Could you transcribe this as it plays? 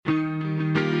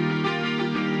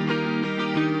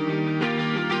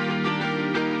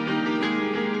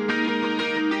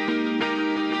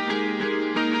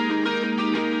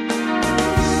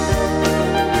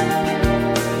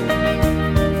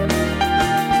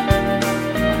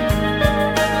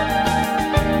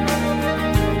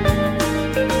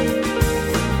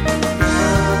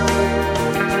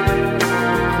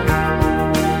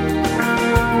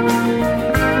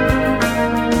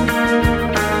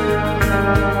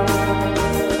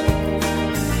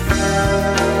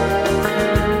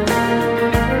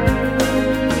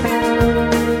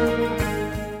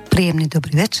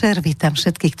Dobrý večer, vítam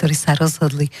všetkých, ktorí sa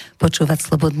rozhodli počúvať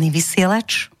Slobodný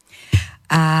vysielač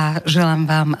a želám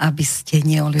vám, aby ste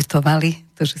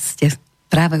neoľutovali to, že ste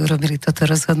práve urobili toto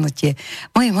rozhodnutie.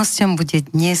 Mojím hosťom bude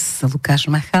dnes Lukáš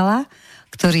Machala,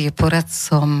 ktorý je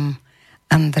poradcom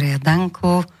Andreja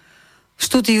Danku. V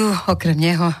štúdiu okrem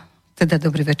neho, teda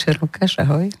dobrý večer, Lukáš,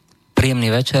 ahoj.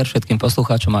 Príjemný večer všetkým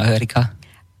poslucháčom a Erika.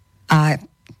 A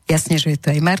jasne, že je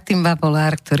to aj Martin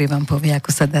Babolár, ktorý vám povie,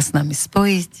 ako sa dá s nami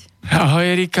spojiť. Ahoj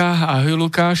Erika, ahoj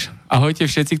Lukáš, ahojte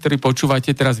všetci, ktorí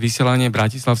počúvate teraz vysielanie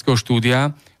Bratislavského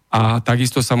štúdia a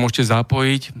takisto sa môžete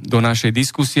zapojiť do našej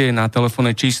diskusie na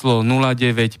telefónne číslo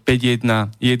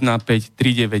 0951 15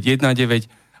 3919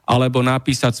 alebo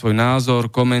napísať svoj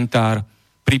názor, komentár,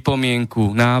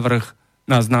 pripomienku, návrh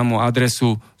na známu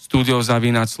adresu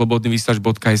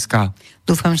studio@slobodnyvysielac.sk.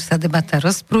 Dúfam, že sa debata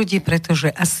rozprúdi, pretože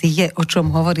asi je o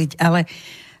čom hovoriť, ale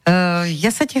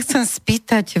ja sa ťa chcem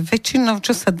spýtať, väčšinou,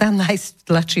 čo sa dá nájsť v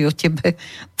tlači o tebe,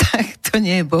 tak to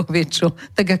nie je Boh vie čo,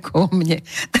 tak ako o mne.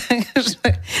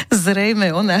 Takže zrejme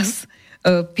o nás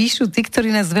píšu tí, ktorí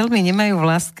nás veľmi nemajú v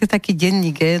láske, taký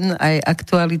denní gen, aj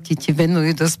aktuality ti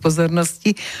venujú dosť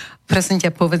pozornosti. Prosím ťa,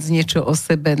 povedz niečo o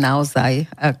sebe naozaj,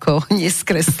 ako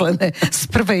neskreslené z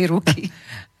prvej ruky.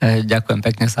 Ďakujem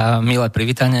pekne za milé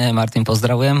privítanie. Martin,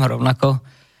 pozdravujem rovnako.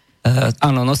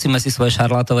 Áno, nosíme si svoje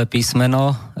šarlátové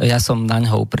písmeno. Ja som na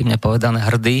ňo úprimne povedané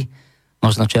hrdý.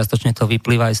 Možno čiastočne to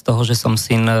vyplýva aj z toho, že som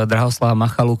syn Drahoslava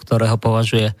Machalu, ktorého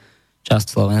považuje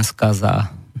časť Slovenska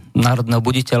za národného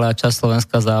buditeľa a časť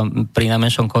Slovenska za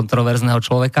prinajmenšom kontroverzného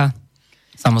človeka.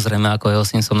 Samozrejme, ako jeho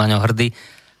syn som na ňo hrdý.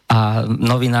 A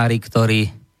novinári, ktorí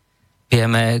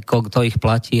vieme, kto ich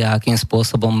platí a akým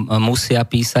spôsobom musia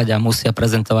písať a musia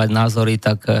prezentovať názory,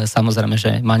 tak samozrejme,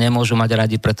 že ma nemôžu mať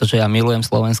radi, pretože ja milujem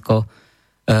Slovensko,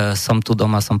 som tu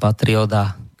doma, som patriot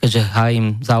a keďže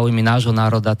hájim záujmy nášho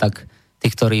národa, tak tí,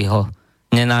 ktorí ho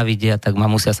nenávidia, tak ma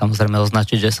musia samozrejme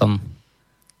označiť, že som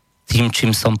tým,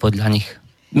 čím som podľa nich.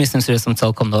 Myslím si, že som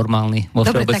celkom normálny vo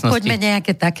všeobecnosti. Dobre, tak poďme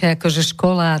nejaké také, akože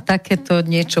škola, takéto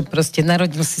niečo, proste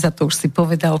narodil si sa, to už si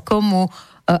povedal komu,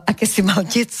 aké si mal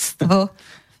detstvo?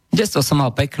 Detstvo som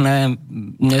mal pekné,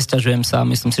 nesťažujem sa,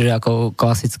 myslím si, že ako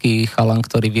klasický chalan,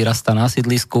 ktorý vyrastá na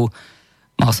sídlisku.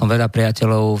 Mal som veľa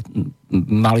priateľov,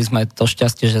 mali sme to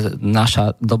šťastie, že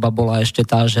naša doba bola ešte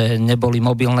tá, že neboli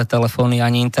mobilné telefóny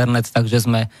ani internet,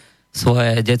 takže sme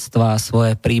svoje detstva,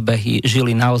 svoje príbehy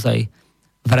žili naozaj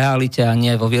v realite a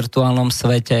nie vo virtuálnom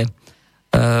svete.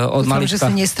 Dúfam, že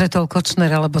si nestretol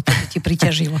Kočnera, lebo to by ti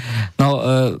priťažilo. No,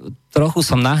 trochu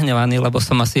som nahnevaný, lebo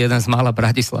som asi jeden z mála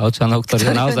Bratislavčanov, ktorí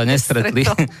ho naozaj nestretli.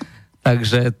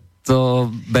 Takže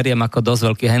to beriem ako dosť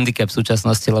veľký handicap v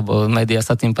súčasnosti, lebo médiá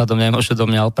sa tým pádom nemôžu do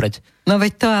mňa opreť. No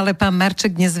veď to, ale pán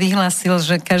Marček dnes vyhlásil,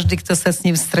 že každý, kto sa s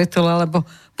ním stretol, alebo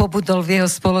pobudol v jeho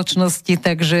spoločnosti,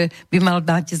 takže by mal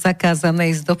dať zakázané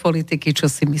ísť do politiky. Čo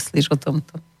si myslíš o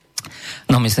tomto?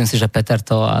 No myslím si, že Peter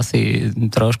to asi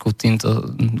trošku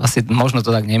týmto, asi možno to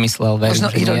tak nemyslel.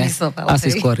 Možno ironizoval. Asi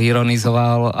skôr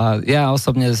ironizoval a ja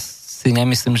osobne si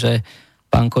nemyslím, že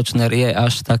pán Kočner je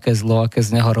až také zlo, aké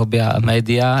z neho robia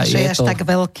médiá. Že je až tak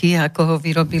veľký, ako ho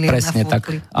vyrobili. Presne tak,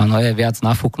 áno, je viac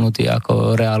nafúknutý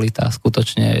ako realita.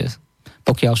 Skutočne,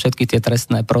 pokiaľ všetky tie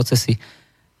trestné procesy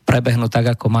prebehnú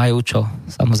tak, ako majú, čo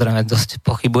samozrejme dosť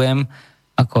pochybujem,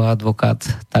 ako advokát,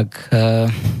 tak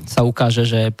sa ukáže,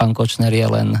 že pán Kočner je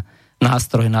len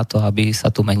nástroj na to, aby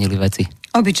sa tu menili veci.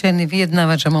 Obyčajný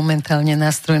vyjednávač a momentálne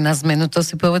nástroj na zmenu, to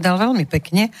si povedal veľmi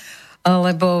pekne,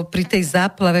 lebo pri tej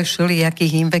záplave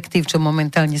všelijakých invektív, čo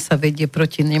momentálne sa vedie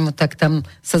proti nemu, tak tam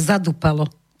sa zadúpalo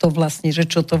to vlastne, že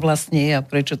čo to vlastne je a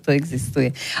prečo to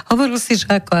existuje. Hovoril si, že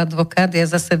ako advokát, ja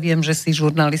zase viem, že si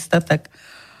žurnalista, tak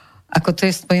ako to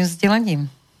je s tvojím vzdelaním?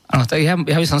 Áno, tak ja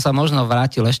by som sa možno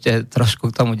vrátil ešte trošku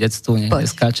k tomu detstvu,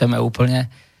 neskáčeme úplne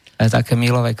také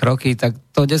milové kroky, tak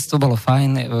to detstvo bolo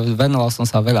fajn, venoval som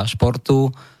sa veľa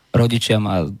športu, rodičia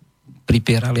ma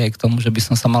pripierali aj k tomu, že by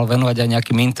som sa mal venovať aj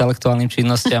nejakým intelektuálnym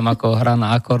činnostiam, ako hra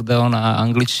na akordeón a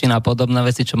angličtina a podobné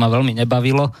veci, čo ma veľmi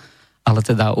nebavilo, ale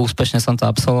teda úspešne som to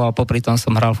absolvoval, popri tom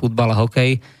som hral futbal a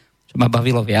hokej, čo ma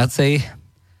bavilo viacej,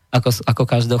 ako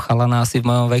každého chalana asi v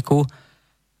mojom veku.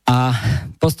 A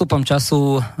postupom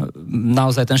času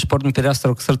naozaj ten šport mi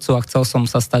prirastol k srdcu a chcel som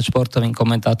sa stať športovým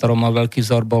komentátorom. Môj veľký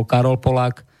vzor bol Karol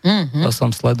Polák. To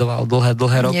som sledoval dlhé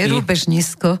roky. Nerúbeš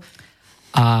nízko.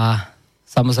 A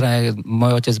samozrejme,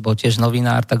 môj otec bol tiež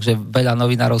novinár, takže veľa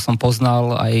novinárov som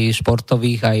poznal, aj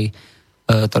športových, aj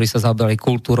ktorí sa zaoberali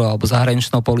kultúrou alebo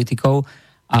zahraničnou politikou.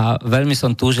 a veľmi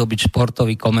som túžil byť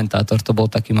športový komentátor, to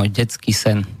bol taký môj detský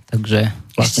sen. Takže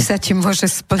ešte sa ti môže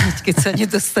splniť, keď sa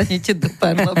nedostanete do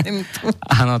parlamentu.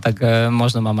 Áno, tak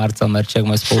možno ma Marcel Merčiak,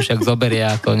 môj spolužiak, zoberie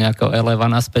ako nejakého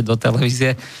eleva naspäť do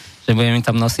televízie, že budem im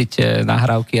tam nosiť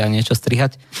nahrávky a niečo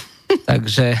strihať.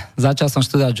 Takže začal som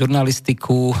študovať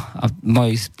žurnalistiku a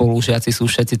moji spolužiaci sú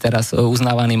všetci teraz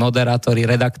uznávaní moderátori,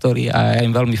 redaktori a ja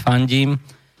im veľmi fandím.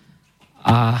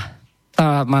 A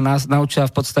tá ma naučila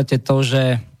v podstate to,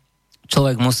 že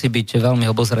človek musí byť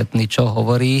veľmi obozretný, čo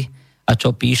hovorí a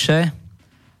čo píše.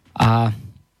 A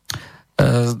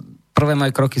prvé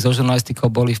moje kroky so žurnalistikou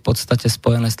boli v podstate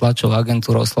spojené s tlačovou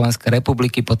agentúrou Slovenskej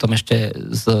republiky, potom ešte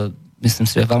s, myslím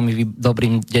si, veľmi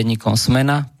dobrým denníkom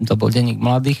Smena, to bol denník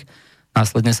mladých.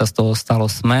 Následne sa z toho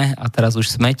stalo SME a teraz už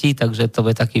Smetí, takže to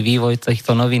je taký vývoj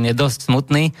týchto novín je dosť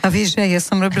smutný. A vieš, že ja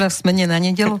som robila v Smene na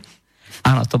nedeľu?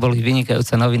 Áno, to boli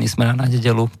vynikajúce noviny Smena na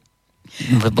nedeľu.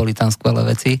 Boli tam skvelé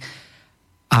veci.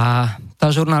 A tá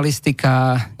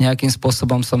žurnalistika, nejakým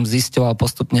spôsobom som zisťoval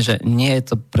postupne, že nie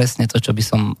je to presne to, čo by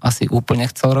som asi úplne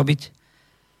chcel robiť.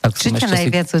 Tak čo ťa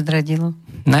najviac odradilo?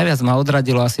 Najviac ma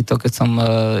odradilo asi to, keď som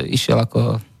išiel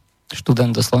ako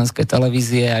študent do Slovenskej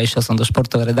televízie a išiel som do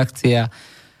športovej redakcie a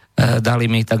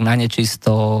dali mi tak na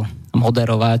nečisto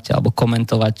moderovať alebo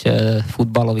komentovať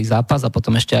futbalový zápas a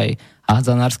potom ešte aj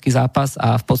hádzanársky zápas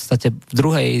a v podstate v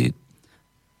druhej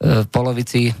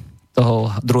polovici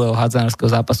toho druhého hádzanárskeho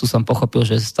zápasu som pochopil,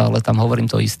 že stále tam hovorím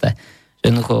to isté.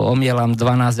 Že jednoducho omielam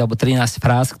 12 alebo 13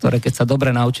 fráz, ktoré keď sa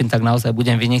dobre naučím, tak naozaj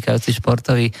budem vynikajúci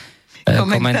športový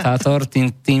komentátor.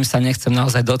 Tým sa nechcem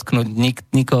naozaj dotknúť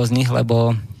nikoho z nich,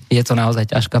 lebo je to naozaj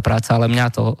ťažká práca, ale mňa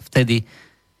to vtedy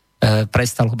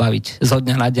prestalo baviť. Zo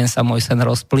dňa na deň sa môj sen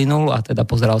rozplynul a teda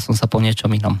pozeral som sa po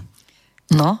niečom inom.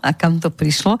 No, a kam to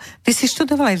prišlo? Ty si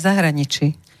študoval aj v zahraničí.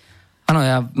 Áno,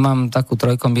 ja mám takú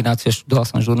trojkombináciu, študoval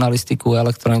som žurnalistiku,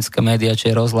 elektronické médiá,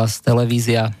 čiže rozhlas,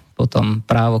 televízia, potom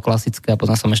právo klasické a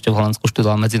potom som ešte v Holandsku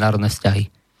študoval medzinárodné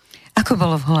vzťahy. Ako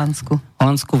bolo v Holandsku? V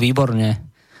Holandsku výborne.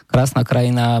 Krásna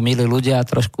krajina, milí ľudia,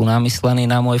 trošku namyslení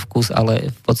na môj vkus,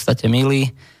 ale v podstate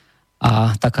milí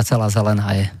a taká celá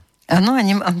zelená je. Áno, a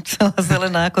nemám celá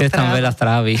zelená ako tráva. Je tam veľa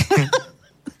trávy.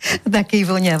 Takej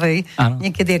voňavej,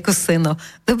 niekedy ako seno.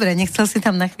 Dobre, nechcel si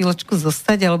tam na chvíľočku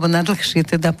zostať, alebo na dlhšie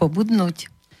teda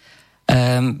pobudnúť?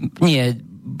 Nie,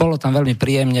 bolo tam veľmi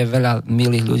príjemne, veľa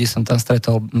milých ľudí som tam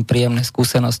stretol, príjemné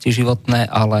skúsenosti životné,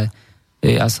 ale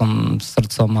ja som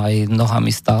srdcom aj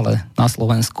nohami stále na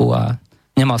Slovensku a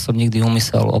nemal som nikdy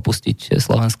úmysel opustiť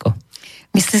Slovensko.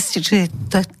 Myslíš si, že je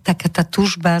taká tá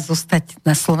túžba zostať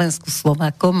na Slovensku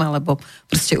Slovákom alebo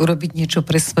proste urobiť niečo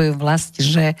pre svoju vlast,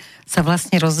 že sa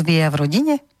vlastne rozvíja v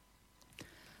rodine?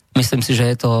 Myslím si, že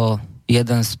je to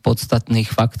jeden z podstatných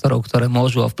faktorov, ktoré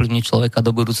môžu ovplyvniť človeka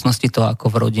do budúcnosti, to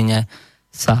ako v rodine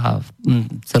sa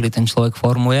celý ten človek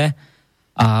formuje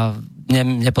a v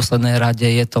neposlednej rade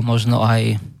je to možno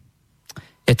aj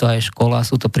škola,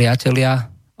 sú to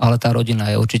priatelia, ale tá rodina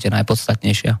je určite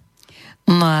najpodstatnejšia.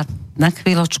 No a na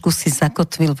chvíľočku si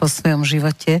zakotvil vo svojom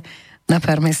živote na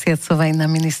pár mesiacov aj na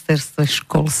ministerstve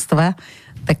školstva,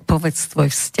 tak povedz tvoj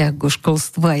vzťah ku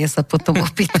školstvu a ja sa potom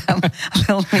opýtam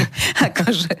veľmi,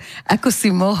 ako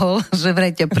si mohol, že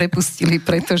vraj ťa prepustili,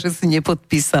 pretože si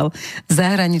nepodpísal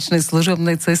zahraničné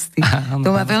služobné cesty.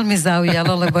 To ma veľmi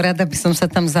zaujalo, lebo rada by som sa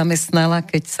tam zamestnala,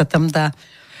 keď sa tam dá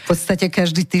v podstate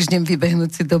každý týždeň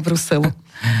vybehnúť si do Bruselu.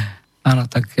 Áno,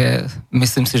 tak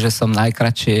myslím si, že som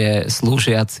najkratšie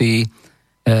slúžiaci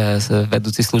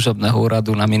vedúci služobného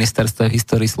úradu na ministerstve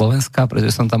histórii Slovenska,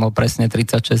 pretože som tam mal presne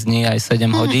 36 dní aj 7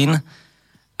 hodín.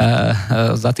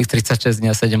 Za tých 36 dní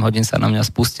a 7 hodín sa na mňa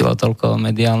spustilo toľko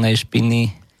mediálnej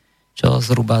špiny, čo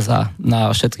zhruba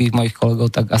na všetkých mojich kolegov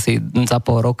tak asi za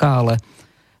pol roka, ale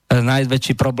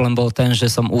najväčší problém bol ten, že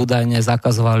som údajne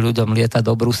zakazoval ľuďom lietať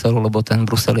do Bruselu, lebo ten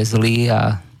Brusel je zlý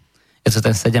a je to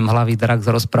ten 7-hlavý drak z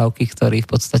rozprávky, ktorý v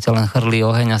podstate len chrlí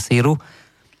oheň a síru.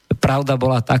 Pravda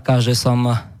bola taká, že som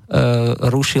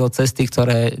rušil cesty,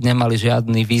 ktoré nemali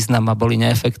žiadny význam a boli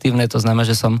neefektívne. To znamená,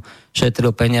 že som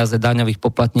šetril peniaze daňových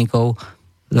poplatníkov.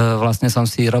 Vlastne som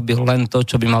si robil len to,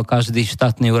 čo by mal každý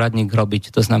štátny úradník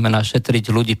robiť. To znamená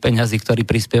šetriť ľudí peniazy, ktorí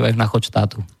prispievajú na chod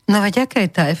štátu. No veď aká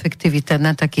je tá efektivita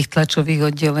na takých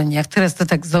tlačových oddeleniach? Teraz to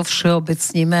tak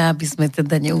zovšeobecníme, aby sme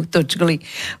teda neútočili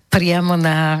priamo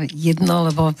na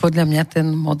jedno, lebo podľa mňa ten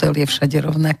model je všade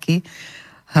rovnaký.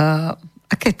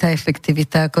 Aká je tá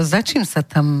efektivita? Za čím sa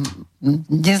tam...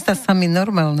 Nezdá sa mi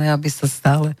normálne, aby sa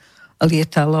stále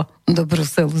lietalo do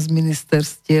Bruselu z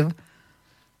ministerstiev.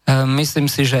 Myslím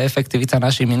si, že efektivita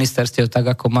našich ministerstiev,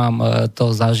 tak ako mám to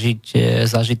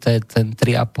zažité ten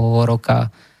 3,5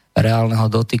 roka reálneho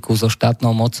dotyku so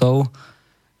štátnou mocou,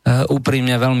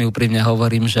 Veľmi úprimne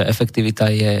hovorím, že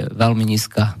efektivita je veľmi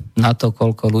nízka. Na to,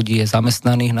 koľko ľudí je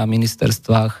zamestnaných na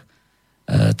ministerstvách,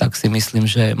 tak si myslím,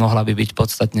 že mohla by byť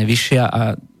podstatne vyššia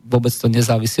a vôbec to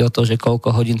nezávisí od toho, že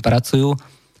koľko hodín pracujú,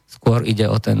 skôr ide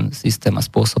o ten systém a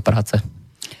spôsob práce.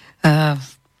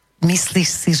 Myslíš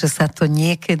si, že sa to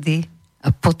niekedy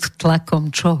a pod tlakom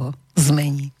čoho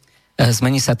zmení?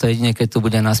 Zmení sa to jedine, keď tu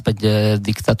bude naspäť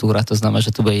diktatúra, to znamená, že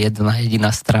tu bude jedna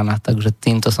jediná strana, takže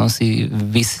týmto som si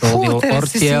vyslovil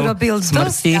ortiel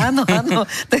smrti. Áno,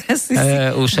 teraz si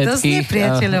u všetkých.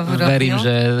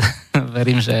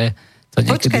 Verím, že to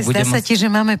niekedy Počkaj, bude... zdá sa ti, že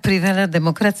máme priveľa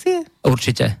demokracie?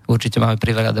 Určite máme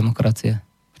priveľa demokracie.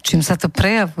 Čím sa to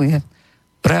prejavuje?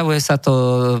 Prejavuje sa to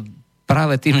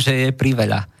práve tým, že je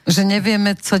priveľa. Že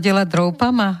nevieme, co delať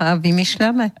droupama a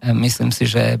vymýšľame? Myslím si,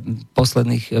 že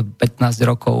posledných 15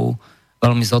 rokov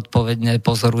veľmi zodpovedne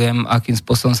pozorujem, akým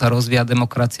spôsobom sa rozvíja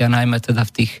demokracia, najmä teda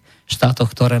v tých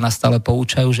štátoch, ktoré nás stále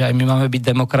poučajú, že aj my máme byť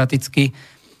demokratickí.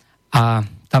 A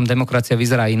tam demokracia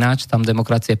vyzerá ináč, tam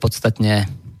demokracia je podstatne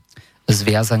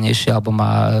zviazanejšia alebo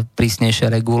má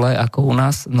prísnejšie regule ako u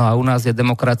nás. No a u nás je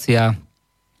demokracia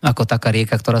ako taká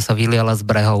rieka, ktorá sa vyliala z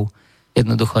brehov.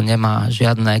 Jednoducho nemá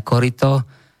žiadne korito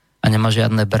a nemá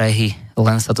žiadne brehy,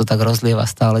 len sa to tak rozlieva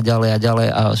stále ďalej a ďalej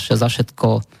a za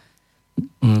všetko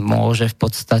môže v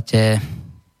podstate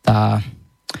tá,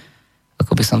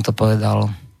 ako by som to povedal,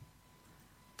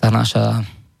 tá naša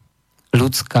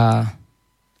ľudská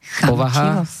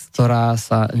povaha, ktorá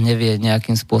sa nevie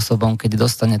nejakým spôsobom, keď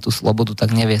dostane tú slobodu,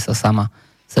 tak nevie sa sama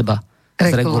seba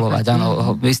zregulovať.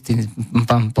 Áno, istý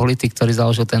pán politik, ktorý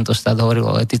založil tento štát, hovoril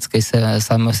o etickej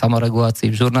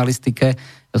samoregulácii v žurnalistike.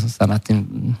 Ja som sa nad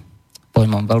tým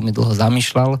pojmom veľmi dlho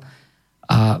zamýšľal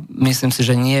a myslím si,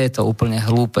 že nie je to úplne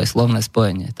hlúpe slovné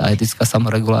spojenie, tá etická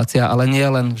samoregulácia, ale nie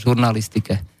len v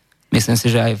žurnalistike. Myslím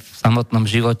si, že aj v samotnom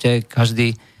živote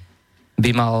každý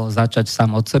by mal začať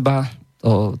sám od seba.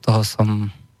 Toho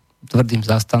som tvrdým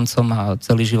zastancom a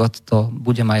celý život to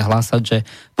budem aj hlásať, že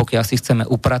pokiaľ si chceme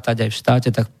upratať aj v štáte,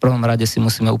 tak v prvom rade si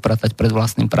musíme upratať pred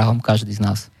vlastným prahom každý z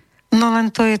nás. No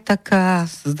len to je taká,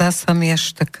 zdá sa mi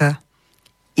až taká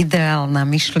ideálna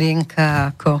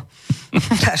myšlienka, ako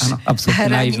áno, absolútne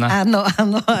naivná. Áno,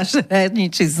 až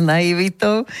hraničí s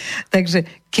naivitou. Takže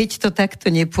keď to takto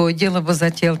nepôjde, lebo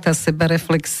zatiaľ tá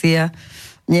sebareflexia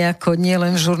nejako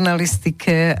nielen v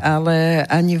žurnalistike, ale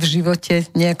ani v živote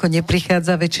nejako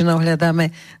neprichádza. Väčšinou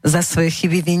hľadáme za svoje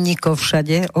chyby vinníkov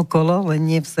všade okolo,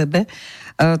 len nie v sebe.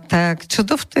 Tak čo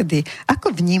dovtedy?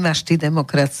 Ako vnímaš ty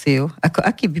demokraciu?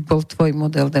 Aký by bol tvoj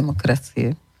model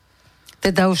demokracie?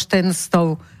 Teda už ten s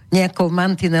tou nejakou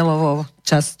mantinelovou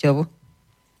časťou.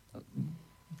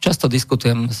 Často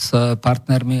diskutujem s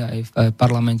partnermi aj v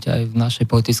parlamente, aj v našej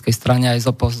politickej strane, aj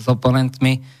s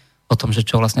oponentmi o tom, že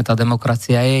čo vlastne tá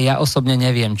demokracia je. Ja osobne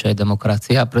neviem, čo je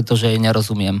demokracia, pretože jej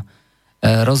nerozumiem.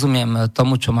 Rozumiem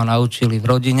tomu, čo ma naučili v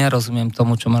rodine, rozumiem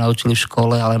tomu, čo ma naučili v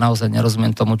škole, ale naozaj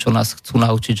nerozumiem tomu, čo nás chcú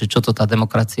naučiť, že čo to tá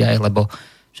demokracia je, lebo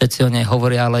všetci o nej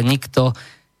hovoria, ale nikto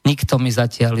mi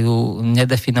zatiaľ ju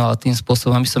nedefinoval tým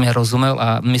spôsobom, aby som ja rozumel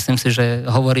a myslím si, že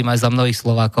hovorím aj za mnohých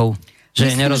Slovákov,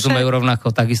 že nerozumejú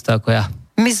rovnako takisto ako ja.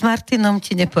 My s Martinom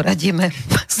ti neporadíme.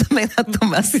 Sme na tom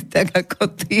asi tak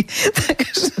ako ty.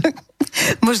 Takže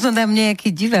možno nám nejaký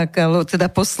divák, alebo teda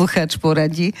poslucháč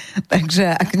poradí.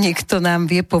 Takže ak niekto nám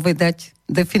vie povedať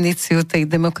definíciu tej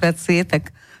demokracie,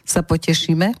 tak sa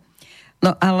potešíme.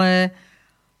 No ale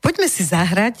poďme si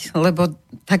zahrať, lebo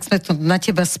tak sme to na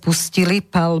teba spustili,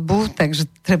 palbu, takže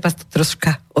treba to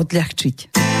troška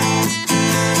odľahčiť.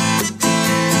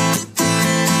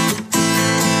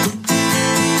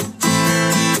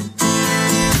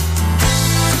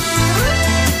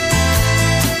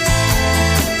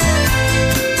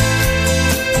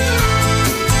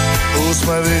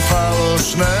 Úsmevy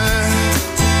falošné,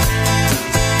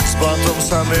 s platom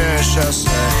sa mieša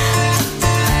sneh.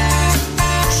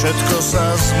 Všetko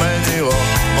sa zmenilo,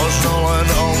 možno len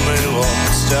omylom,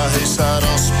 vzťahy sa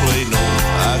rozplynú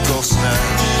ako sneh.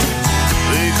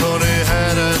 Výkony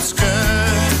herecké,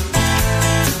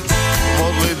 v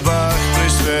modlitbách pri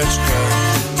sviečke.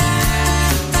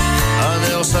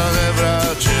 Anjel sa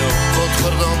nevrátil, pod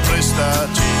tvrdom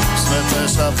pristáti, sveté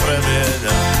sa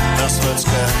premieňa na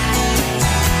svetské.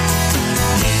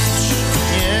 Nič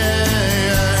nie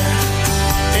je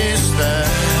isté,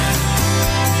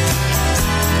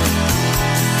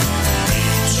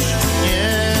 nič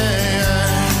nie je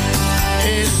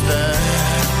isté.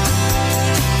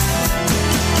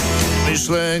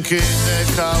 Myšlienky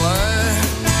nekalé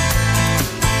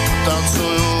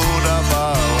tancujú na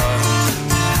bále,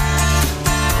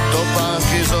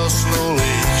 topánky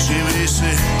zosnulých živí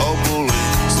si obuli,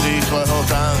 z rýchleho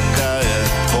tanka je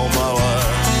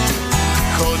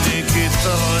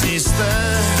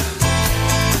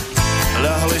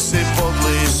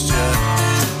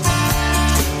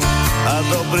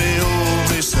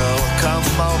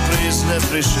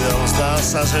neprišiel, zdá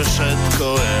sa, že všetko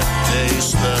je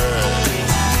neisté.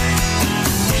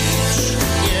 Nič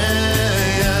nie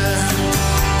je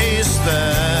isté.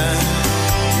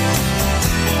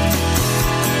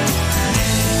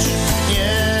 Nič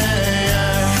nie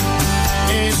je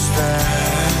isté.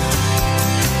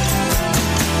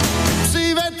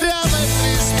 Psi vetria,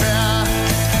 vetri spia.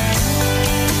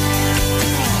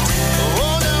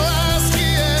 Vôňa lásky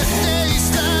je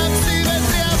neistá. Psi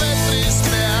vetria, vetri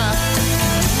spia.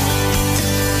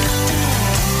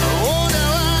 Vôňa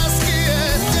lásky je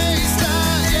neistá.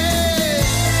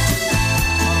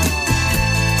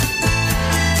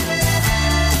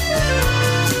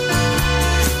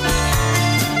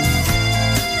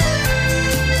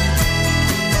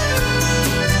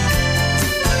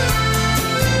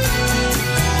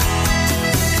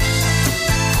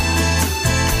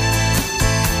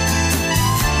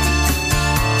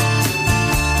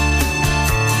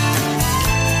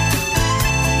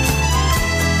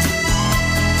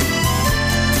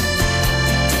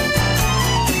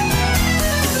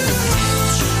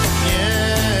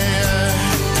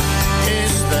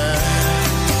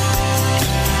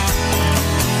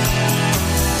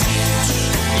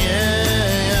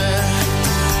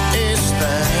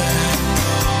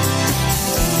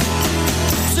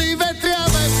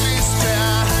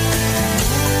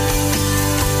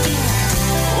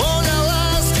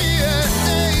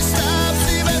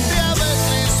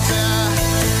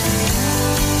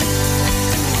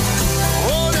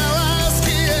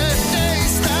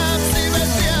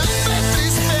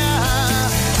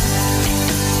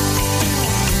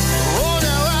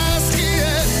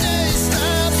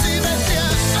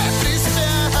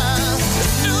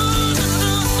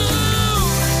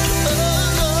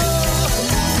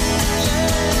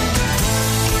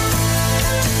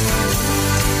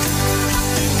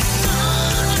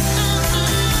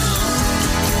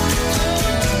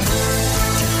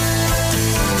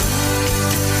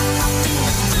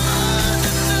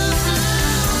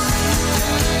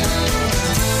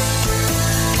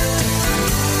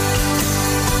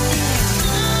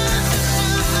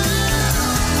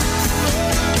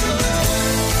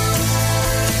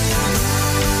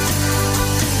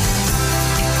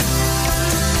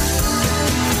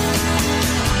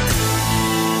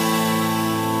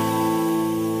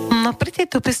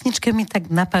 tejto pesničke mi tak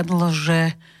napadlo,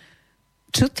 že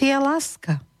čo ty je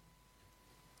láska?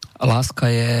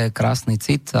 Láska je krásny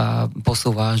cit a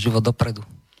posúva život dopredu.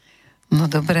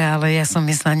 No dobre, ale ja som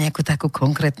myslela nejakú takú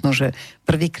konkrétnu, že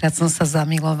prvýkrát som sa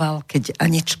zamiloval, keď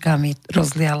Anička mi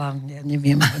rozliala, ja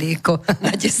neviem, mlieko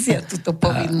na 10, to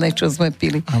povinné, čo sme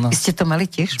pili. Ano. Vy ste to mali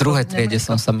tiež? V druhej triede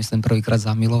som sa, myslím, prvýkrát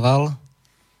zamiloval.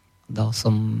 Dal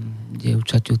som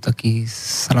dievčaťu taký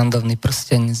srandovný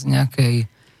prsteň z nejakej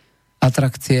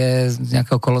atrakcie, z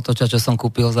nejakého kolotoča, čo som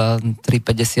kúpil za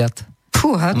 3,50.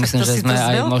 Fúha, myslím, že sme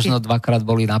aj veľký. možno 2-krát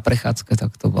boli na prechádzke,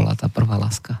 tak to bola tá prvá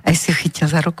láska. Aj si ho chytil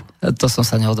za ruku? To som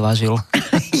sa neodvážil.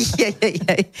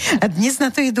 A dnes na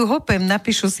to idú hopem,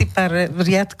 napíšu si pár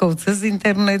riadkov cez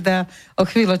internet a o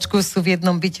chvíľočku sú v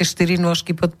jednom byte 4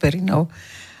 nôžky pod perinou.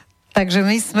 Takže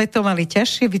my sme to mali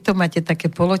ťažšie, vy to máte také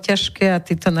poloťažké a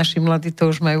títo naši mladí to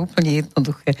už majú úplne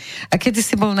jednoduché. A kedy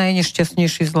si bol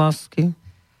najnešťastnejší z lásky?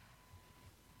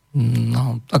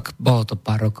 No, tak bolo to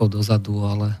pár rokov dozadu,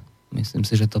 ale myslím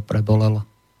si, že to prebolelo.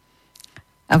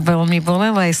 A veľmi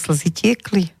bolelo, aj slzy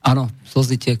tiekli? Áno,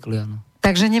 slzy tiekli, áno.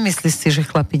 Takže nemyslíš si, že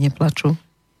chlapi neplačú?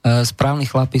 Správni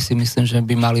chlapi si myslím, že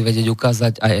by mali vedieť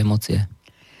ukázať aj emócie.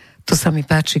 To sa mi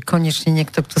páči, konečne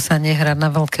niekto, kto sa nehrá na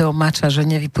veľkého mača, že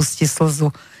nevypustí slzu.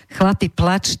 Chlapi,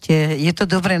 plačte, je to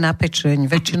dobré na pečeň,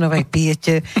 väčšinou aj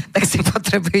pijete, tak si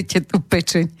potrebujete tú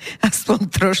pečeň aspoň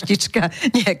troštička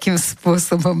nejakým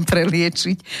spôsobom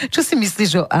preliečiť. Čo si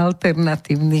myslíš o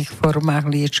alternatívnych formách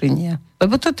liečenia?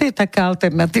 Lebo toto je taká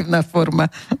alternatívna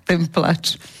forma, ten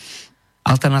plač.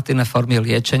 Alternatívne formy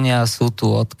liečenia sú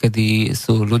tu, odkedy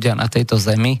sú ľudia na tejto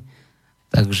zemi,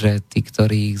 takže tí,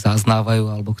 ktorí ich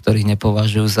zaznávajú alebo ktorých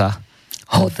nepovažujú za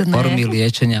hodné formy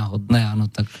liečenia hodné,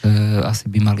 áno, tak asi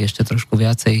by mali ešte trošku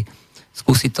viacej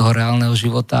skúsiť toho reálneho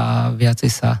života a viacej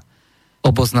sa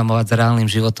oboznamovať s reálnym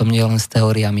životom, nie len s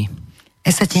teóriami.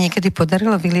 Sa ti niekedy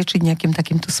podarilo vyliečiť nejakým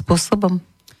takýmto spôsobom?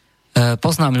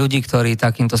 Poznám ľudí, ktorí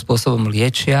takýmto spôsobom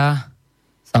liečia.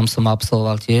 Sám som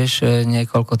absolvoval tiež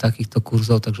niekoľko takýchto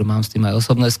kurzov, takže mám s tým aj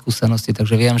osobné skúsenosti,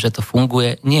 takže viem, že to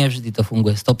funguje. Nie vždy to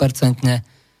funguje 100%,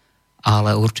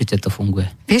 ale určite to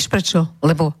funguje. Vieš prečo?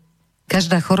 Lebo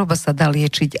každá choroba sa dá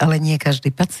liečiť, ale nie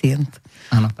každý pacient.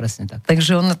 Áno, presne tak.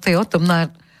 Takže ono to je o tom,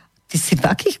 ty si v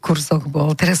akých kurzoch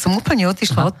bol? Teraz som úplne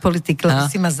odišla od politiky,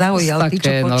 lebo si ma zaujal, tí, čo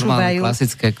počúvajú. Také normálne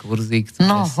klasické kurzy, ktoré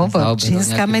hovor,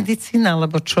 čínska medicína,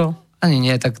 alebo čo? Ani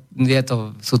nie, tak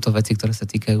sú to veci, ktoré sa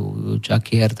týkajú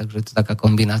čakier, takže je to taká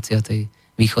kombinácia tej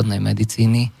východnej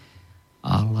medicíny,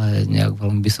 ale nejak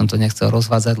veľmi by som to nechcel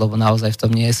rozvádzať, lebo naozaj v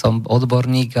tom nie som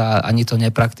odborník a ani to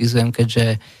nepraktizujem,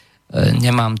 keďže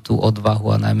nemám tú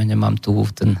odvahu a najmä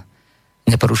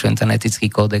neporušujem ten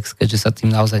etický kódex, keďže sa tým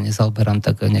naozaj nezaoberám,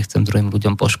 tak nechcem druhým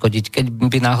ľuďom poškodiť. Keď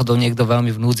by náhodou niekto veľmi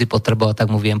v núdzi potreboval,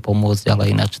 tak mu viem pomôcť, ale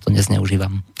ináč to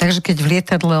nezneužívam. Takže keď v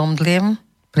lietadle omdliem,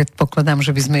 predpokladám,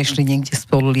 že by sme išli niekde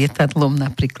spolu lietadlom,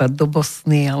 napríklad do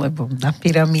Bosny alebo na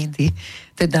pyramídy,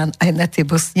 teda aj na tie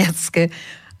bosniacké,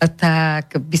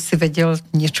 tak by si vedel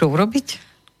niečo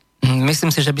urobiť? Myslím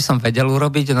si, že by som vedel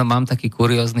urobiť, no mám taký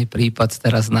kuriózny prípad.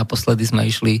 Teraz naposledy sme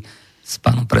išli s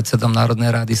pánom predsedom Národnej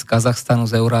rady z Kazachstanu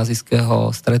z eurázijského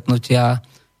stretnutia,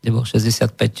 kde bol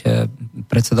 65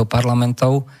 predsedov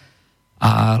parlamentov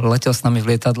a letel s nami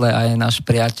v lietadle aj náš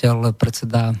priateľ,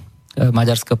 predseda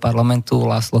maďarského parlamentu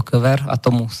László Kövér a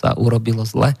tomu sa urobilo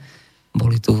zle.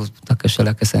 Boli tu také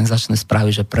všelijaké senzačné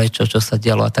správy, že prečo, čo sa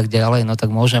dialo a tak ďalej. No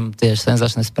tak môžem tie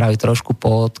senzačné správy trošku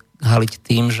podhaliť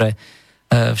tým, že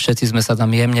všetci sme sa tam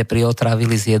jemne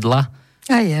priotrávili z jedla.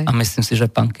 A myslím si,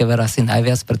 že pán Kövér asi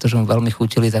najviac, pretože mu veľmi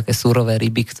chutili také surové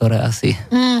ryby, ktoré asi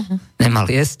nemal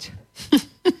jesť.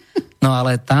 No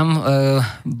ale tam,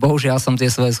 bohužiaľ som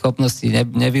tie svoje schopnosti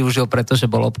nevyužil,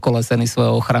 pretože bol obkolesený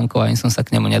svojou ochrankou a ani som sa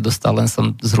k nemu nedostal, len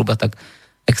som zhruba tak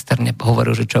externe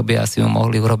hovoril, že čo by asi mu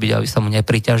mohli urobiť, aby sa mu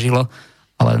nepriťažilo,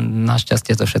 ale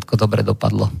našťastie to všetko dobre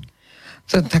dopadlo.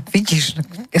 To, tak vidíš,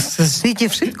 ide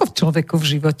všetko v človeku v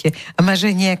živote. A máš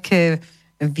aj nejaké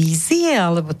vízie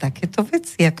alebo takéto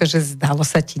veci? Akože zdalo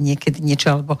sa ti niekedy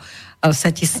niečo, alebo sa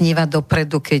ti sníva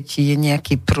dopredu, keď je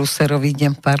nejaký prúserový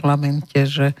deň v parlamente,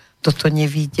 že toto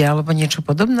nevíde, alebo niečo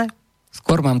podobné?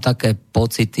 Skôr mám také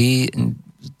pocity,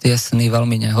 tie sny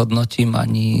veľmi nehodnotím,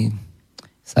 ani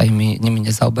sa nimi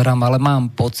nezaoberám, ale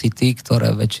mám pocity,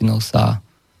 ktoré väčšinou sa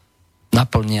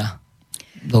naplnia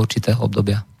do určitého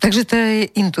obdobia. Takže to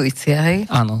je intuícia, hej?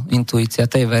 Áno, intuícia,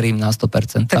 tej verím na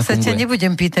 100%. Tak sa ťa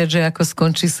nebudem pýtať, že ako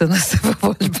skončí sa na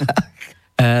vo voľbách.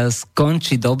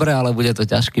 Skončí dobre, ale bude to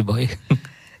ťažký boj.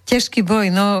 Ťažký boj,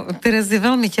 no teraz je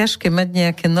veľmi ťažké mať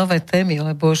nejaké nové témy,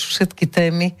 lebo už všetky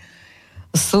témy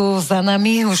sú za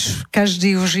nami,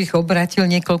 každý už ich obrátil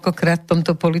niekoľkokrát v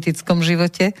tomto politickom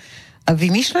živote a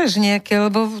vymýšľaš nejaké,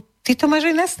 lebo ty to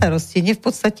máš aj na starosti, nie? V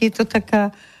podstate je to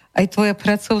taká aj tvoja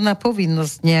pracovná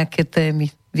povinnosť nejaké témy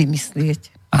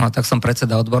vymyslieť. Áno, tak som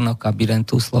predseda odborného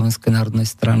kabinetu Slovenskej národnej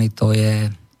strany, to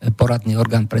je poradný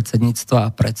orgán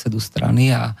predsedníctva a predsedu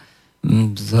strany a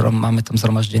máme tam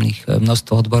zhromaždených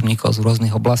množstvo odborníkov z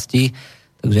rôznych oblastí,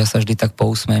 takže ja sa vždy tak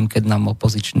pousmejem, keď nám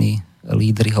opoziční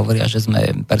lídri hovoria, že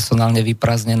sme personálne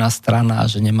vyprázdnená strana a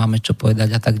že nemáme čo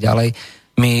povedať a tak ďalej.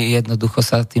 My jednoducho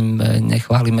sa tým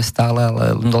nechválime stále,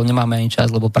 ale nemáme ani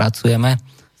čas, lebo pracujeme.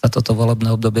 Za toto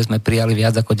volebné obdobie sme prijali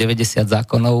viac ako 90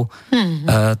 zákonov,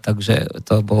 takže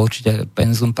to bolo určite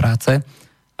penzum práce.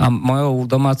 A mojou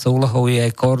domácou úlohou je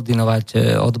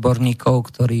koordinovať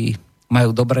odborníkov, ktorí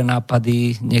majú dobré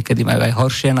nápady, niekedy majú aj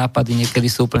horšie nápady,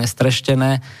 niekedy sú úplne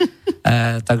streštené,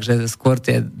 takže skôr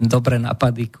tie dobré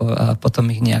nápady a potom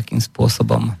ich nejakým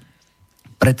spôsobom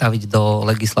pretaviť do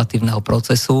legislatívneho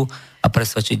procesu a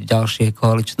presvedčiť ďalšie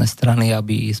koaličné strany,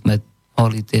 aby sme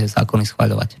mohli tie zákony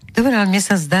schvaľovať. Dobre, ale mne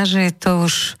sa zdá, že je to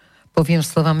už, poviem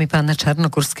slovami pána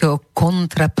Čarnogurského,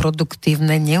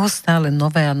 kontraproduktívne, neustále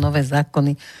nové a nové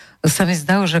zákony. To sa mi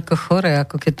zdá už ako chore,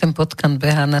 ako keď ten potkan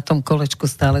behá na tom kolečku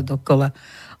stále dokola.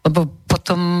 Lebo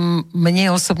potom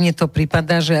mne osobne to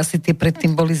pripadá, že asi tie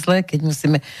predtým boli zlé, keď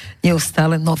musíme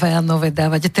neustále nové a nové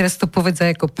dávať. A teraz to povedz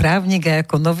aj ako právnik, aj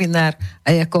ako novinár,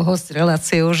 aj ako hosť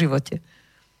relácie o živote.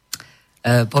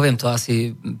 Poviem to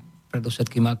asi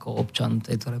predovšetkým ako občan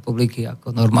tejto republiky,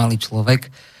 ako normálny človek.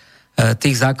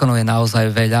 Tých zákonov je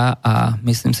naozaj veľa a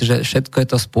myslím si, že všetko je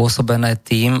to spôsobené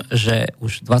tým, že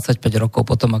už 25 rokov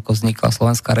potom, ako vznikla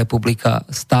Slovenská republika,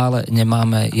 stále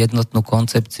nemáme jednotnú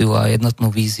koncepciu a jednotnú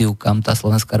víziu, kam tá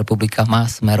Slovenská republika má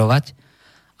smerovať.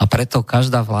 A preto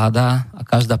každá vláda a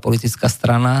každá politická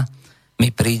strana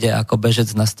mi príde ako bežec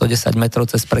na 110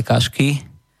 metrov cez prekážky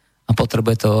a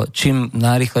potrebuje to čím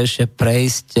najrýchlejšie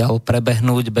prejsť alebo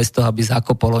prebehnúť bez toho, aby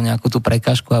zakopolo nejakú tú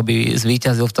prekážku, aby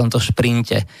zvíťazil v tomto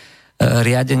šprinte.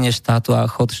 Riadenie štátu a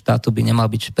chod štátu by nemal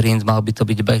byť šprint, mal by to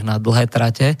byť beh na dlhé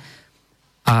trate.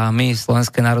 A my v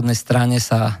Slovenskej národnej strane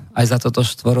sa aj za toto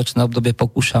štvoročné obdobie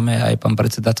pokúšame, aj pán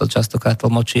predseda to častokrát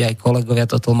tlmočí, aj kolegovia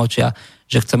to tlmočia,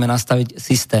 že chceme nastaviť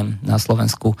systém na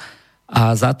Slovensku.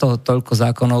 A za to toľko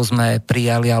zákonov sme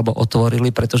prijali alebo otvorili,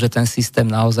 pretože ten systém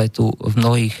naozaj tu v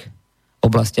mnohých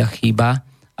oblastiach chýba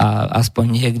a aspoň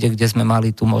niekde, kde sme mali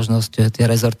tú možnosť tie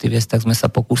rezorty viesť, tak sme sa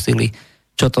pokúsili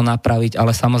čo to napraviť,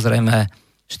 ale samozrejme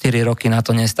 4 roky na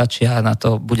to nestačia, na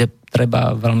to bude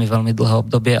treba veľmi, veľmi dlhé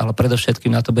obdobie, ale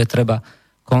predovšetkým na to bude treba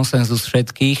konsenzus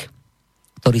všetkých,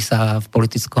 ktorí sa v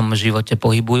politickom živote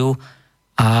pohybujú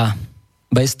a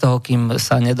bez toho, kým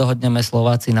sa nedohodneme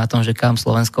Slováci na tom, že kam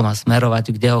Slovensko má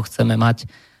smerovať, kde ho chceme mať,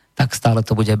 tak stále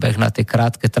to bude beh na tie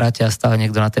krátke trate a stále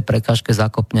niekto na tej prekážke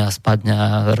zakopne a spadne a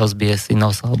rozbije si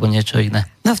nos alebo niečo iné.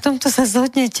 No v tomto sa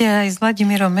zhodnete aj s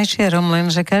Vladimírom Mečiarom,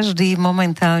 lenže každý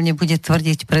momentálne bude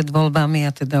tvrdiť pred voľbami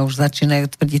a teda už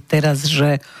začínajú tvrdiť teraz,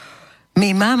 že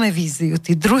my máme víziu,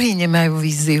 tí druhí nemajú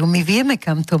víziu, my vieme,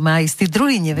 kam to má ísť, tí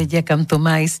druhí nevedia, kam to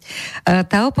má ísť. A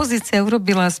tá opozícia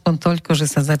urobila aspoň toľko, že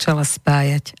sa začala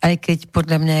spájať, aj keď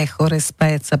podľa mňa je chore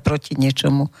spájať sa proti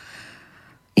niečomu.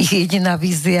 Ich jediná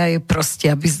vízia je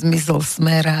proste, aby zmizol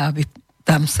Smer a aby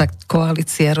tam sa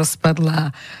koalícia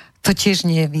rozpadla. To tiež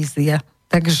nie je vízia.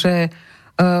 Takže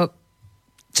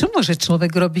čo môže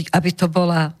človek robiť, aby to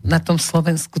bola na tom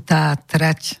Slovensku tá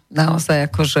trať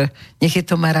naozaj akože, nech je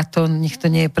to maratón, nech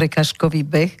to nie je prekážkový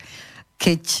beh,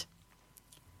 keď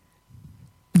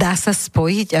dá sa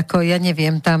spojiť, ako ja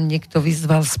neviem, tam niekto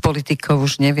vyzval z politikov,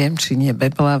 už neviem, či nie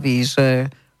Beblavý,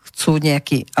 že chcú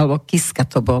nejaký, alebo Kiska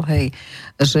to bol, hej,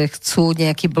 že chcú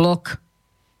nejaký blok,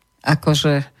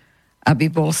 akože,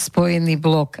 aby bol spojený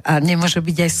blok a nemôže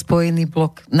byť aj spojený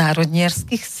blok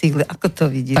národniarských síl. Ako to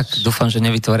vidíš? Tak dúfam, že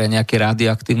nevytvoria nejaký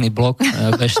radioaktívny blok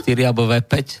V4 alebo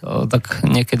V5, tak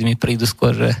niekedy mi prídu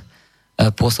skôr, že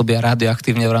pôsobia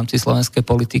radioaktívne v rámci slovenskej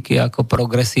politiky ako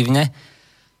progresívne.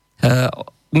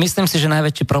 Myslím si, že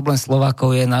najväčší problém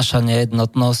Slovákov je naša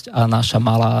nejednotnosť a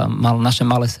naše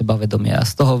malé sebavedomie. A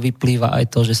z toho vyplýva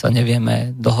aj to, že sa nevieme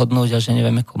dohodnúť a že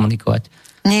nevieme komunikovať.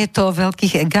 Nie je to o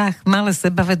veľkých egách, malé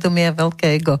sebavedomie a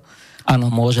veľké ego.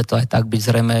 Áno, môže to aj tak byť.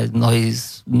 Zrejme mnohí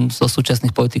zo súčasných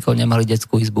politikov nemali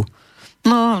detskú izbu.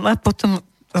 No a potom,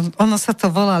 ono sa to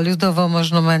volá ľudovo,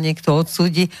 možno ma niekto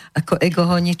odsúdi ako ego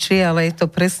ho ničí, ale je to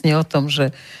presne o tom,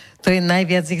 že to je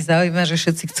najviac ich zaujíma, že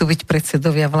všetci chcú byť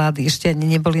predsedovia vlády. Ešte ani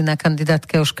neboli na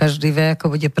kandidátke, už každý vie,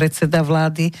 ako bude predseda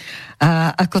vlády.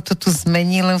 A ako to tu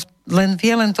zmení, len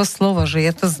vie len to slovo, že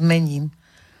ja to zmením.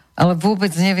 Ale vôbec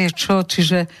nevie čo,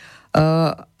 čiže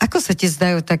ako sa ti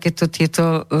zdajú takéto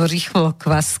tieto rýchlo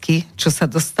kvasky, čo sa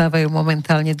dostávajú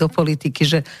momentálne do politiky,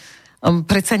 že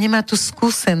predsa nemá tú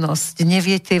skúsenosť,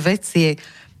 nevie tie veci,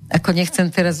 ako nechcem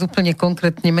teraz úplne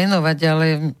konkrétne menovať, ale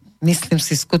myslím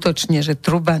si skutočne, že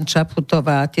Truban,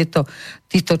 Čaputová a títo,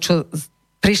 čo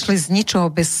prišli z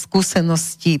ničoho bez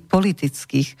skúseností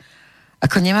politických.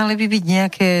 Ako nemali by byť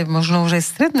nejaké, možno už aj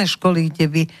stredné školy, kde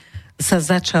by sa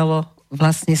začalo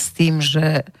vlastne s tým,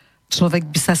 že človek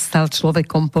by sa stal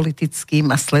človekom politickým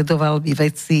a sledoval by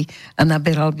veci a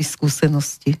naberal by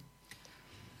skúsenosti.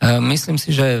 Myslím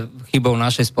si, že chybou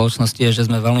našej spoločnosti je,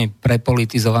 že sme veľmi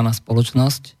prepolitizovaná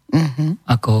spoločnosť.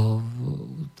 Ako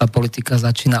tá politika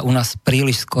začína u nás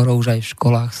príliš skoro, už aj v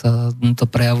školách sa to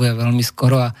prejavuje veľmi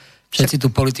skoro a všetci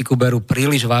tú politiku berú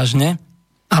príliš vážne,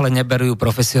 ale neberú ju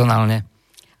profesionálne.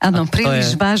 Áno,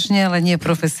 príliš vážne, ale nie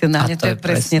profesionálne. To je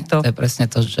presne to. To je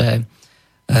presne to, že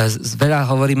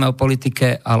veľa hovoríme o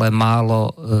politike, ale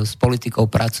málo s politikou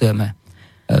pracujeme.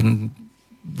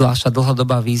 Naša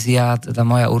dlhodobá vízia, teda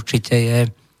moja určite je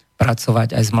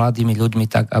pracovať aj s mladými ľuďmi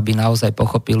tak, aby naozaj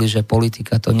pochopili, že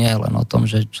politika to nie je len o tom,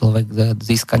 že človek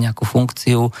získa nejakú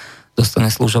funkciu,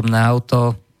 dostane služobné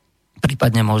auto,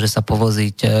 prípadne môže sa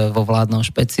povoziť vo vládnom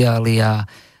špeciáli a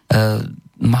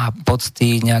má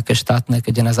pocty nejaké štátne,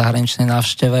 keď je na zahraničnej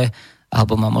návšteve,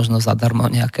 alebo má možno zadarmo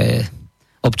nejaké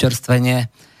občerstvenie.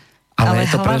 Ale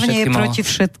je to hlavne je proti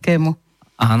všetkému.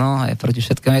 Áno, je proti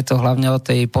všetkému. Je to hlavne o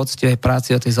tej poctivej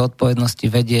práci, o tej zodpovednosti,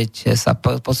 vedieť sa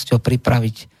poctivo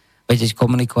pripraviť, vedieť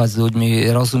komunikovať s ľuďmi,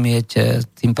 rozumieť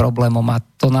tým problémom a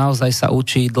to naozaj sa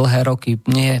učí dlhé roky.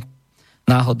 Nie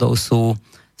náhodou sú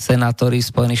senátori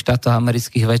Spojených štátov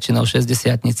amerických väčšinou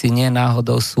 60-tnici, nie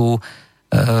náhodou sú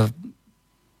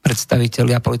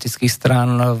predstavitelia politických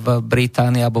strán v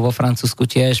Británii alebo vo Francúzsku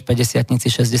tiež 50-tnici,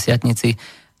 60-tnici.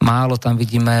 Málo tam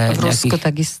vidíme nejakých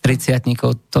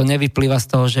 30-tníkov. To nevyplýva z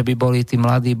toho, že by boli tí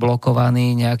mladí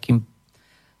blokovaní nejakým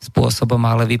spôsobom,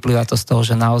 ale vyplýva to z toho,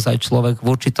 že naozaj človek v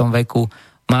určitom veku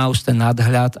má už ten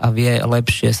nadhľad a vie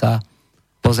lepšie sa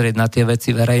pozrieť na tie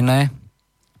veci verejné.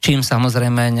 Čím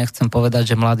samozrejme nechcem povedať,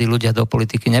 že mladí ľudia do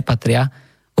politiky nepatria.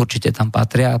 Určite tam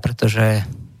patria, pretože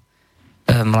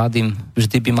mladým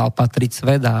vždy by mal patriť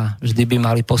svet a vždy by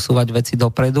mali posúvať veci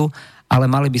dopredu, ale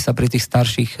mali by sa pri tých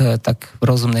starších tak v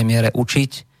rozumnej miere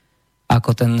učiť, ako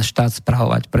ten štát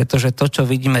spravovať. Pretože to, čo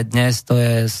vidíme dnes, to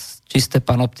je čisté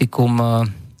panoptikum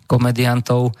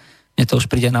komediantov, mne to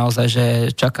už príde naozaj, že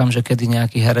čakám, že kedy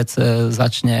nejaký herec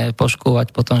začne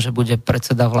poškovať potom, že bude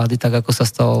predseda vlády, tak ako sa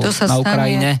stalo na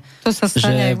Ukrajine. To sa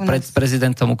stane že pred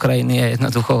prezidentom Ukrajiny je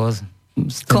jednoducho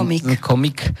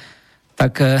komik.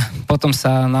 Tak potom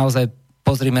sa naozaj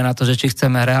pozrime na to, že či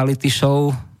chceme reality show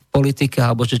v politike,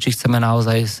 alebo že či chceme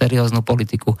naozaj serióznu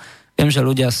politiku. Viem, že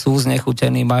ľudia sú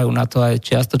znechutení, majú na to aj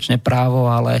čiastočne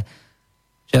právo, ale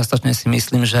čiastočne si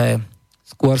myslím, že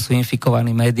skôr sú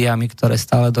infikovaní médiami, ktoré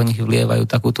stále do nich vlievajú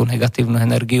takú tú negatívnu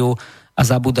energiu a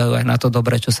zabúdajú aj na to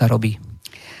dobre, čo sa robí.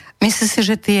 Myslím si,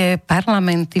 že tie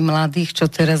parlamenty mladých,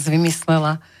 čo teraz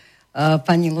vymyslela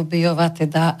pani Lubijová,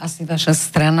 teda asi vaša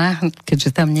strana,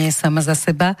 keďže tam nie je sama za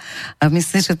seba, a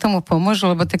myslím, že tomu pomôže,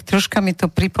 lebo tak troška mi to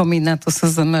pripomína, to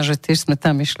sa znamená, že tiež sme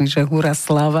tam išli, že hurá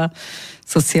sláva,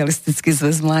 Socialistický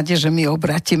zväz mládeže, že my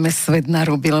obratíme svet na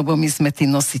ruby, lebo my sme tí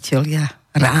nositelia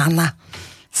rána.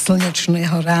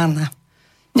 Slnečného rána.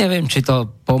 Neviem, či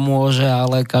to pomôže,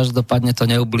 ale každopádne to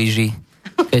neublíži.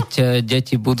 Keď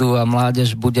deti budú a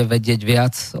mládež bude vedieť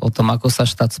viac o tom, ako sa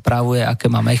štát spravuje,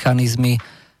 aké má mechanizmy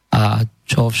a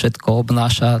čo všetko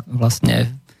obnáša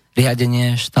vlastne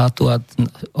riadenie štátu a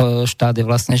štát je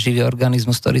vlastne živý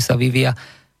organizmus, ktorý sa vyvíja.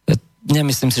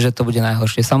 Nemyslím si, že to bude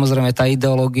najhoršie. Samozrejme, tá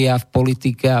ideológia v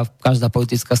politike a každá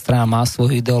politická strana má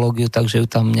svoju ideológiu, takže ju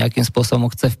tam nejakým spôsobom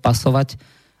chce vpasovať,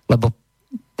 lebo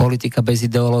politika bez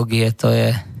ideológie, to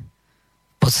je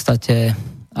v podstate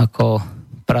ako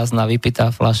prázdna vypitá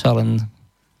fľaša, len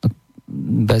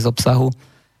bez obsahu.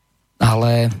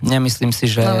 Ale nemyslím si,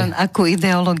 že... Len akú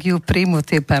ideológiu príjmu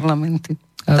tie parlamenty?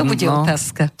 To bude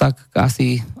otázka. Tak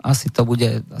asi to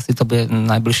bude v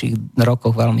najbližších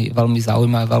rokoch veľmi, veľmi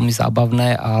zaujímavé, veľmi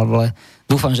zábavné, ale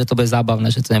dúfam, že to bude zábavné,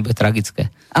 že to nebude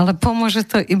tragické. Ale pomôže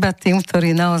to iba tým,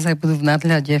 ktorí naozaj budú v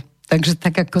nadhľade. Takže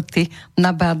tak ako ty,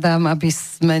 nabádam, aby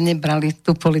sme nebrali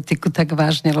tú politiku tak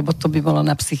vážne, lebo to by bolo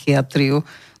na psychiatriu.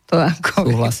 To ako...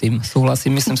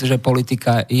 Súhlasím. Myslím si, že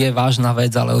politika je vážna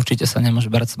vec, ale určite sa nemôže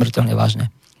brať smrteľne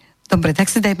vážne. Dobre, tak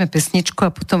si dajme pesničku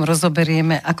a potom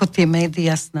rozoberieme, ako tie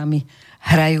médiá s nami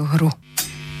hrajú hru.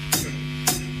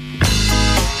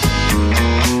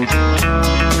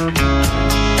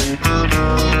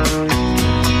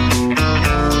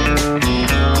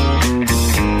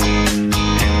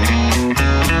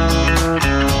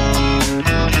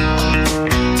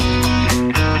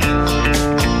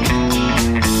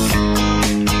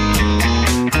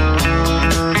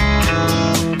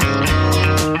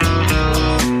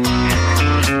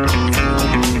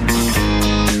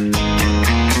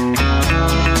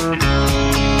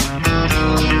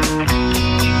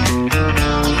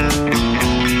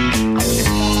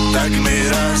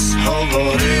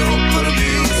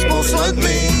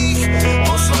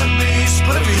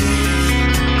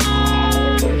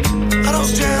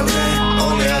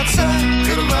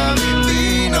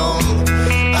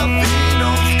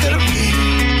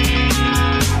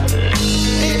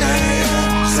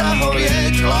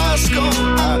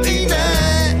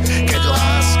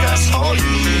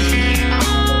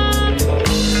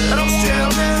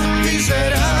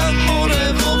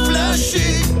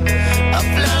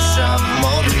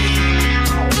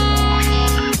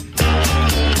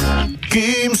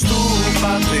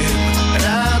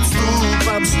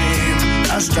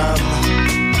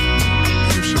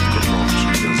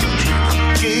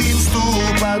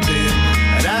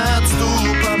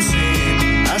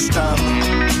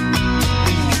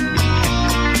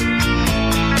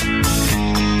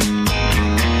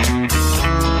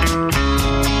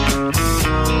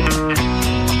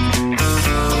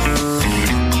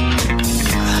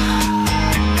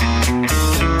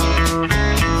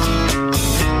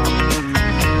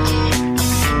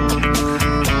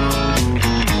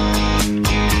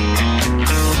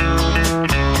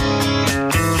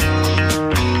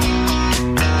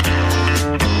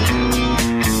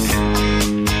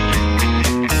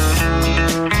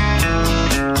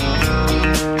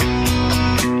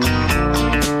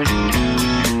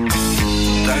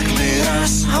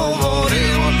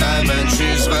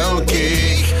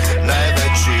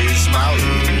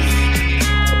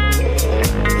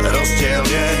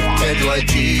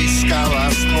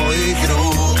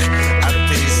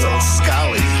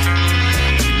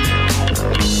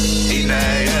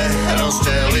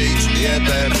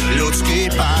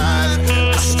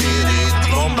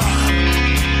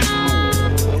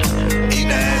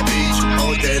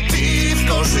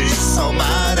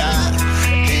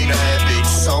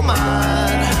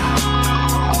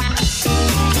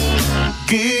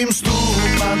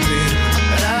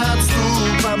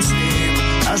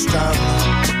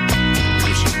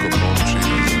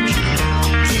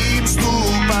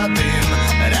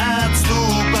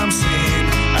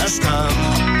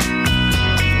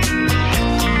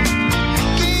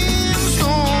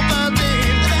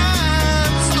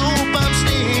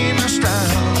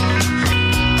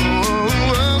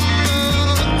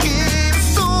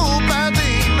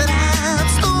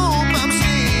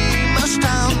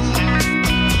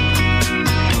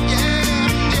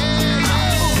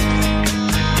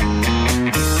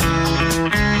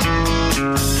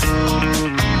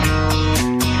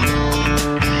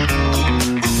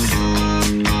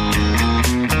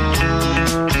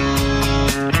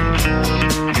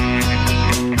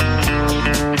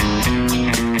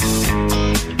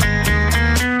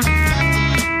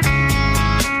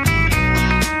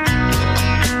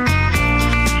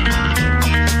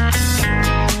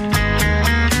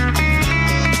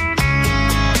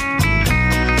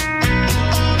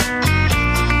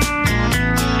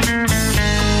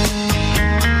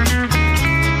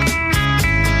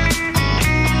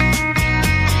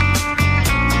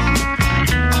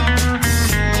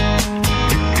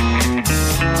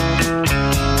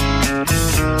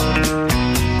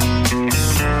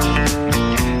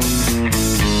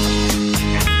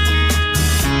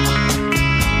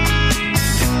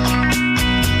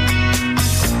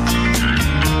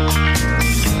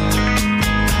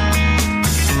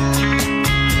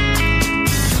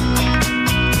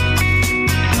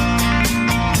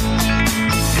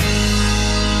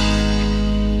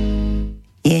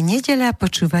 nedeľa,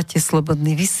 počúvate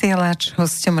Slobodný vysielač.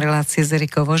 Hosťom relácie s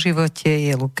Erikou o živote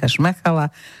je Lukáš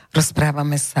Machala.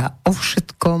 Rozprávame sa o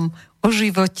všetkom, o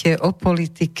živote, o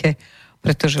politike,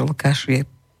 pretože Lukáš je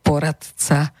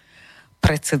poradca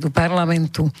predsedu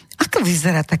parlamentu. Ako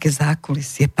vyzerá také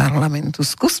zákulisie parlamentu?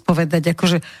 Skús povedať,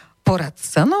 akože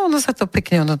poradca. No, ono sa to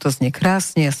pekne, ono to znie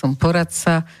krásne, ja som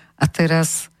poradca a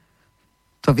teraz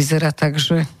to vyzerá tak,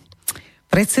 že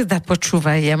predseda,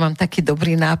 počúvaj, ja mám taký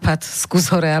dobrý nápad, skús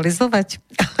ho realizovať?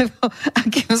 Alebo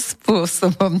akým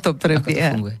spôsobom to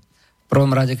prebieha? V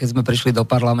prvom rade, keď sme prišli do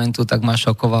parlamentu, tak ma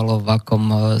šokovalo, v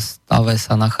akom stave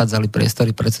sa nachádzali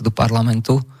priestory predsedu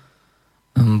parlamentu.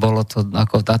 Bolo to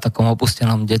ako na takom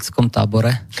opustenom detskom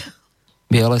tábore.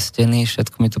 Biele steny,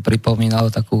 všetko mi to pripomínalo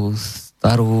takú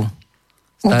starý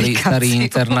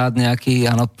internát nejaký,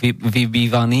 áno,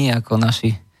 vybývaný, ako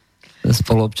naši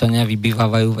spoluobčania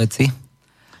vybývajú veci.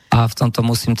 A v tomto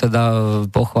musím teda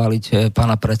pochváliť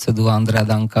pána predsedu Andreja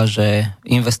Danka, že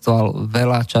investoval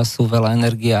veľa času, veľa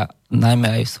energie,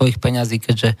 najmä aj svojich peňazí,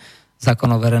 keďže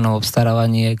zákon o verejnom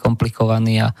obstarávaní je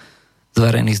komplikovaný a z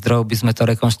verejných zdrojov by sme to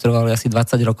rekonštruovali asi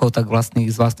 20 rokov, tak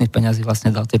z vlastných peňazí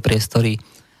vlastne dal tie priestory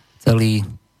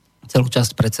celú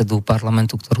časť predsedu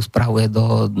parlamentu, ktorú spravuje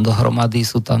dohromady.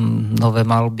 Sú tam nové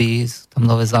malby, sú tam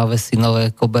nové závesy,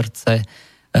 nové koberce,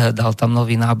 dal tam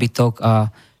nový nábytok a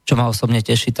čo ma osobne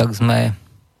teší, tak sme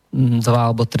 2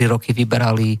 alebo 3 roky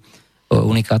vyberali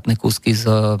unikátne kúsky z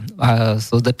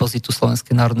depozitu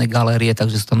Slovenskej národnej galérie,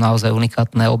 takže sú tam naozaj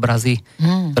unikátne obrazy,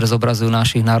 ktoré zobrazujú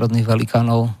našich národných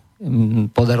velikánov.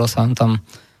 Podarilo sa nám tam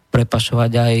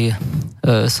prepašovať aj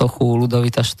sochu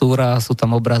Ľudovita Štúra, sú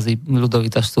tam obrazy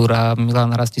Ľudovita Štúra,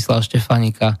 Milana Rastislava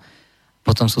Štefánika,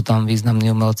 potom sú tam významní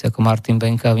umelci ako Martin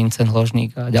Benka, Vincent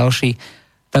Hložník a ďalší.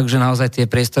 Takže naozaj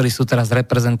tie priestory sú teraz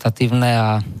reprezentatívne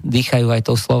a dýchajú aj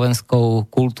tou slovenskou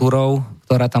kultúrou,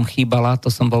 ktorá tam chýbala.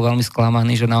 To som bol veľmi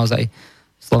sklamaný, že naozaj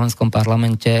v slovenskom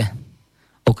parlamente,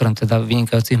 okrem teda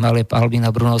vynikajúcich malieb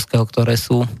Albína Brunovského, ktoré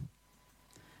sú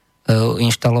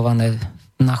inštalované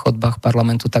na chodbách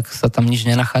parlamentu, tak sa tam nič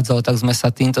nenachádzalo, tak sme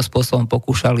sa týmto spôsobom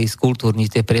pokúšali skultúrniť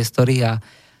tie priestory a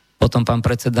potom pán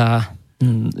predseda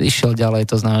išiel ďalej,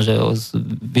 to znamená, že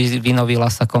vynovila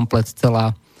sa komplet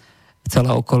celé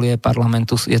okolie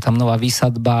parlamentu, je tam nová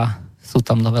výsadba, sú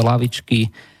tam nové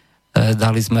lavičky,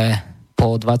 dali sme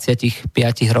po 25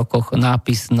 rokoch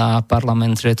nápis na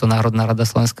parlament, že je to Národná rada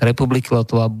Slovenskej republiky, lebo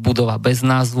to bola budova bez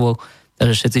názvu,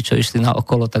 takže všetci, čo išli na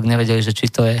okolo, tak nevedeli, že či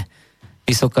to je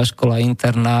vysoká škola,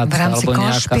 internát alebo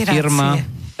nejaká firma.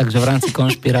 Takže v rámci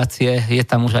konšpirácie je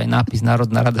tam už aj nápis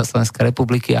Národná rada Slovenskej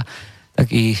republiky a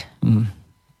taký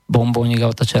bombónik,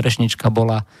 alebo tá čerešnička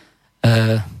bola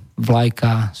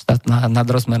vlajka,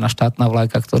 nadrozmerná štátna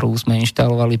vlajka, ktorú sme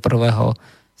inštalovali 1.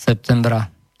 septembra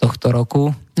tohto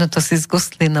roku. No to si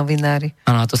zgustli novinári.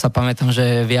 Áno, a to sa pamätám,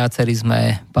 že viacerí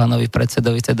sme pánovi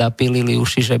predsedovi teda pilili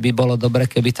uši, že by bolo dobre,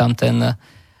 keby tam ten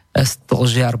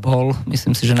stĺžiar bol.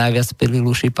 Myslím si, že najviac pilil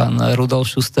uši pán Rudolf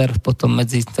Schuster, potom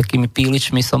medzi takými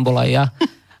píličmi som bol aj ja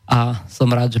a som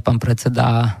rád, že pán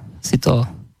predseda si to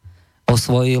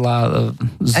osvojila,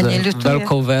 s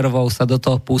veľkou vervou sa do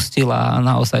toho pustila a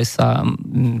naozaj sa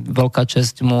veľká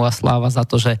česť mu a sláva za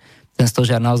to, že ten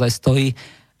stožiar naozaj stojí.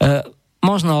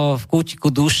 Možno v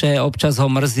kútiku duše občas ho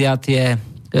mrzia tie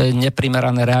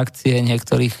neprimerané reakcie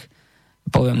niektorých,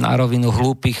 poviem na rovinu,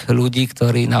 hlúpych ľudí,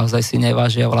 ktorí naozaj si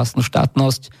nevážia vlastnú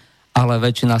štátnosť, ale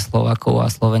väčšina Slovákov a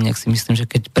Sloveniek si myslím, že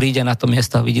keď príde na to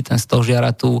miesto a vidí ten stožiar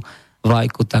a tú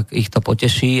vlajku, tak ich to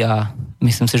poteší a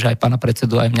myslím si, že aj pána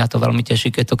predsedu, aj mňa to veľmi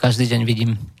teší, keď to každý deň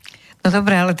vidím. No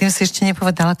dobré, ale tým si ešte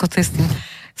nepovedal, ako to je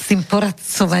s tým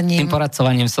poradcovaním. Tým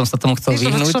poradcovaním som sa tomu chcel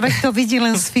vyhnúť. Človek to vidí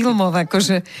len z filmov,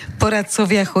 akože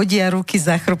poradcovia chodia ruky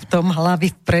za chrbtom,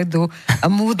 hlavy vpredu a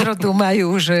múdro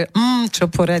majú, že čo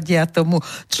poradia tomu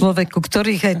človeku,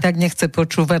 ktorých aj tak nechce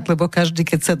počúvať, lebo každý,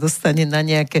 keď sa dostane na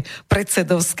nejaké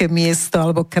predsedovské miesto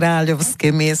alebo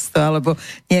kráľovské miesto alebo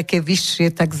nejaké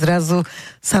vyššie, tak zrazu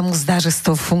sa mu zdá, že s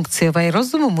tou funkciou aj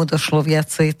rozumu mu došlo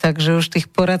viacej, takže už tých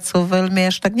poradcov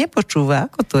veľmi až tak nepočúva.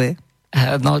 Ako to je?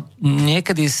 No,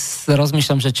 niekedy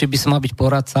rozmýšľam, že či by som mal byť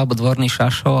poradca, alebo dvorný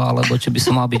šašo, alebo či by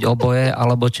som mal byť oboje,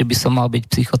 alebo či by som mal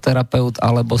byť psychoterapeut,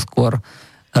 alebo skôr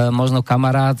možno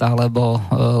kamarát, alebo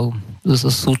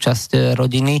súčasť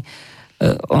rodiny.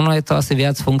 Ono je to asi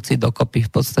viac funkcií dokopy.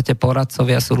 V podstate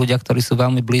poradcovia sú ľudia, ktorí sú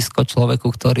veľmi blízko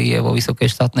človeku, ktorý je vo vysokej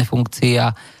štátnej funkcii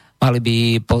a mali by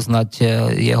poznať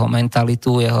jeho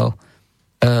mentalitu, jeho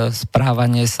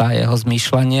správanie sa, jeho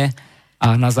zmýšľanie.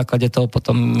 A na základe toho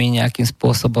potom my nejakým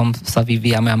spôsobom sa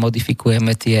vyvíjame a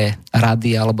modifikujeme tie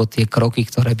rady alebo tie kroky,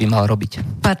 ktoré by mal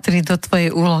robiť. Patrí do tvojej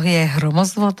úlohy aj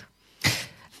hromozvod?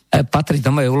 Patrí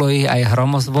do mojej úlohy aj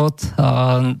hromozvod.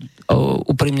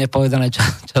 Úprimne povedané,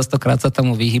 častokrát sa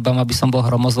tomu vyhýbam, aby som bol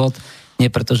hromozvod.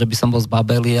 Nie preto, že by som bol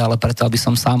zbabelý, ale preto, aby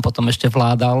som sám potom ešte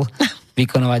vládal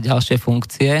vykonávať ďalšie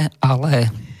funkcie.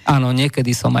 Ale áno,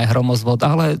 niekedy som aj hromozvod,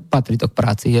 ale patrí to k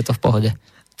práci, je to v pohode.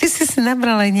 Ty si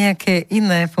nabral aj nejaké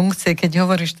iné funkcie, keď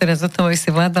hovoríš teraz o tom, že si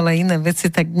vládala iné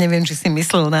veci, tak neviem, či si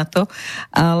myslel na to,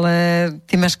 ale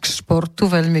ty máš k športu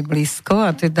veľmi blízko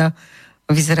a teda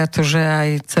vyzerá to, že aj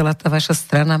celá tá vaša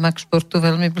strana má k športu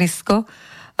veľmi blízko.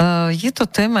 Je to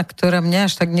téma, ktorá mňa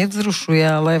až tak nevzrušuje,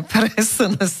 ale pre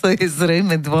SNS je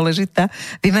zrejme dôležitá.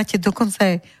 Vy máte dokonca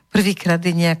aj prvýkrát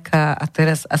je nejaká, a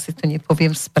teraz asi to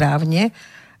nepoviem správne,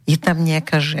 je tam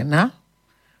nejaká žena,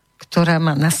 ktorá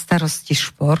má na starosti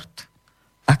šport.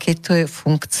 Akej to je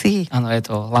funkcii? Áno, je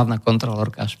to hlavná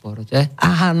kontrolórka v športe.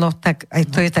 Aha, no tak aj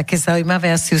to je také zaujímavé,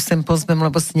 ja si ju sem pozvem,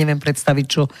 lebo si neviem predstaviť,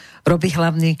 čo robí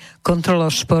hlavný kontrolór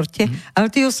v športe.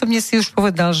 Ale ty osobne si už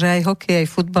povedal, že aj hokej, aj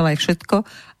futbal, aj všetko.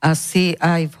 A si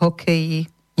aj v hokeji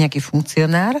nejaký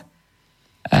funkcionár?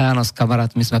 Áno, s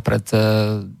kamarátmi sme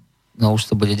už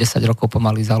to bude 10 rokov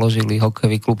pomaly založili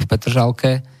hokejový klub v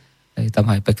Petržalke. Je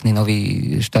tam aj pekný nový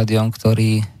štadión,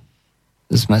 ktorý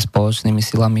sme spoločnými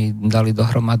silami dali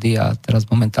dohromady a teraz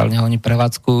momentálne ho oni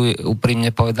prevádzkujú. Úprimne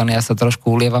povedané, ja sa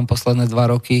trošku ulievam posledné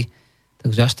 2 roky,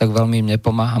 takže až tak veľmi im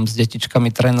nepomáham s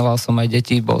detičkami. Trénoval som aj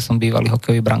deti, bol som bývalý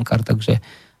hokejový brankár, takže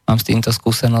mám s týmto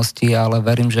skúsenosti, ale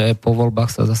verím, že po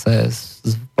voľbách sa zase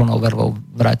s plnou vervou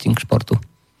vrátim k športu.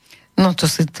 No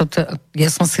ja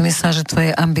som si myslela, že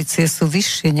tvoje ambície sú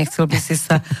vyššie. Nechcel by si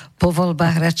sa po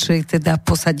voľbách radšej teda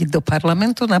posadiť do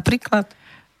parlamentu napríklad?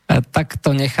 Tak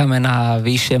to necháme na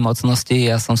vyššie mocnosti.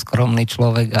 Ja som skromný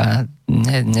človek a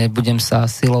nebudem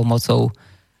sa silou, mocou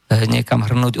niekam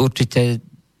hrnúť. Určite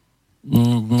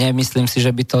nemyslím si,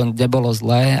 že by to nebolo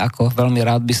zlé. Ako veľmi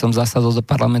rád by som zasadol do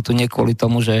parlamentu nie kvôli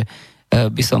tomu, že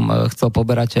by som chcel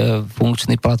poberať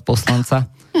funkčný plat poslanca,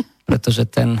 pretože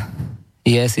ten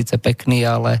je síce pekný,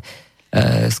 ale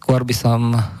skôr by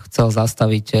som chcel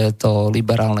zastaviť to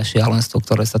liberálne šialenstvo,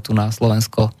 ktoré sa tu na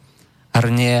Slovensko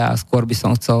hrnie a skôr by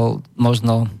som chcel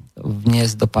možno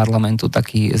vniesť do parlamentu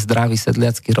taký zdravý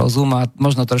sedliacky rozum a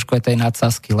možno trošku aj tej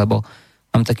nadsázky, lebo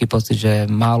mám taký pocit, že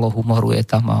málo humoru je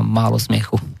tam a málo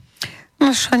smiechu.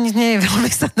 No ani nie je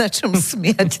veľmi sa na čom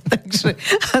smiať, takže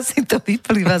asi to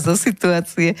vyplýva zo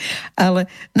situácie. Ale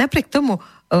napriek tomu,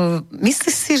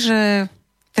 myslíš si, že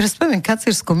teraz poviem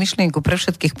kacírskú myšlienku pre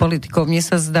všetkých politikov, mne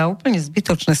sa zdá úplne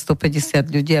zbytočné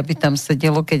 150 ľudí, aby tam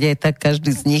sedelo, keď aj tak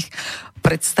každý z nich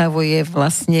predstavuje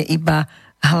vlastne iba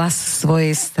hlas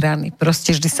svojej strany.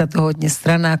 Proste vždy sa dohodne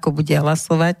strana, ako bude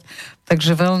hlasovať,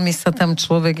 takže veľmi sa tam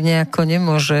človek nejako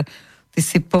nemôže. Ty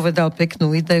si povedal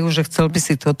peknú ideu, že chcel by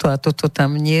si toto a toto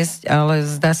tam niesť, ale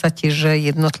zdá sa ti, že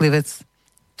jednotlivec v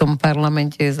tom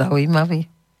parlamente je zaujímavý?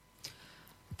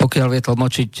 Pokiaľ vie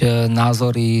tlmočiť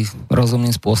názory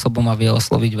rozumným spôsobom a vie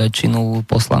osloviť väčšinu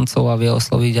poslancov a vie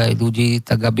osloviť aj ľudí,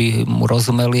 tak aby mu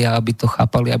rozumeli a aby to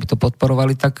chápali, aby to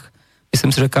podporovali, tak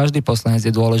myslím si, že každý poslanec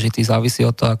je dôležitý, závisí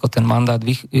od toho, ako ten mandát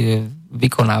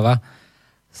vykonáva.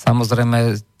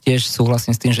 Samozrejme, tiež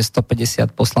súhlasím s tým, že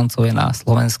 150 poslancov je na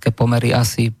slovenské pomery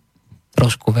asi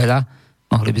trošku veľa.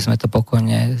 Mohli by sme to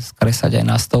pokojne skresať aj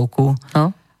na 100.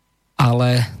 No.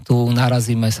 Ale tu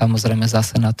narazíme samozrejme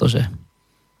zase na to,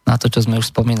 čo sme už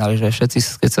spomínali, že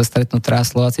všetci, keď sa stretnú traja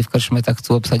Slováci v krčme, tak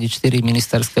chcú obsadiť 4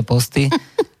 ministerské posty,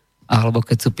 alebo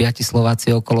keď sú 5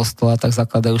 Slováci okolo stola, tak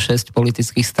zakladajú 6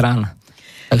 politických strán.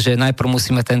 Takže najprv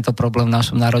musíme tento problém v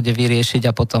našom národe vyriešiť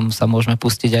a potom sa môžeme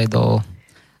pustiť aj do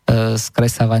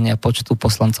skresávania počtu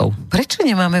poslancov. Prečo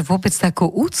nemáme vôbec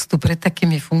takú úctu pred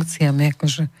takými funkciami,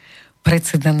 akože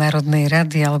predseda Národnej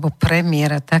rady alebo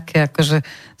premiéra, také akože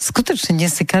skutočne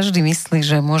dnes si každý myslí,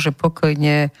 že môže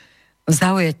pokojne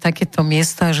zaujať takéto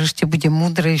miesto a že ešte bude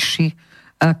múdrejší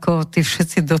ako tí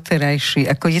všetci doterajší.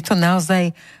 Ako je to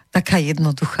naozaj taká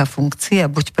jednoduchá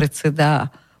funkcia, buď predseda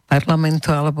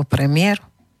parlamentu alebo premiér?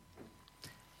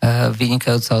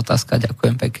 Vynikajúca otázka,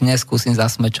 ďakujem pekne. Skúsim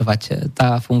zasmečovať.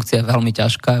 Tá funkcia je veľmi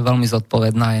ťažká, je veľmi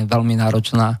zodpovedná, je veľmi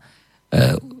náročná.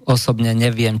 Osobne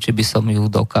neviem, či by som ju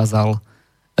dokázal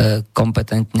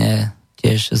kompetentne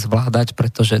tiež zvládať,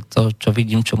 pretože to, čo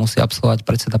vidím, čo musí absolvovať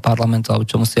predseda parlamentu alebo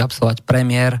čo musí absolvovať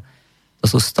premiér, to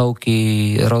sú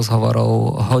stovky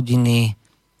rozhovorov, hodiny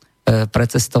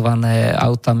precestované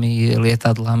autami,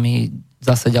 lietadlami,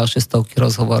 zase ďalšie stovky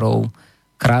rozhovorov,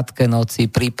 krátke noci,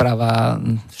 príprava,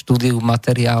 štúdiu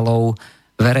materiálov,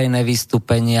 verejné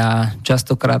vystúpenia,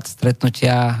 častokrát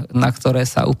stretnutia, na ktoré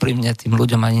sa úprimne tým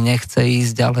ľuďom ani nechce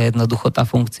ísť, ale jednoducho tá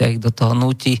funkcia ich do toho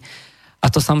núti. A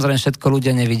to samozrejme všetko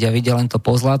ľudia nevidia. Vidia len to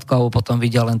pozlátko, alebo potom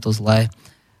vidia len to zlé.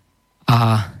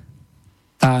 A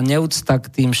tá neúcta k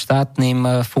tým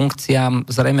štátnym funkciám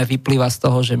zrejme vyplýva z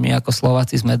toho, že my ako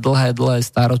Slováci sme dlhé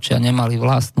stáročia nemali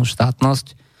vlastnú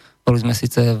štátnosť. Boli sme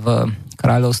síce v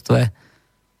kráľovstve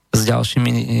s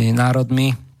ďalšími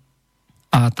národmi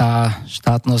a tá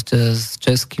štátnosť s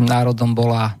českým národom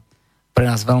bola pre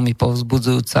nás veľmi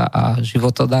povzbudzujúca a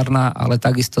životodárna, ale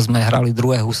takisto sme hrali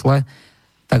druhé husle,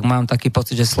 tak mám taký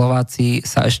pocit, že Slováci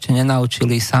sa ešte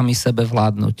nenaučili sami sebe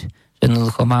vládnuť.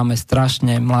 Jednoducho máme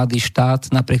strašne mladý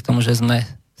štát, napriek tomu, že sme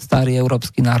starý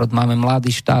európsky národ, máme mladý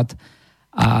štát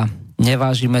a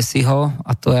nevážime si ho,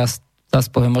 a to ja zase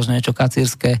poviem možno niečo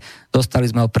kacírske, dostali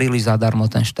sme ho príliš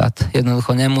zadarmo, ten štát.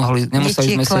 Jednoducho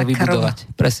nemuseli sme si ho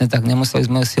vybudovať. Presne tak, nemuseli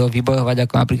sme si ho vybojovať,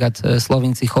 ako napríklad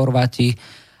Slovinci, Chorváti,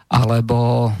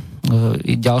 alebo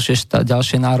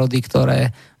ďalšie národy,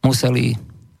 ktoré museli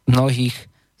mnohých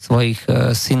svojich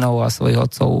synov a svojich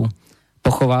otcov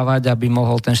pochovávať, aby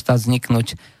mohol ten štát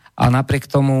vzniknúť. A napriek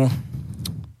tomu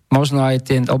možno aj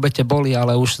tie obete boli,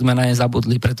 ale už sme na ne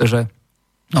zabudli, pretože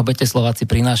obete Slováci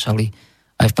prinášali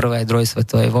aj v prvej, aj druhej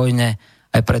svetovej vojne,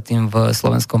 aj predtým v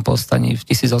slovenskom povstaní v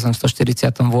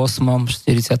 1848, 49.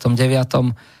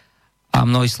 A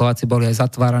mnohí Slováci boli aj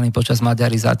zatváraní počas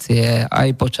maďarizácie, aj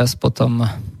počas potom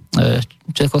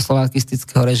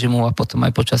čechoslovakistického režimu a potom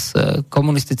aj počas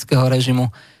komunistického režimu,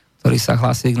 ktorí sa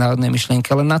hlásili k národnej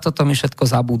myšlienke. Len na toto my všetko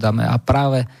zabúdame a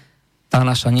práve to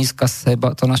naše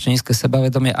nízke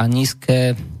sebavedomie a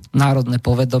nízke národné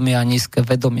povedomie a nízke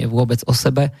vedomie vôbec o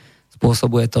sebe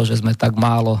spôsobuje to, že sme tak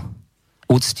málo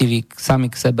úctiví sami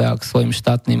k sebe a k svojim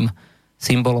štátnym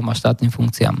symbolom a štátnym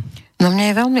funkciám. No mne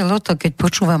je veľmi ľúto, keď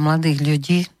počúvam mladých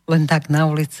ľudí len tak na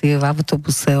ulici, v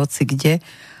autobuse, hoci kde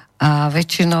a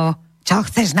väčšinou čo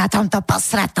chceš na tomto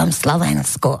posratom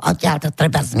Slovensku? Odtiaľ to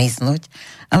treba zmiznúť.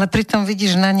 Ale pritom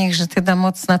vidíš na nich, že teda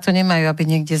moc na to nemajú, aby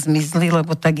niekde zmizli,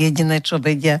 lebo tak jediné, čo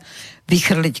vedia,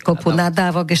 vychrliť kopu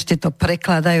nadávok, ešte to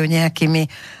prekladajú nejakými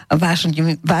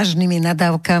vážnymi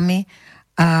nadávkami.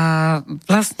 A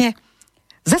vlastne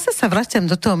zase sa vraciam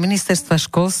do toho ministerstva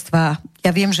školstva. Ja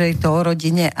viem, že je to o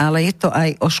rodine, ale je to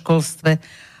aj o školstve.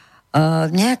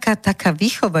 Nejaká taká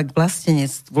výchova k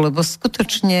vlastenectvu, lebo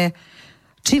skutočne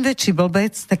čím väčší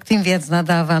blbec, tak tým viac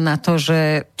nadáva na to,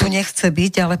 že tu nechce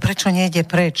byť, ale prečo nejde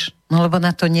preč? No lebo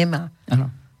na to nemá. Ano.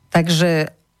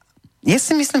 Takže ja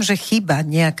si myslím, že chýba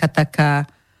nejaká taká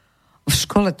v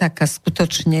škole taká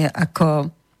skutočne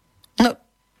ako no,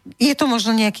 je to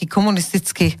možno nejaký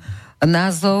komunistický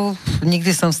názov,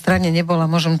 nikdy som v strane nebola,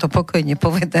 môžem to pokojne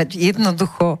povedať.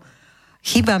 Jednoducho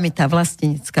chýba mi tá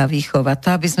vlastenecká výchova.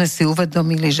 To, aby sme si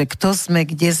uvedomili, že kto sme,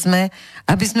 kde sme,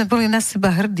 aby sme boli na seba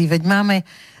hrdí. Veď máme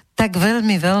tak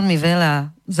veľmi, veľmi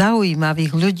veľa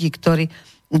zaujímavých ľudí, ktorí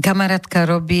kamarátka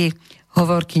robí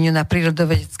hovorkyňu na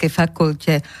prírodovedeckej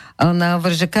fakulte. A ona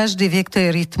hovorí, že každý vie, kto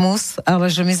je rytmus, ale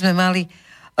že my sme mali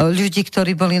ľudí,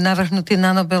 ktorí boli navrhnutí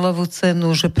na Nobelovú cenu,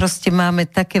 že proste máme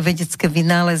také vedecké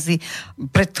vynálezy,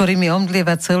 pred ktorými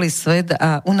omdlieva celý svet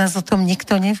a u nás o tom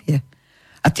nikto nevie.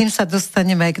 A tým sa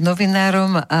dostaneme aj k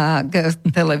novinárom a k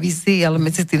televízii, ale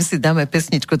medzi tým si dáme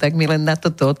pesničku, tak mi len na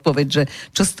toto odpoveď, že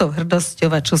čo s tou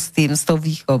hrdosťou a čo s tým, s tou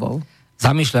výchovou.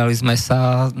 Zamýšľali sme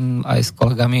sa aj s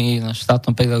kolegami na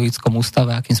štátnom pedagogickom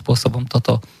ústave, akým spôsobom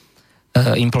toto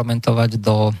implementovať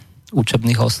do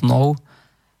učebných osnov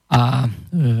a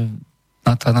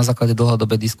na základe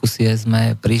dlhodobej diskusie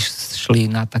sme prišli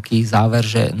na taký záver,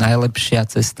 že najlepšia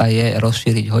cesta je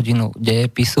rozšíriť hodinu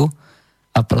dejepisu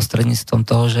a prostredníctvom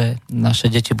toho, že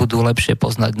naše deti budú lepšie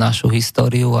poznať našu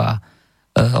históriu a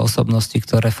osobnosti,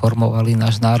 ktoré formovali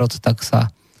náš národ, tak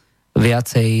sa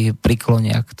viacej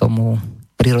priklonia k tomu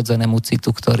prirodzenému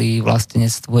citu, ktorý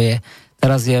vlastenectvo je.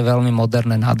 Teraz je veľmi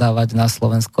moderné nadávať na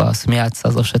Slovensko a smiať sa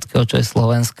zo všetkého, čo je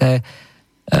slovenské.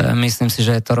 Myslím si,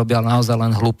 že to robia naozaj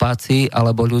len hlupáci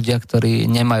alebo ľudia, ktorí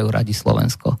nemajú radi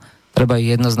Slovensko. Treba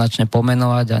ich jednoznačne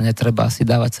pomenovať a netreba si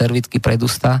dávať servítky pred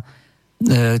ústa.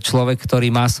 Človek,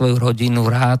 ktorý má svoju rodinu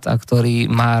rád a ktorý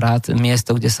má rád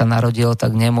miesto, kde sa narodil,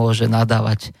 tak nemôže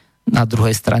nadávať na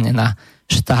druhej strane na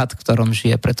štát, v ktorom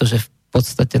žije, pretože v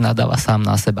podstate nadáva sám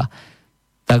na seba.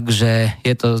 Takže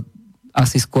je to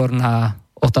asi skôr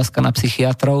otázka na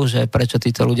psychiatrov, že prečo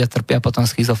títo ľudia trpia potom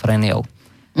schizofréniou.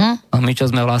 A my, čo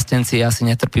sme vlastenci, asi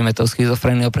netrpíme tou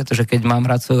schizofréniou, pretože keď mám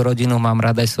rád svoju rodinu, mám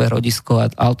rád aj svoje rodisko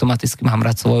a automaticky mám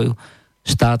rád svoju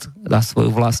štát a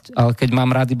svoju vlast. Ale keď mám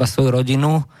rád iba svoju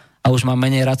rodinu a už mám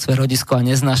menej rád svoje rodisko a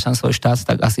neznášam svoj štát,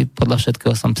 tak asi podľa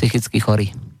všetkého som psychicky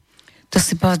chorý. To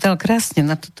si povedal krásne,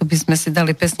 na toto by sme si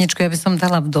dali pesničku, ja by som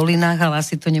dala v dolinách, ale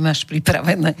asi to nemáš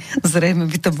pripravené. Zrejme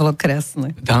by to bolo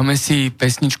krásne. Dáme si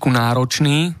pesničku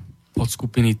Náročný od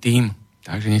skupiny Tým,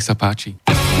 takže nech sa páči.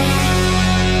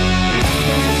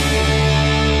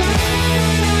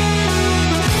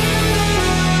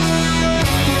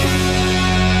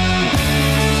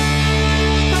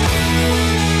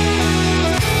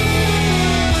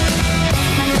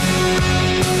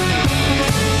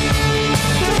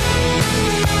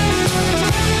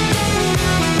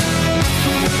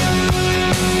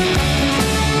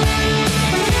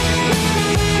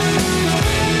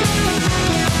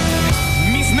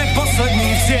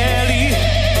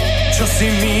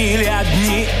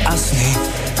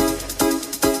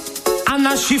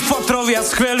 Naši fotrovia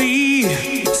skvelí,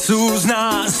 sú z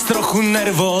nás trochu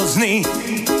nervózni.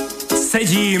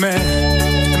 Sedíme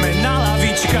sme na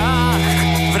lavičkách,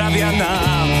 vravia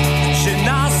nám, že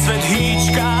nás svet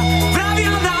hýčka.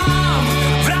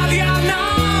 Vravia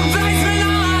nám, vraj sme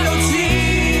nároční.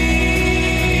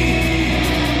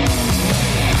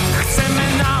 Chceme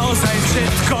naozaj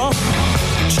všetko,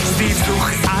 čistý vzduch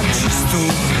a čistú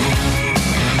hru.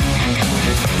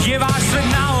 Je váš svet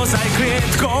naozaj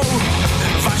klietkou,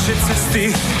 vaše cesty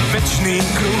večný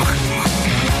kruh.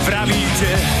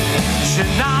 Pravíte, že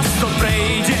nás to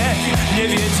prejde,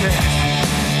 neviete,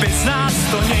 bez nás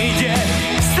to nejde.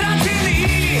 Stratení,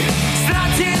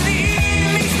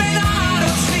 my sme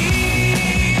nároční.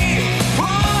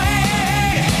 Oh,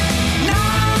 hey,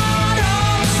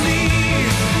 nároční.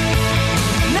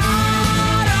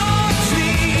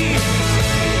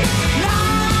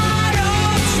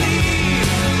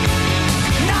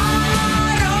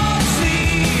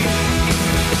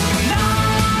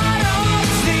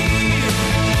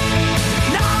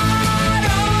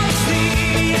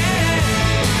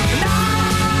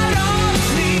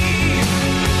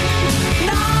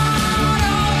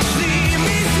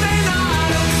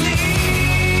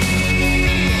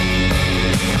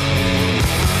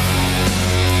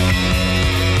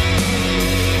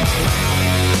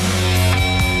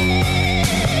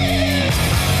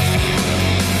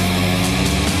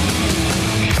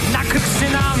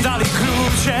 Dali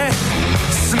kľúče,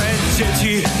 sme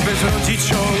deti bez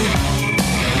rodičov.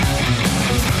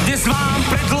 Dnes vám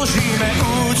predložíme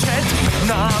účet,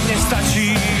 nám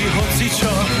nestačí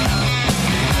hocičo.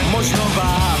 Možno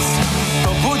vás to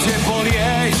bude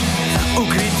bolieť,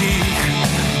 ukrytých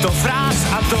do fráz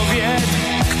a do vied,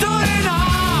 ktoré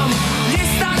nám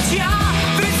nestačia,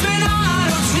 veď sme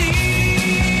nároční.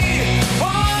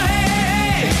 Oh,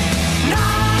 hey,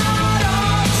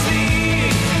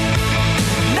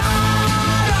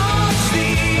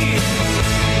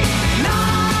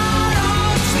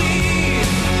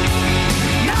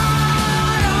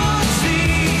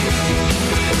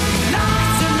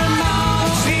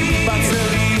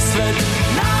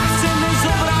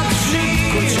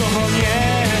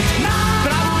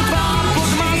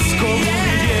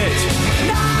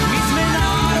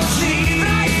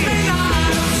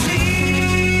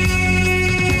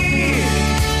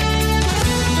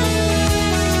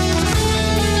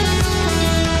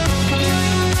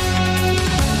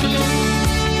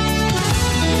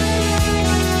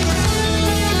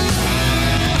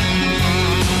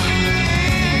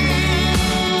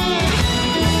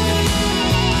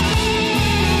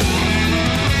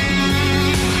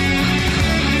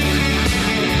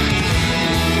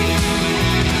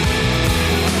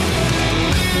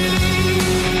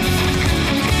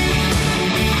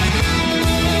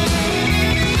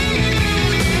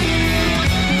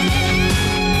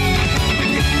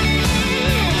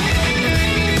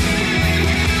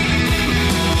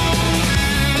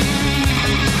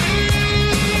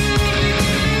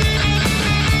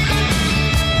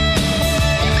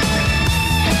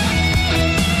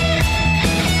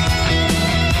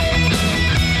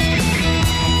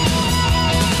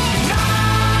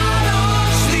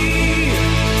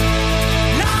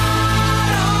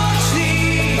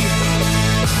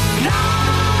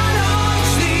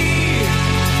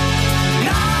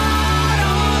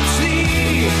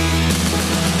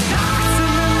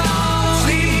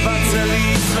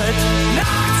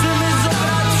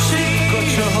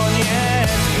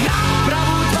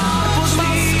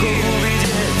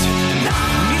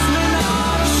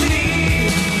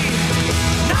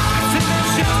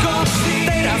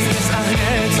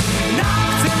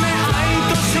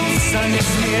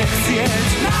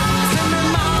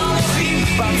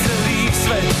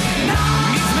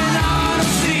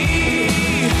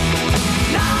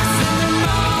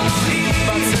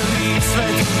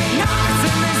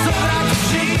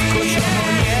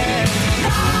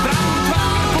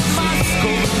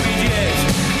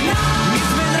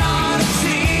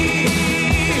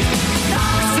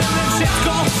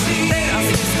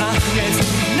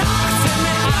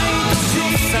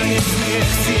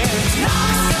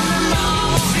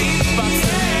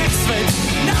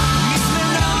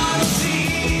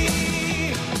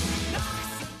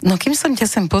 No kým som ťa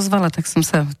sem pozvala, tak som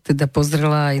sa teda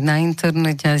pozrela aj na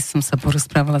internete, aj som sa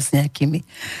porozprávala s nejakými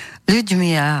ľuďmi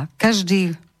a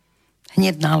každý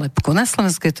hneď nálepku. Na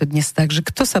Slovensku je to dnes tak, že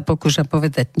kto sa pokúša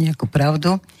povedať nejakú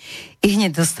pravdu, i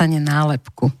hneď dostane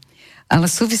nálepku.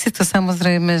 Ale súvisí to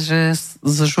samozrejme, že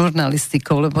s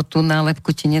žurnalistikou, lebo tú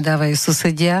nálepku ti nedávajú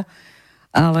susedia,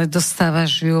 ale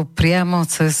dostávaš ju priamo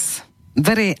cez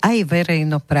aj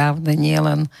verejnoprávne, nie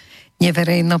len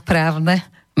neverejnoprávne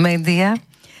médiá.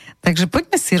 Takže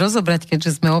poďme si rozobrať,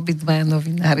 keďže sme obidvaja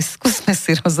novinári, skúsme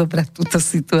si rozobrať túto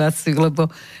situáciu, lebo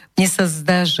mne sa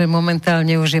zdá, že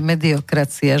momentálne už je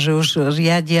mediokracia, že už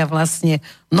riadia vlastne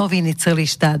noviny celý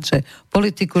štát, že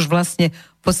politik už vlastne,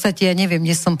 v podstate, ja neviem,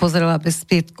 dnes som pozrela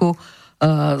bezpietku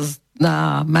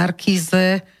na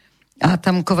Markíze a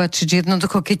tam Kovačič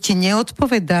jednoducho, keď ti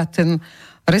neodpovedá ten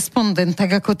respondent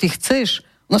tak, ako ty chceš,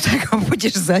 no tak ho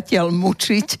budeš zatiaľ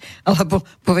mučiť, alebo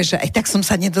povieš, že aj tak som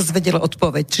sa nedozvedel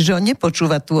odpoveď. Čiže on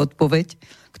nepočúva tú odpoveď,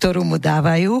 ktorú mu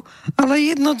dávajú,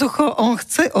 ale jednoducho on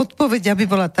chce odpoveď, aby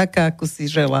bola taká, ako si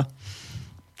žela.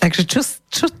 Takže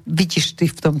čo vidíš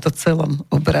ty v tomto celom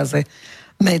obraze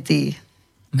médií?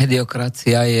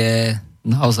 Mediokracia je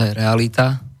naozaj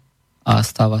realita a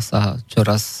stáva sa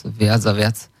čoraz viac a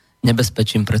viac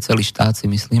nebezpečím pre celý štát, si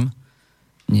myslím.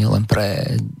 Nie len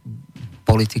pre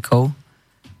politikov.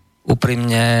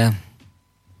 Úprimne,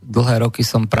 dlhé roky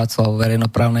som pracoval v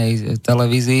verejnoprávnej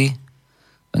televízii,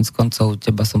 z koncov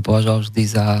teba som považoval vždy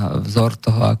za vzor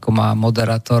toho, ako má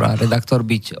moderátor a redaktor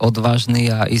byť odvážny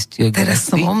a ísť k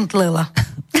Teraz som omdlela.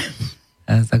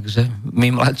 Takže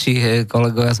my mladší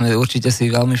kolegovia sme určite si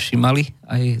veľmi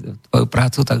všímali aj tvoju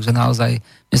prácu, takže naozaj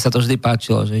mne sa to vždy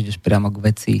páčilo, že ideš priamo k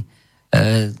veci.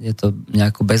 Je to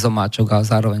nejako bez omáčok, ale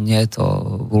zároveň nie je to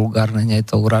vulgárne, nie je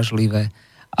to uražlivé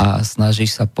a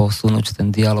snažíš sa posunúť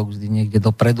ten dialog vždy niekde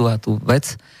dopredu a tú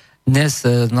vec. Dnes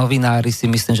novinári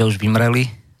si myslím, že už vymreli,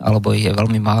 alebo ich je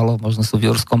veľmi málo, možno sú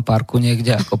v Jurskom parku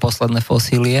niekde ako posledné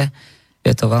fosílie.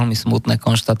 Je to veľmi smutné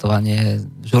konštatovanie.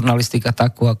 Žurnalistika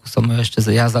takú, ako som ju ešte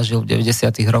ja zažil v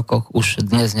 90. rokoch, už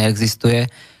dnes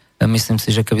neexistuje. Myslím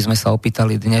si, že keby sme sa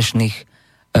opýtali dnešných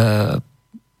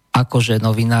akože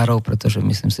novinárov, pretože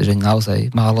myslím si, že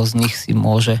naozaj málo z nich si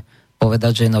môže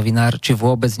povedať, že je novinár, či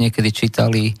vôbec niekedy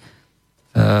čítali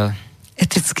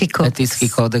etický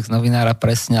kódex novinára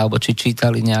presne, alebo či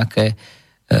čítali nejaké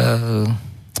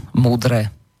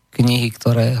múdre knihy,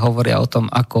 ktoré hovoria o tom,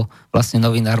 ako vlastne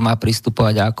novinár má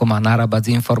pristupovať a ako má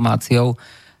narábať s informáciou,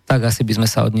 tak asi by sme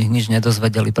sa od nich nič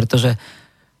nedozvedeli, pretože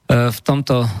v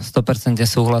tomto 100%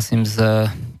 súhlasím s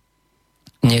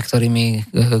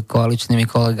niektorými koaličnými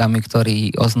kolegami, ktorí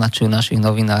označujú našich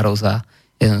novinárov za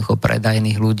jednoducho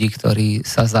predajných ľudí, ktorí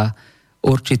sa za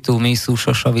určitú mísu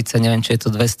šošovice, neviem, či je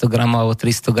to 200 gramov alebo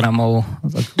 300 gramov,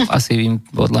 tak asi im,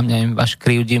 podľa mňa im až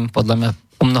krivdím, podľa mňa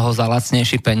o mnoho za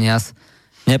lacnejší peniaz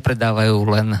nepredávajú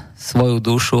len svoju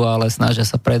dušu, ale snažia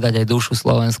sa predať aj dušu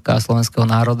Slovenska a slovenského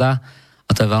národa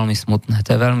a to je veľmi smutné. To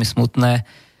je veľmi smutné.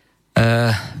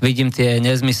 Vidím tie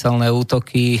nezmyselné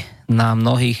útoky na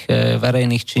mnohých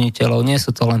verejných činiteľov. Nie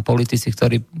sú to len politici,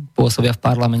 ktorí pôsobia v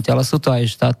parlamente, ale sú to aj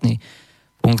štátni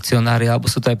funkcionári, alebo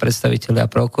sú to aj predstavitelia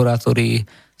prokuratúry,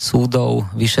 súdov,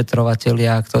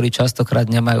 vyšetrovatelia, ktorí častokrát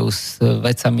nemajú s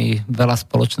vecami veľa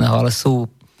spoločného, ale sú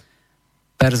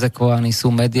perzekvovaní, sú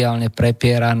mediálne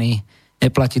prepieraní,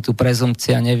 neplatí tu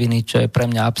prezumpcia neviny, čo je pre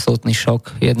mňa absolútny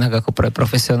šok, jednak ako pre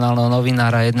profesionálneho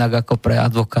novinára, jednak ako pre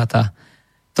advokáta.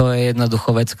 To je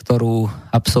jednoducho vec, ktorú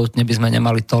absolútne by sme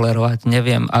nemali tolerovať.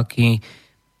 Neviem, aký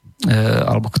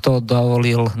alebo kto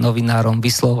dovolil novinárom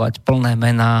vyslovať plné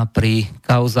mená pri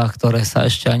kauzách, ktoré sa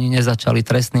ešte ani nezačali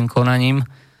trestným konaním.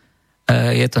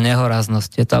 Je to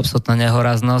nehoráznosť, je to absolútna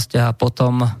nehoráznosť a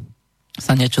potom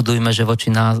sa nečudujme, že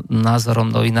voči názorom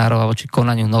novinárov a voči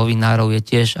konaniu novinárov je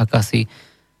tiež akási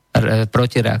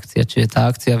protireakcia. Čiže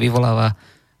tá akcia vyvoláva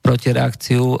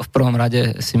protireakciu. V prvom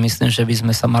rade si myslím, že by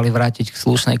sme sa mali vrátiť k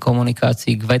slušnej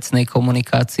komunikácii, k vecnej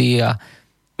komunikácii a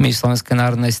my v Slovenskej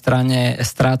národnej strane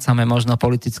strácame možno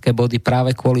politické body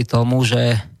práve kvôli tomu,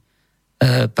 že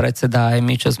predseda aj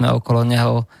my, čo sme okolo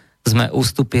neho, sme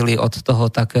ustúpili od toho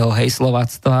takého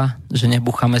hejslováctva, že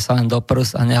nebúchame sa len do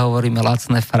prs a nehovoríme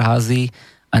lacné frázy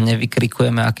a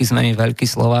nevykrikujeme, akí sme my veľkí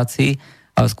Slováci,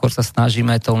 ale skôr sa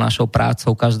snažíme tou našou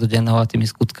prácou každodennou a tými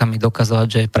skutkami dokazovať,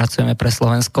 že pracujeme pre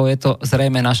Slovensko. Je to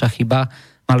zrejme naša chyba.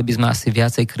 Mali by sme asi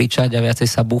viacej kričať a viacej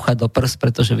sa búchať do prs,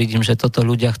 pretože vidím, že toto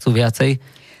ľudia chcú viacej.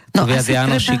 No, viac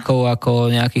Janošikov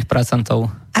ako nejakých pracantov.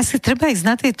 Asi treba ísť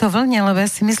na tejto vlne, lebo ja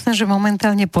si myslím, že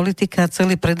momentálne politika a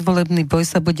celý predvolebný boj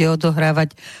sa bude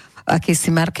odohrávať v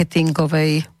akejsi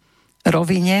marketingovej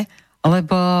rovine,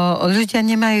 lebo ľudia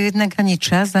nemajú jednak ani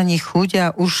čas, ani chuť a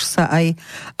už sa aj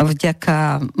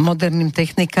vďaka moderným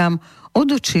technikám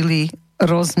odučili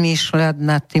rozmýšľať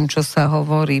nad tým, čo sa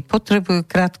hovorí. Potrebujú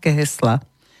krátke heslá.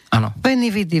 Áno.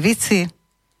 Veny, vidy, vici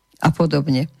a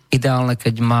podobne. Ideálne,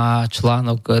 keď má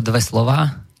článok 2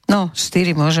 slová. No,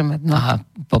 4 môžeme. No. A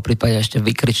poprípade ešte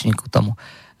vykričník k tomu.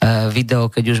 video,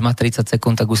 keď už má 30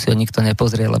 sekúnd, tak už si ho nikto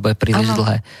nepozrie, lebo je príliš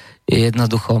dlhé.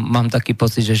 Jednoducho mám taký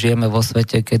pocit, že žijeme vo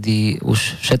svete, kedy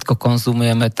už všetko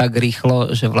konzumujeme tak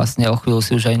rýchlo, že vlastne o chvíľu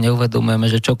si už aj neuvedomujeme,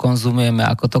 že čo konzumujeme,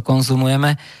 ako to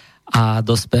konzumujeme a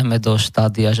dospieme do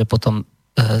štádia, že potom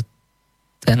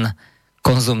ten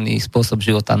konzumný spôsob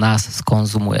života nás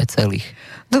skonzumuje celých.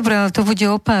 Dobre, ale to bude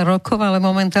o pár rokov, ale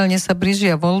momentálne sa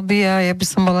blížia voľby a ja by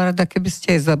som bola rada, keby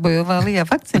ste aj zabojovali. Ja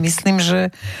fakt si myslím, že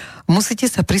musíte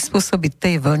sa prispôsobiť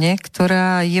tej vlne,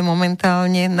 ktorá je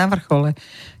momentálne na vrchole.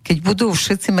 Keď budú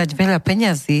všetci mať veľa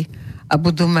peňazí a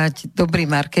budú mať dobrý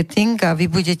marketing a vy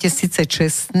budete síce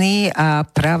čestní a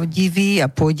pravdiví a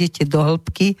pôjdete do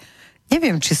hĺbky,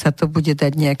 neviem, či sa to bude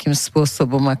dať nejakým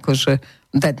spôsobom akože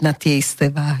dať na tie isté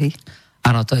váhy.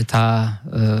 Áno, to je tá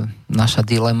naša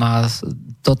dilema.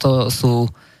 Toto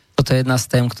je jedna z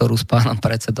tém, ktorú s pánom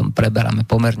predsedom preberáme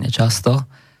pomerne často.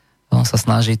 On sa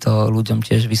snaží to ľuďom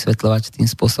tiež vysvetľovať tým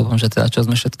spôsobom, že teda čo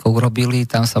sme všetko urobili,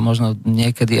 tam sa možno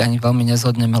niekedy ani veľmi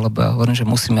nezhodneme, lebo ja hovorím, že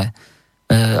musíme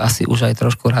asi už aj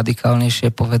trošku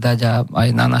radikálnejšie povedať a aj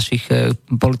na našich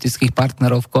politických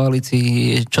partnerov v koalícii,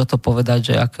 čo to povedať,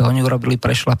 že aké oni urobili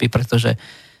prešlapy, pretože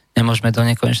nemôžeme do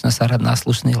nekonečna sa hrať na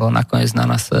slušných, lebo nakoniec na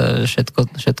nás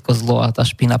všetko zlo a tá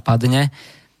špina padne.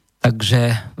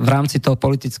 Takže v rámci toho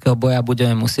politického boja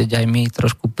budeme musieť aj my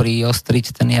trošku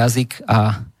priostriť ten jazyk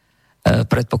a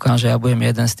predpokladám, že ja budem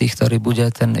jeden z tých, ktorý bude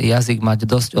ten jazyk mať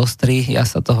dosť ostrý. Ja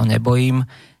sa toho nebojím.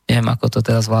 Neviem, ako to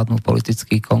teda zvládnu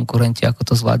politickí konkurenti, ako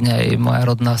to zvládne aj moja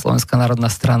rodná Slovenská národná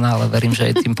strana, ale verím,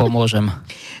 že aj tým pomôžem.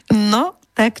 No,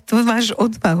 tak tu máš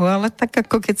odvahu, ale tak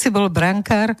ako keď si bol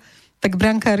brankár, tak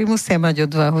brankári musia mať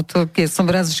odvahu. To, keď som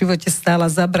raz v živote stála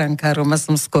za brankárom a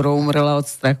som skoro umrela od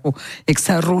strachu, jak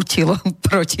sa rútilo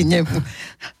proti nemu.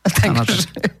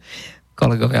 Takže...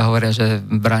 Kolegovia hovoria, že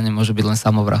bráne môžu byť len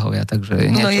samovrahovia,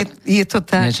 takže je to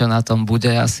tak. Niečo na tom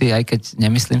bude asi, aj keď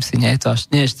nemyslím si, nie je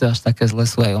to až také zle,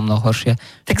 sú aj o mnoho horšie.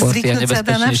 Tak zvyknúť sa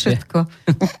dá na všetko.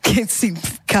 Keď si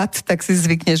kat, tak si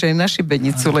zvykneš aj na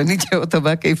šibenicu, len ide o to,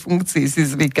 v akej funkcii si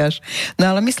zvykáš.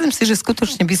 No ale myslím si, že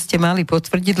skutočne by ste mali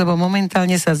potvrdiť, lebo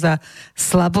momentálne sa za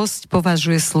slabosť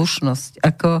považuje slušnosť.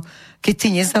 Ako keď ty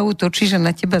nezaútočíš, že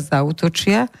na teba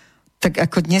zaútočia, tak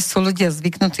ako dnes sú ľudia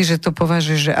zvyknutí, že to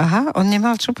považuje, že aha, on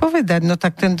nemal čo povedať, no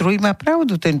tak ten druhý má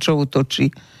pravdu, ten čo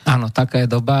útočí. Áno, taká je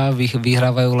doba,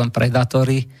 vyhrávajú len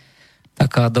predátori.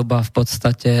 Taká doba v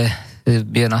podstate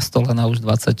je nastolená už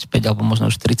 25 alebo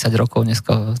možno už 30 rokov.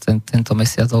 Dneska tento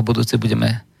mesiac alebo budúci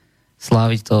budeme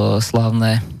sláviť to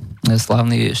slávny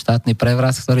štátny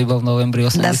prevrat, ktorý bol v novembri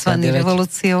 89. Nazvaný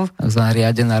revolúciou. Takzvaná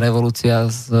riadená revolúcia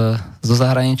zo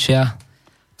zahraničia,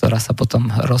 ktorá sa potom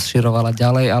rozširovala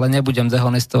ďalej, ale nebudem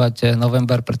dehonestovať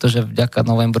november, pretože vďaka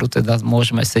novembru teda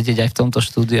môžeme sedieť aj v tomto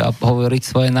štúdiu a hovoriť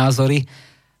svoje názory.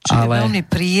 Čo je veľmi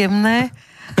príjemné,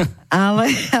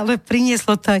 ale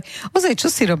prinieslo to aj... Ozaj,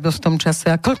 čo si robil v tom čase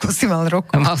a koľko si mal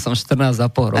rokov? Mal som 14,5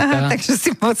 roka. Aha, takže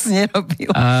si moc nerobil.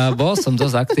 A bol som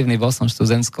dosť aktívny, bol som v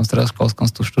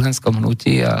študentskom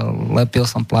hnutí a lepil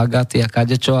som plagáty a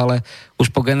kadečo, ale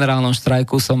už po generálnom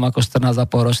štrajku som ako 14,5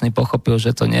 ročný pochopil,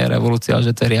 že to nie je revolúcia,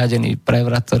 že to je riadený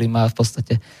prevrat, ktorý má v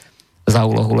podstate za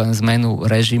úlohu len zmenu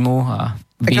režimu a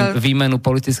výmenu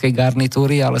politickej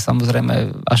garnitúry, ale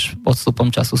samozrejme až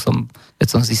odstupom času keď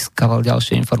som získaval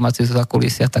ďalšie informácie zo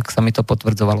zákulisia, tak sa mi to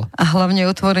potvrdzovalo. A hlavne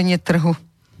otvorenie trhu.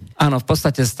 Áno, v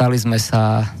podstate stali sme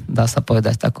sa, dá sa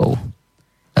povedať, takou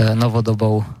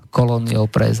novodobou kolóniou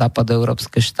pre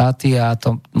západoeurópske štáty a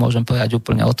to môžem povedať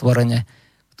úplne otvorene.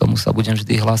 K tomu sa budem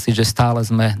vždy hlásiť, že stále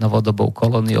sme novodobou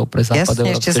kolóniou pre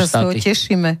západoeurópske štáty. Jasne, ešte sa z toho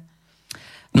tešíme.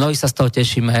 Mnohí sa z toho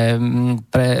tešíme.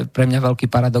 Pre mňa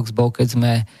veľký paradox bol, keď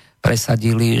sme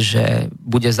presadili, že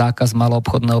bude zákaz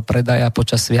maloobchodného predaja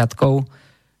počas sviatkov.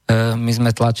 My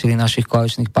sme tlačili našich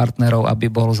koaličných partnerov, aby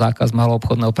bol zákaz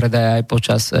maloobchodného predaja aj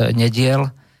počas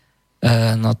nediel.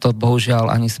 No to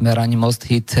bohužiaľ ani Smer, ani Most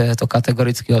Hit to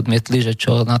kategoricky odmietli, že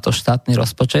čo na to štátny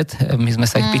rozpočet. My sme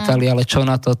sa ich pýtali, ale čo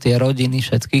na to tie rodiny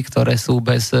všetky, ktoré sú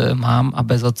bez mám a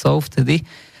bez otcov vtedy.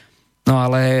 No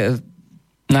ale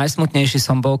najsmutnejší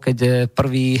som bol, keď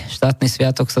prvý štátny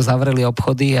sviatok sa zavreli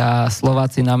obchody a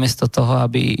Slováci namiesto toho,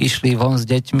 aby išli von s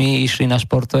deťmi, išli na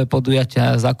športové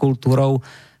podujatia za kultúrou,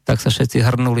 tak sa všetci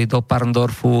hrnuli do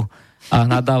Parndorfu a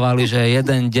nadávali, že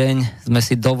jeden deň sme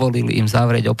si dovolili im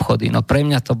zavrieť obchody. No pre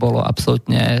mňa to bolo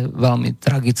absolútne veľmi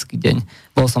tragický deň.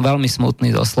 Bol som veľmi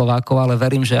smutný do Slovákov, ale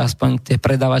verím, že aspoň tie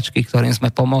predavačky, ktorým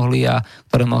sme pomohli a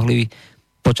ktoré mohli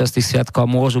počas tých sviatkov a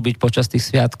môžu byť počas tých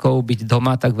sviatkov byť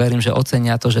doma, tak verím, že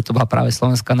ocenia to, že to bola práve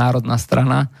Slovenská národná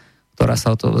strana, ktorá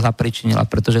sa o to zapričinila,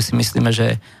 pretože si myslíme,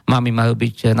 že mami majú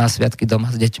byť na sviatky doma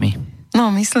s deťmi.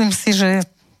 No, myslím si, že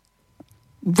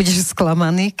budeš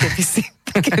sklamaný,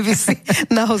 keby si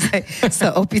naozaj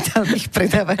sa opýtal tých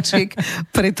predavačiek,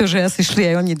 pretože asi šli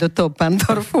aj oni do toho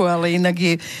Pandorfu, ale inak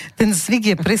ten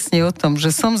zvyk je presne o tom, že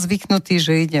som zvyknutý,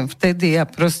 že idem vtedy a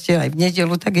proste aj v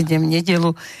nedeľu, tak idem v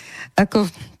nedeľu. Ako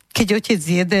keď otec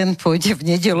jeden pôjde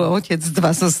v nedeľu a otec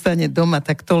dva zostane doma,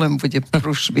 tak to len bude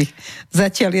prúšvih.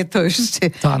 Zatiaľ je to ešte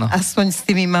aspoň s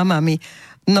tými mamami.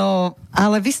 No,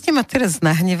 ale vy ste ma teraz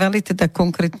nahnevali, teda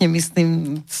konkrétne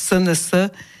myslím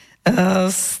SNS,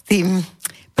 s tým,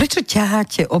 prečo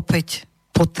ťaháte opäť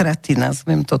potraty,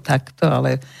 nazvem to takto,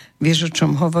 ale vieš, o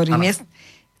čom hovorím.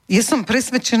 Ja som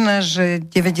presvedčená, že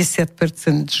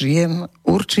 90% žien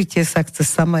určite sa chce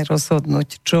sama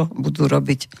rozhodnúť, čo budú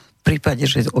robiť v prípade,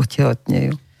 že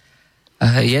otehotnejú.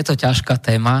 Je to ťažká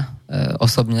téma.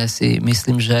 Osobne si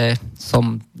myslím, že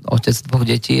som otec 2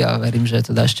 detí a verím, že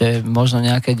teda ešte možno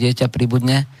nejaké dieťa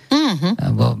pribudne.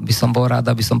 Lebo by som bol rád,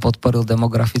 aby som podporil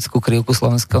demografickú krivku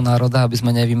slovenského národa, aby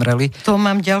sme nevymreli. To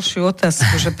mám ďalšiu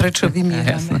otázku, že prečo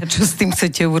vymierame? Čo s tým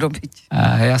chcete urobiť?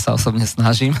 Ja sa osobne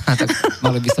snažím, tak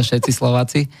mali by sa všetci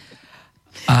Slováci.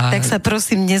 Tak sa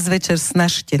prosím, dnes večer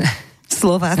snažte.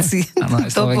 Slováci.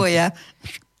 Do boja.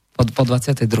 Po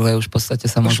 22. už v podstate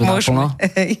sa môžu naplno.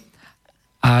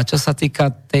 A čo sa týka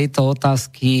tejto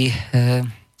otázky,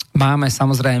 máme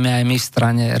samozrejme aj my v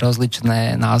strane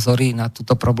rozličné názory na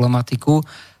túto problematiku.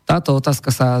 Táto otázka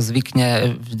sa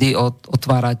zvykne vždy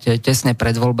otvárať tesne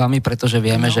pred voľbami, pretože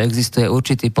vieme, že existuje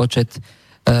určitý počet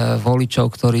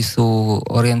voličov, ktorí sú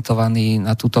orientovaní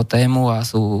na túto tému a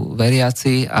sú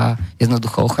veriaci a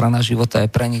jednoducho ochrana života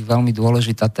je pre nich veľmi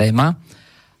dôležitá téma.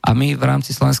 A my v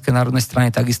rámci Slovenskej národnej strany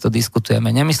takisto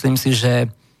diskutujeme. Nemyslím si, že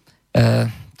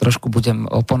trošku budem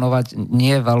oponovať,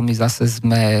 nie veľmi zase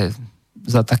sme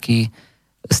za taký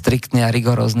striktný a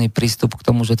rigorózny prístup k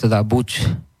tomu, že teda buď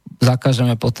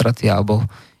zakážeme potraty, alebo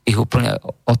ich úplne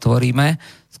otvoríme.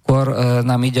 Skôr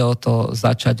nám ide o to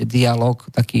začať dialog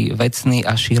taký vecný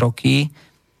a široký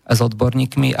s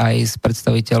odborníkmi, aj s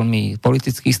predstaviteľmi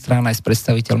politických strán, aj s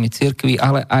predstaviteľmi cirkvi,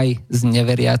 ale aj s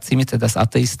neveriacimi, teda s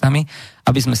ateistami,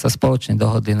 aby sme sa spoločne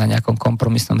dohodli na nejakom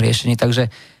kompromisnom riešení. Takže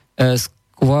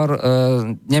skôr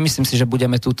nemyslím si, že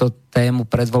budeme túto tému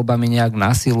pred voľbami nejak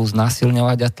na silu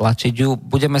znasilňovať a tlačiť ju.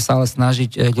 Budeme sa ale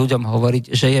snažiť ľuďom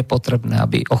hovoriť, že je potrebné,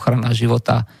 aby ochrana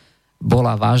života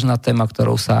bola vážna téma,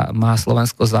 ktorou sa má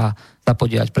Slovensko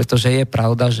zapodievať, pretože je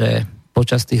pravda, že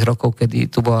počas tých rokov, kedy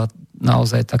tu bola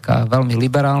naozaj taká veľmi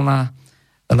liberálna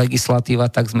legislatíva,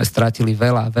 tak sme stratili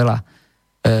veľa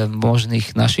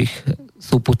možných našich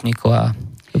súputníkov a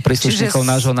príslušníkov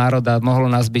nášho národa. Mohlo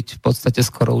nás byť v podstate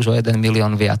skoro už o 1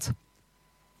 milión viac.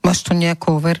 Máš to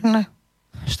nejako overené?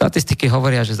 Štatistiky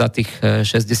hovoria, že za tých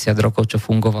 60 rokov, čo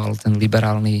fungoval ten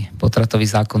liberálny potratový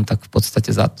zákon, tak v podstate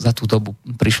za tú dobu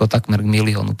prišlo takmer k 1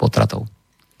 miliónu potratov.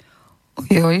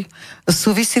 Ojoj.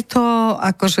 Súvisí to,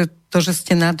 akože to, že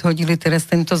ste nadhodili teraz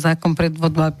tento zákon pred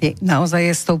voľbami, naozaj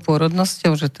je s tou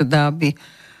pôrodnosťou, že teda, aby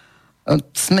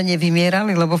sme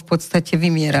nevymierali, lebo v podstate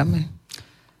vymierame.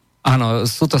 Áno,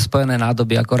 sú to spojené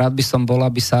nádoby. Ako rád by som bol,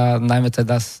 aby sa najmä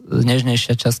teda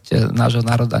nežnejšia časť nášho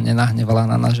národa nenahnevala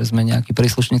na nás, že sme nejakí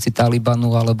príslušníci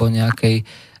Talibanu alebo nejakej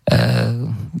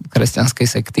kresťanskej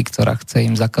sekty, ktorá chce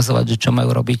im zakazovať, že čo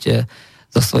majú robiť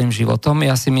so svojím životom.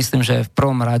 Ja si myslím, že v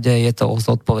prvom rade je to o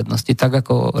zodpovednosti. Tak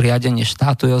ako riadenie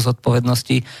štátu je o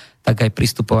zodpovednosti, tak aj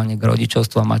pristupovanie k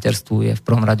rodičovstvu a materstvu je v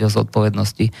prvom rade o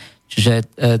zodpovednosti. Čiže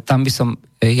tam by som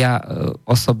ja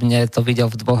osobne to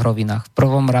videl v 2 rovinách. V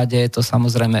prvom rade je to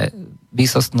samozrejme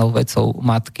výsostnou vecou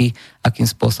matky, akým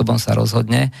spôsobom sa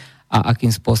rozhodne a akým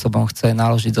spôsobom chce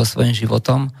naložiť so svojím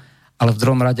životom. Ale v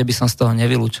druhom rade by som z toho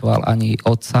nevylučoval ani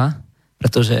otca,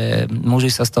 pretože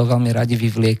muži sa z toho veľmi radi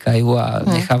vyvliekajú a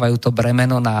nechávajú to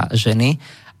bremeno na ženy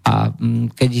a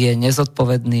keď je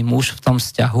nezodpovedný muž v tom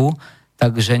vzťahu,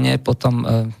 tak žene potom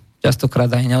častokrát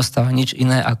aj neostáva nič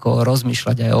iné ako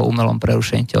rozmýšľať aj o umelom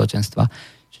prerušení tehotenstva.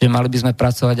 Čiže mali by sme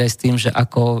pracovať aj s tým, že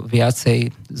ako viacej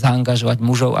zaangažovať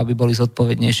mužov, aby boli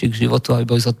zodpovednejší k životu, aby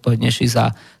boli zodpovednejší za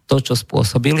to, čo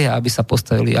spôsobili a aby sa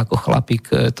postavili ako chlapík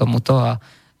k tomuto a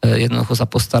jednoducho sa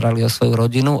postarali o svoju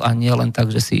rodinu a nie len tak,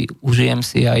 že si užijem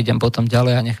si a idem potom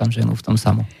ďalej a nechám ženu v tom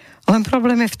samú. Len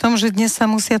problém je v tom, že dnes sa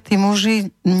musia tí muži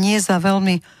nie za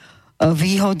veľmi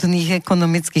výhodných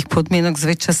ekonomických podmienok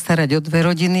zväčša starať o 2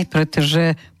 rodiny,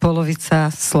 pretože polovica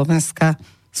Slovenska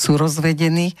sú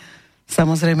rozvedení.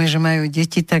 Samozrejme, že majú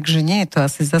deti, takže nie je to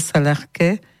asi zasa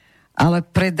ľahké, ale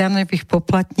pre daňových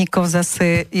poplatníkov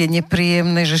zase je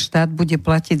nepríjemné, že štát bude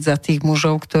platiť za tých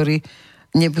mužov, ktorí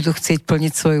nebudú chcieť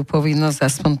plniť svoju povinnosť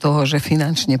aspoň toho, že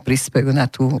finančne prispejú na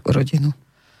tú rodinu.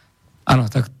 Áno,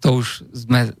 tak to už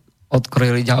sme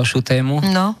odkrojili ďalšiu tému,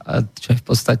 čo je v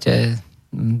podstate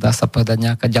dá sa povedať,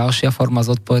 nejaká ďalšia forma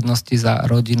zodpovednosti za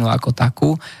rodinu ako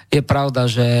takú. Je pravda,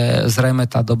 že zrejme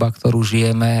tá doba, ktorú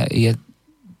žijeme, je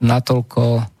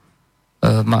natoľko,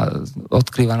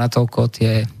 odkrýva natoľko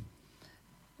tie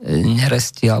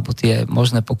neresti alebo tie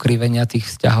možné pokrivenia tých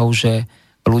vzťahov, že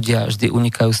ľudia vždy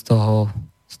unikajú z toho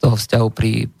vzťahu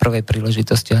pri prvej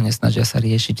príležitosti a nesnažia sa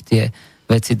riešiť tie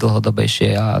veci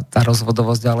dlhodobejšie. A tá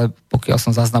rozvodovosť, ale pokiaľ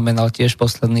som zaznamenal tiež v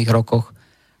posledných rokoch,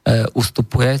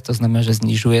 ustupuje, to znamená, že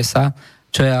znižuje sa.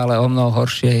 Čo je ale o mnoho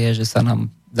horšie je, že sa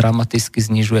nám dramaticky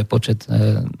znižuje počet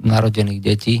narodených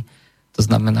detí. To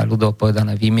znamená, ľudovo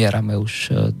povedané, vymierame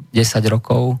už 10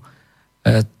 rokov.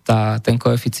 Ten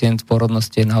koeficient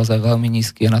porodnosti je naozaj veľmi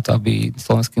nízky a na to, aby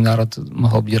slovenský národ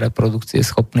mohol byť reprodukcie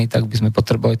schopný, tak by sme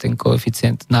potrebovali ten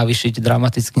koeficient navýšiť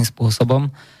dramatickým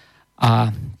spôsobom.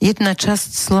 A jedna časť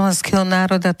slovenského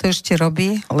národa to ešte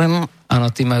robí, len... Áno,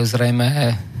 tí majú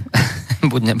zrejme,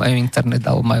 buď nemajú internet,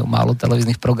 alebo majú málo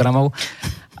televíznych programov,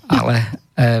 ale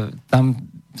tam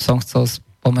som chcel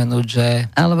spomenúť, že...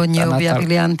 Alebo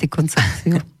neobjavili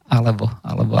antikoncepciu. Alebo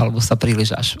sa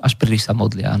príliš, až príliš sa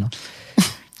modlia, áno.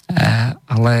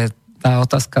 Ale tá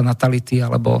otázka natality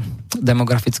alebo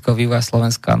demografického vývoja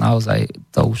Slovenska naozaj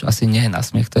to už asi nie je na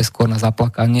smiech, to je skôr na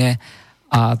zaplakanie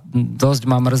a dosť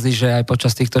ma mrzí, že aj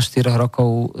počas týchto 4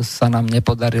 rokov sa nám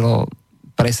nepodarilo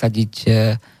presadiť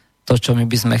to, čo my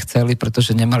by sme chceli,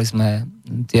 pretože nemali sme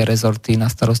tie rezorty na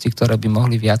starosti, ktoré by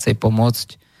mohli viacej pomôcť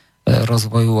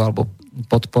rozvoju alebo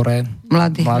podpore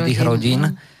mladých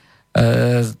rodín.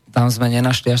 Tam sme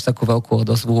nenašli až takú veľkú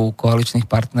odozvu koaličných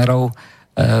partnerov,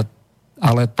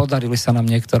 ale podarili sa nám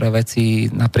niektoré veci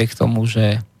napriek tomu,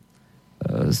 že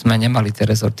sme nemali tie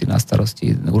rezorty na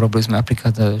starosti. Urobili sme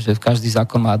napríklad, že každý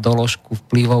zákon má doložku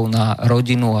vplyvov na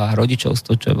rodinu a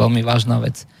rodičovstvo, čo je veľmi vážna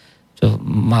vec, čo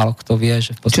málo kto vie,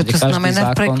 že v podstate čo to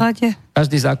znamená v preklade?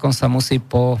 Každý zákon sa musí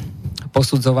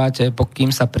posudzovať,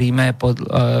 kým sa príjme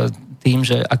tým,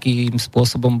 že akým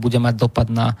spôsobom bude mať dopad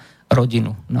na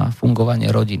rodinu, na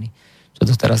fungovanie rodiny. Čo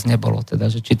to teraz nebolo.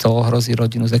 Teda, že či to ohrozí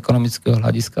rodinu z ekonomického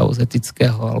hľadiska, z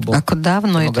etického, alebo... Ako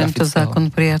dávno je tento zákon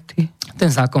prijatý?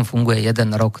 Ten zákon funguje 1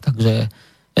 rok, takže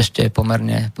ešte je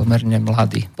pomerne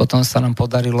mladý. Potom sa nám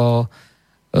podarilo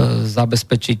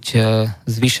zabezpečiť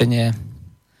zvýšenie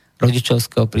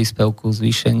rodičovského príspevku,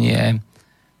 zvýšenie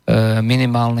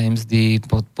minimálnej mzdy,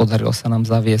 podarilo sa nám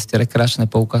zaviesť rekreačné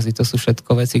poukazy, to sú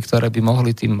všetko veci, ktoré by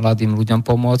mohli tým mladým ľuďom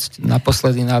pomôcť.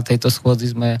 Naposledy na tejto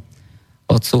schôdzi sme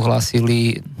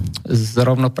odsúhlasili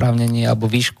zrovnoprávnenie alebo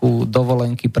výšku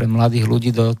dovolenky pre mladých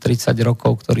ľudí do 30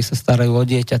 rokov, ktorí sa starajú o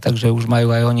dieťa, takže už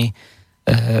majú aj oni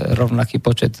rovnaký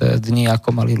počet dní,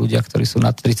 ako mali ľudia, ktorí sú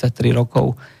nad 33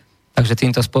 rokov. Takže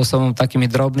týmto spôsobom, takými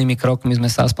drobnými krokmi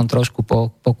sme sa aspoň trošku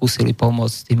pokúsili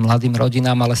pomôcť tým mladým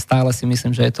rodinám, ale stále si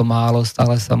myslím, že je to málo,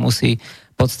 stále sa musí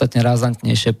podstatne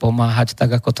razantnejšie pomáhať,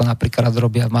 tak ako to napríklad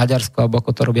robia v Maďarsku, alebo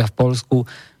ako to robia v Poľsku,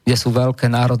 kde sú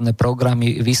veľké národné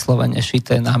programy vyslovene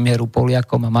šité na mieru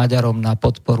Poliakom a Maďarom na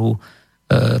podporu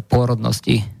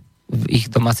pôrodnosti v ich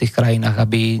domácich krajinách,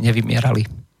 aby nevymierali.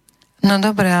 No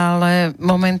dobre, ale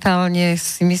momentálne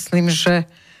si myslím, že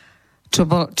čo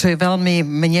je veľmi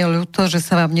mne ľúto, že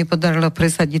sa vám nepodarilo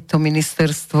presadiť to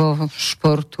ministerstvo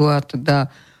športu a teda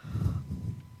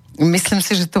myslím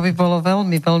si, že to by bolo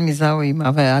veľmi, veľmi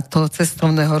zaujímavé a toho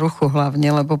cestovného ruchu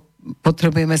hlavne, lebo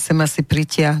potrebujeme sem asi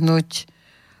pritiahnuť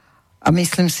a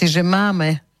myslím si, že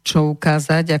máme čo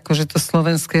ukázať, akože to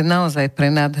Slovensko je naozaj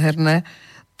prenádherné,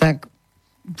 tak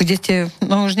budete,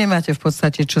 už nemáte v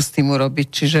podstate čo s tým urobiť,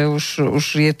 čiže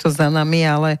už je to za nami,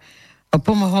 ale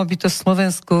pomohlo by to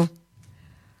Slovensku.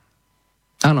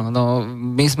 Áno,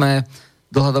 my sme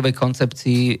v dlhodobej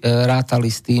koncepcii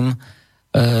rátali s tým,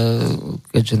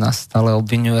 keďže nás stále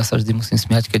obviňujú, ja sa vždy musím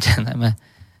smiať, keď najmä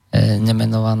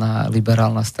nemenovaná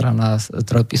liberálna strana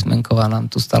trojpísmenková nám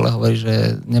tu stále hovorí,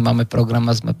 že nemáme program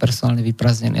a sme personálne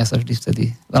vyprázdnení. Ja sa vždy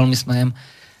vtedy veľmi smejem.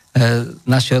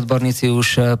 Naši odborníci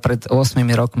už pred 8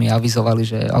 rokmi avizovali,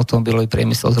 že automobilový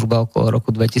priemysel zhruba okolo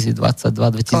roku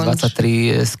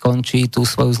 2022-2023 skončí tú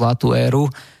svoju zlatú éru.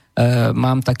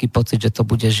 Mám taký pocit, že to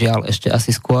bude žiaľ ešte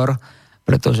asi skôr,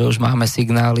 pretože už máme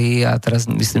signály a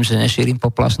teraz myslím, že nešírim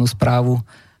poplašnú správu.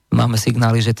 Máme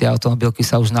signály, že tie automobilky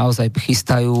sa už naozaj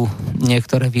chystajú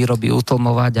niektoré výroby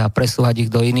utlmovať a presúvať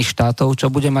ich do iných štátov, čo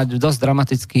bude mať dosť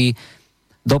dramatický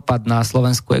dopad na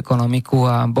slovenskú ekonomiku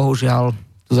a bohužiaľ,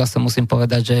 tu zase musím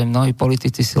povedať, že mnohí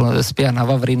politici si spia na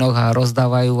vavrinoch a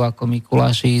rozdávajú ako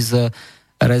Mikuláši z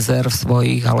rezerv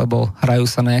svojich alebo hrajú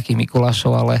sa na nejakých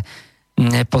Mikulášov, ale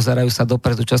nepozerajú sa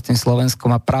dopredu, čo s tým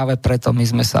Slovenskom a práve preto my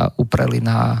sme sa upreli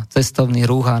na cestovný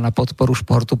ruch a na podporu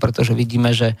športu, pretože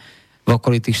vidíme, že v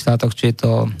okolitých štátoch, či je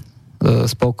to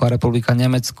Spolková republika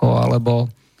Nemecko, alebo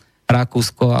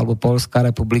Rakúsko, alebo Poľská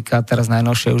republika, teraz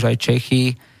najnovšie už aj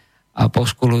Čechy a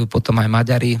poškolujú potom aj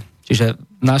Maďari. Čiže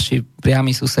naši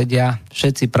priami susedia,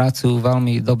 všetci pracujú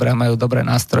veľmi dobre a majú dobré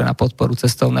nástroje na podporu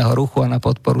cestovného ruchu a na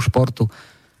podporu športu.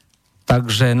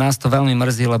 Takže nás to veľmi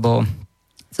mrzí, lebo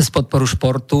cez podporu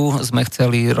športu sme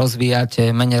chceli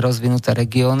rozvíjať menej rozvinuté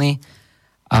regióny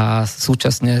a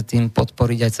súčasne tým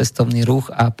podporiť aj cestovný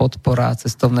ruch a podpora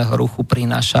cestovného ruchu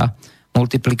prináša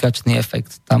multiplikačný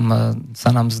efekt. Tam sa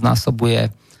nám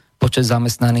znásobuje počet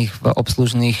zamestnaných v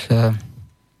obslužných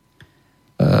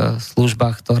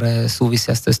službách, ktoré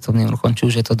súvisia s cestovným ruchom. Či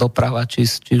už je to doprava, či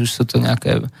už sú to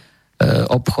nejaké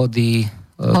obchody,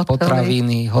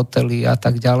 potraviny, hotely a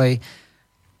tak ďalej.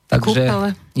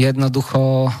 Takže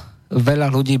jednoducho veľa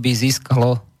ľudí by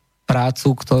získalo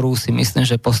prácu, ktorú si myslím,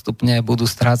 že postupne budú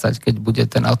strácať, keď bude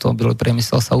ten automobilový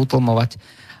priemysel sa utlmovať.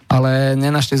 Ale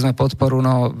nenašli sme podporu,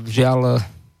 no žiaľ,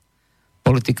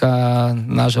 politika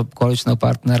nášho koaličného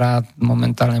partnera,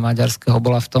 momentálne maďarského,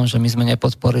 bola v tom, že my sme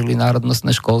nepodporili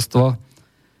národnostné školstvo,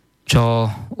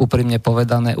 čo úprimne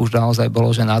povedané už naozaj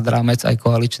bolo, že nad rámec aj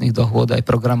koaličných dohôd, aj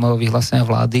programového vyhlásenia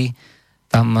vlády,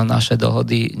 tam naše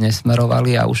dohody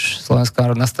nesmerovali a už Slovenská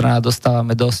národná strana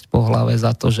dostávame dosť po hlave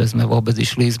za to, že sme vôbec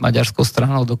išli s maďarskou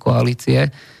stranou do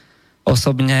koalície.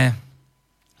 Osobne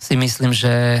si myslím,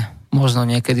 že možno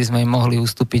niekedy sme im mohli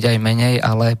ustúpiť aj menej,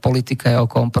 ale politika je o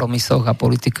kompromisoch a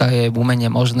politika je umenie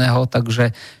možného,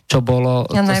 takže čo bolo,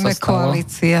 to najmä sa stalo.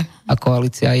 Koalícia. A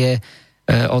koalícia je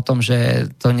o tom, že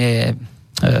to nie je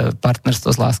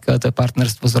partnerstvo z lásky, ale to je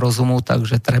partnerstvo z rozumu,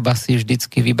 takže treba si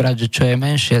vždycky vybrať, že čo je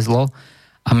menšie zlo.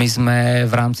 A my sme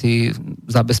v rámci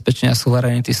zabezpečenia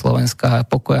suverenity Slovenska a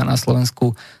pokoja na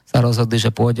Slovensku sa rozhodli,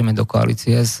 že pôjdeme do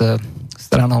koalície s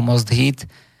stranou Most Hit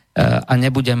a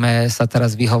nebudeme sa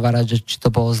teraz vyhovárať, že či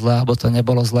to bolo zlé, alebo to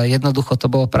nebolo zlé. Jednoducho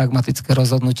to bolo pragmatické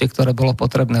rozhodnutie, ktoré bolo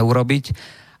potrebné urobiť,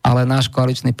 ale náš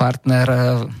koaličný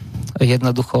partner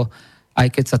jednoducho,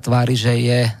 aj keď sa tvári, že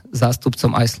je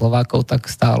zástupcom aj Slovákov, tak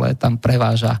stále tam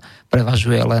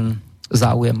prevažuje len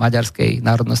záujem maďarskej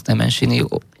národnostnej menšiny.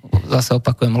 Zase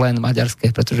opakujem, len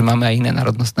maďarskej, pretože máme aj iné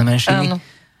národnostné menšiny. Áno.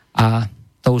 A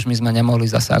to už my sme nemohli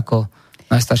zase ako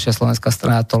najstaršia slovenská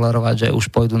strana tolerovať, že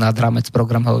už pôjdu nad rámec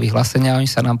programového vyhlásenia.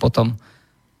 Oni sa nám potom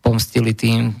pomstili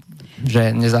tým,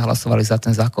 že nezahlasovali za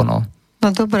ten zákon o no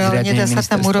dobré, ale nedá sa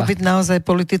tam urobiť naozaj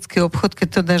politický obchod, keď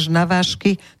to dáš na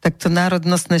vážky, tak to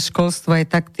národnostné školstvo aj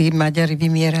tak tí Maďari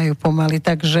vymierajú pomaly,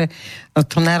 takže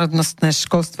to národnostné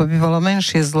školstvo by bolo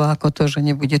menšie zlo ako to, že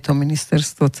nebude to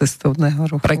ministerstvo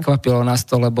cestovného ruchu. Prekvapilo nás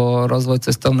to, lebo rozvoj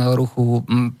cestovného ruchu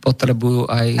potrebujú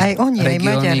aj oni, regióny, aj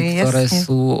Maďari, ktoré jasne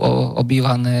sú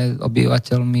obývané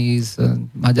obyvateľmi s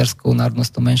maďarskou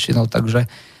národnostnou menšinou, takže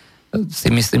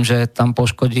si myslím, že tam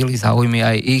poškodili záujmy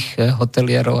aj ich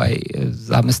hotelierov, aj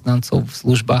zamestnancov v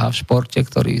službách a v športe,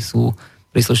 ktorí sú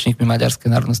príslušníkmi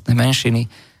maďarskej národnostnej menšiny.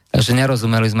 Takže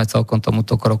nerozumeli sme celkom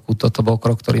tomuto kroku. Toto bol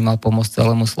krok, ktorý mal pomôcť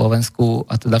celému Slovensku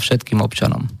a teda všetkým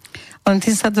občanom. Len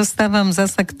tým sa dostávam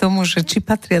zasa k tomu, že či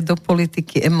patria do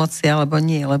politiky emócie alebo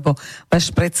nie, lebo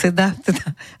váš predseda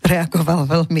teda reagoval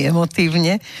veľmi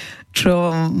emotívne,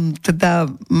 čo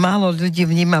teda málo ľudí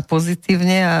vníma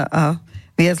pozitívne a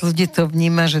viac ľudí to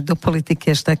vníma, že do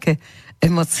politiky až také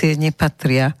emócie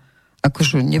nepatria.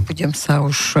 Akože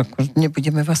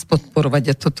nebudeme vás podporovať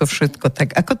a toto všetko.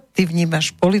 Tak ako ty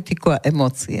vnímaš politiku a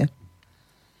emócie?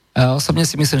 Osobne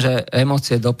si myslím, že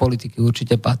emócie do politiky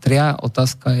určite patria.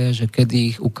 Otázka je, že kedy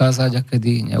ich ukázať a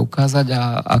kedy neukázať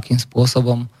a akým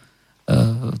spôsobom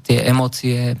tie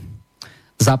emócie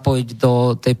zapojiť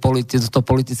do toho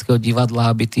politického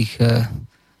divadla, aby tých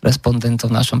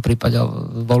respondentov v našom prípade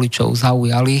voličov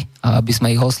zaujali a aby sme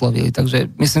ich oslovili.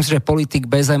 Takže myslím si, že politik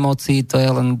bez emócií to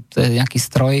je nejaký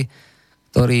stroj,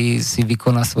 ktorý si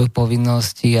vykoná svoje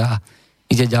povinnosti a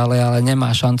ide ďalej, ale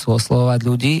nemá šancu oslovovať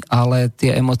ľudí, ale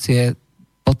tie emócie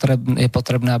je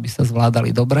potrebné, aby sa zvládali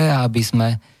dobre a aby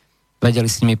sme vedeli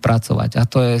s nimi pracovať. A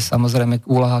to je samozrejme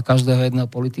úloha každého jedného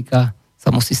politika, sa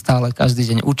musí stále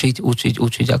každý deň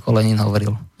učiť, ako Lenin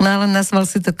hovoril. No ale nazval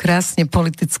si to krásne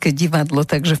politické divadlo,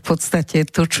 takže v podstate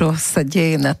to, čo sa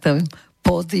deje na tom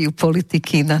pódiu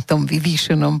politiky, na tom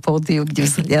vyvýšenom pódiu, kde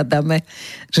vzhľadáme,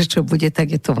 že čo bude, tak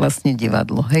je to vlastne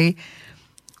divadlo, hej?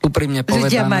 Úprimne povedané.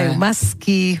 Ľudia majú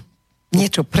masky,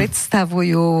 niečo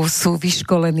predstavujú, sú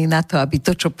vyškolení na to, aby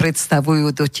to, čo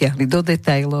predstavujú, dotiahli do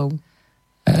detailov.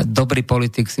 Dobrý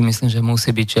politik si myslím, že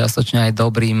musí byť čiastočne aj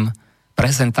dobrým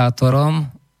prezentátorom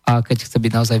a keď chce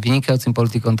byť naozaj vynikajúcim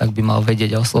politikom, tak by mal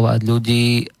vedieť oslovať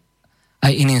ľudí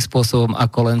aj iným spôsobom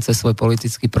ako len cez svoj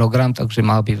politický program, takže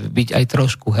mal by byť aj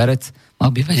trošku herec,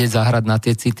 mal by vedieť zahrať na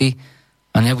tie city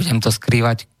a nebudem to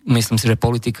skrývať, myslím si, že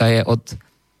politika je od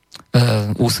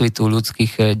úsvitu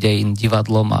ľudských dejín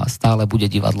divadlom a stále bude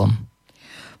divadlom.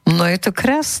 No je to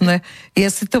krásne. Ja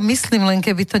si to myslím, len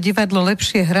keby to divadlo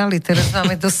lepšie hrali. Teraz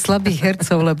máme dosť slabých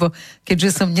hercov, lebo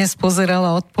keďže som dnes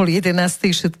pozerala od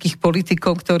 10:30 všetkých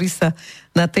politikov, ktorí sa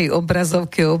na tej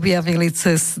obrazovke objavili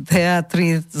cez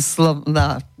teátry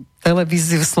na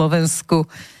televíziu v Slovensku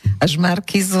až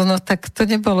Markízu, no tak to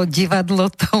nebolo divadlo,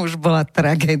 to už bola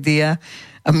tragédia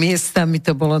a miestami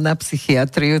to bolo na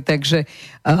psychiatriu, takže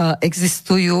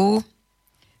existujú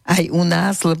aj u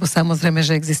nás, lebo samozrejme,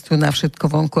 že existujú na všetko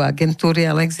vonku agentúry,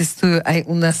 ale existujú aj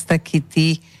u nás takí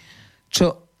tí,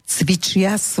 čo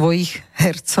cvičia svojich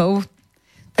hercov,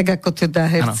 tak ako teda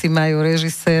herci majú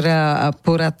režiséra a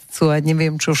poradcu a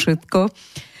neviem čo všetko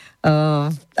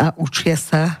a učia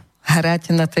sa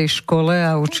hrať na tej škole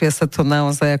a učia sa to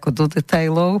naozaj ako do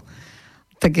detailov,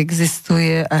 tak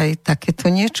existuje aj takéto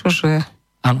niečo, že...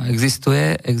 Áno,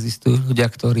 existujú ľudia,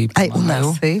 ktorí pomáhajú. Aj u nás,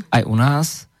 hej? Aj u nás.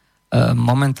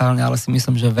 Momentálne, ale si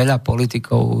myslím, že veľa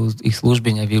politikov ich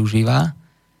služby nevyužíva.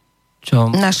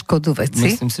 Čo na škodu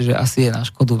veci. Myslím si, že asi je na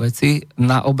škodu veci.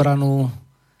 Na obranu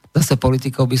zase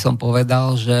politikov by som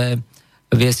povedal, že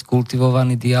viesť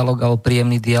kultivovaný dialog alebo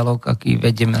príjemný dialog, aký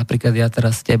vediem napríklad ja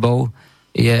teraz s tebou,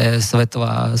 je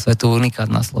svetový unikát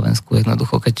na Slovensku.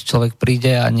 Jednoducho, keď človek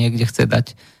príde a niekde chce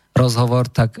dať rozhovor,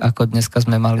 tak ako dneska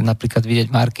sme mali napríklad vidieť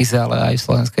v Markize, ale aj v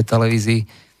slovenskej televízii,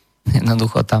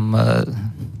 jednoducho tam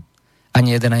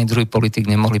ani jeden, ani druhý politik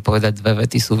nemohli povedať dve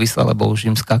vety súvisle, lebo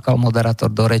už im skákal moderátor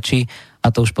do reči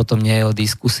a to už potom nie je o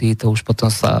diskusii, to už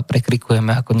potom sa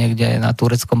prekrikujeme ako niekde na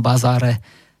tureckom bazáre,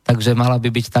 takže mala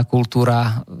by byť tá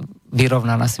kultúra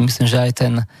vyrovnaná. Si myslím, že aj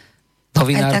ten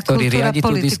novinár, ktorý riadi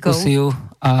tú diskusiu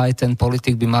a aj ten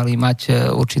politik by mali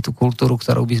mať určitú kultúru,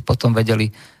 ktorú by potom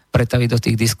vedeli pretaviť do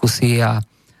tých diskusí a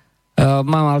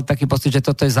mám ale taký pocit, že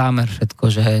toto je zámer všetko,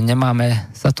 že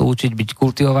nemáme sa tu učiť byť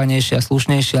kultivovanejšie a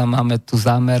slušnejšie a máme tu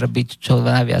zámer byť čo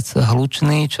najviac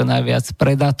hlučný, čo najviac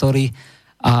predátori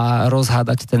a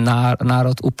rozhádať ten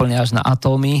národ úplne až na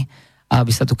atómy,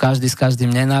 aby sa tu každý s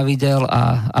každým nenávidel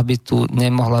a aby tu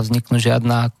nemohla vzniknúť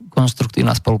žiadna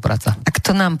konštruktívna spolupráca. A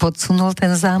kto nám podsunul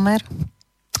ten zámer?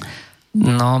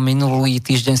 No, minulý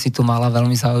týždeň si tu mala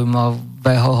veľmi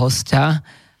zaujímavého hostia.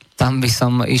 Tam by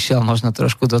som išiel možno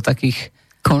trošku do takých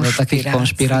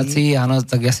konšpirácií. Áno,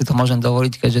 tak ja si to môžem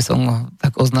dovoliť, keďže som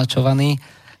tak označovaný.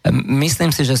 Myslím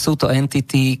si, že sú to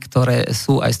entity, ktoré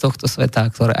sú aj z tohto sveta,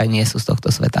 a ktoré aj nie sú z tohto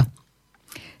sveta.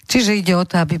 Čiže ide o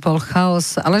to, aby bol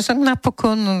chaos, ale že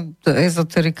napokon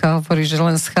ezoterika hovorí, že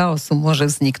len z chaosu môže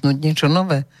vzniknúť niečo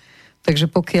nové. Takže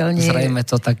pokiaľ nie... Zrejme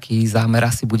to taký zámer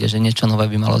asi bude, že niečo nové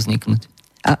by malo vzniknúť.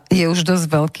 A je už dosť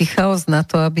veľký chaos na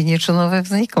to, aby niečo nové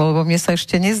vzniklo, lebo mne sa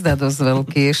ešte nezdá dosť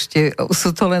veľký. Ešte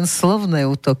sú to len slovné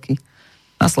útoky.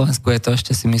 Na Slovensku je to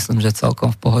ešte si myslím, že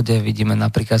celkom v pohode. Vidíme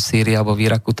napríklad v Sýrii alebo v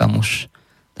Iraku, tam už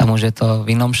je to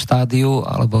v inom štádiu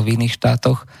alebo v iných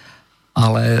štátoch,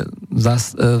 ale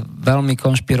veľmi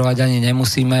konšpirovať ani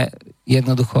nemusíme.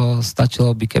 Jednoducho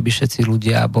stačilo by, keby všetci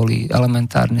ľudia boli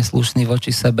elementárne slušní voči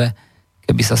sebe,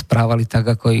 keby sa správali tak,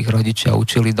 ako ich rodičia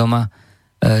učili doma.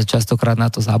 Častokrát na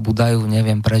to zabúdajú,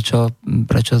 neviem prečo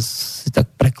si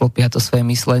tak preklopia to svoje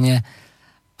myslenie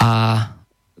a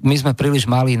my sme príliš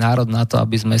malý národ na to,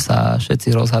 aby sme sa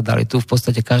všetci rozhádali. Tu v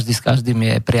podstate každý s každým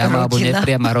je priama alebo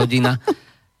nepriama rodina,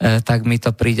 tak mi to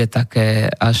príde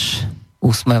také až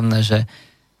úsmevné, že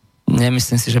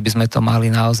nemyslím si, že by sme to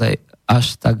mali naozaj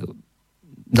až tak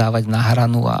dávať na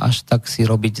hranu a až tak si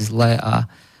robiť zle a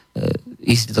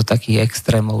ísť do takých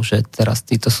extrémov, že teraz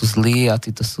títo sú zlí a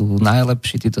títo sú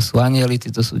najlepší, títo sú anjeli,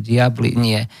 títo sú diabli.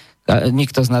 Nie.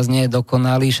 Nikto z nás nie je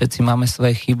dokonalý, všetci máme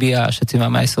svoje chyby a všetci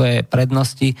máme aj svoje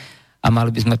prednosti a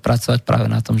mali by sme pracovať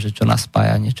práve na tom, že čo nás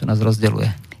spája, niečo nás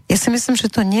rozdeľuje. Ja si myslím, že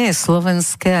to nie je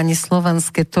slovenské ani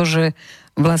slovanské to, že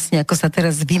vlastne ako sa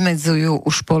teraz vymedzujú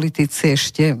už politici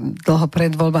ešte dlho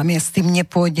pred voľbami, ja s tým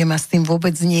nepôjdem a s tým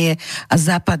vôbec nie a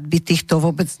Západ by týchto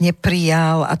vôbec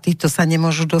neprijal a títo sa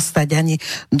nemôžu dostať ani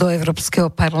do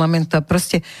Európskeho parlamentu a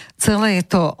proste celé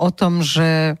je to o tom,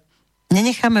 že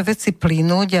nenecháme veci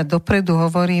plynúť a dopredu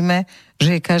hovoríme,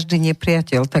 že je každý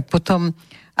nepriateľ, tak potom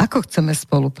ako chceme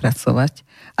spolupracovať?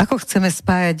 Ako chceme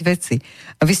spájať veci?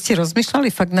 A vy ste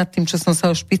rozmýšľali fakt nad tým, čo som sa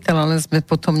už pýtala, len sme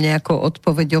potom nejakou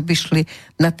odpoveď obišli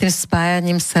nad tým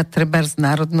spájaním sa treba z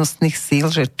národnostných síl,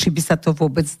 že či by sa to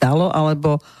vôbec dalo,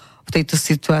 alebo v tejto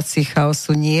situácii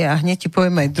chaosu nie. A hneď ti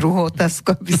poviem aj druhú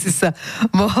otázku, aby si sa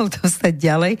mohol dostať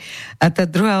ďalej. A tá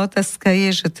druhá otázka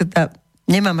je, že teda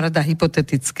nemám rada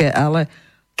hypotetické, ale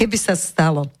keby sa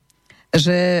stalo,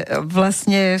 že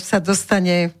vlastne sa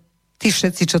dostane tí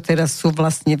všetci, čo teraz sú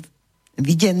vlastne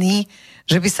videní,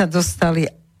 že by sa dostali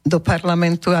do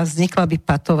parlamentu a vznikla by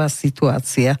patová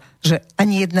situácia, že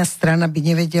ani jedna strana by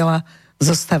nevedela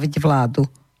zostaviť vládu.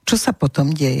 Čo sa potom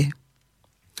deje?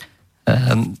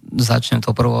 Začnem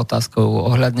tou prvou otázkou.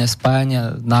 Ohľadne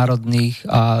spájania národných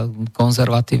a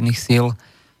konzervatívnych síl,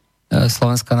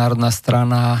 Slovenská národná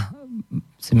strana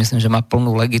si myslím, že má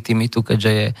plnú legitimitu,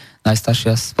 keďže je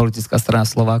najstaršia politická strana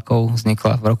Slovákov,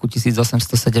 vznikla v roku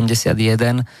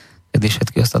 1871, kedy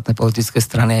všetky ostatné politické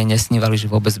strany aj nesnívali,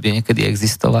 že vôbec by niekedy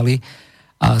existovali.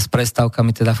 A s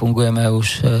prestávkami teda fungujeme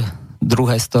už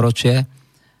druhé storočie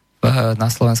na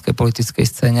slovenskej politickej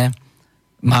scéne.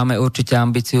 Máme určite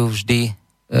ambíciu vždy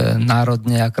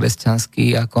národne a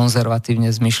kresťansky a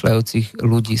konzervatívne zmyšľajúcich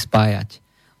ľudí spájať.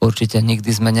 Určite nikdy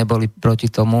sme neboli proti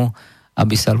tomu,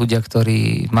 aby sa ľudia,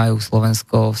 ktorí majú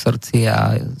Slovensko v srdci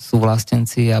a sú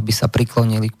vlastenci, aby sa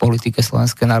priklonili k politike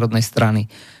Slovenskej národnej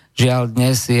strany. Žiaľ,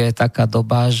 dnes je taká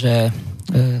doba, že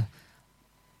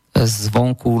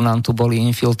zvonku nám tu boli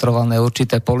infiltrované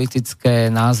určité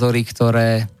politické názory,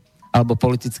 alebo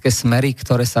politické smery,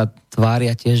 ktoré sa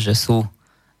tvária tiež, že sú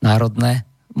národné.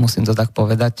 Musím to tak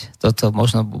povedať. Toto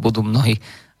možno budú mnohí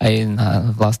aj na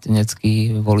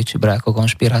vlasteneckí voliči brať ako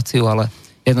konšpiráciu, ale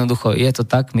jednoducho je to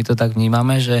tak, my to tak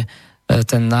vnímame, že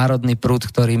ten národný prúd,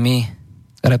 ktorý my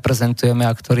reprezentujeme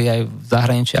a ktorý aj v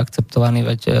zahraničí akceptovaný,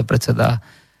 veď predseda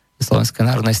Slovenskej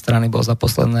národnej strany bol za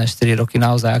posledné 4 roky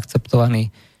naozaj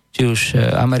akceptovaný či už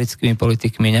americkými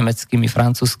politikmi, nemeckými,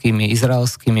 francúzskými,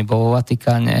 izraelskými, bol vo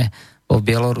Vatikáne, bol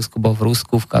v Bielorusku, bol v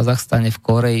Rusku, v Kazachstane, v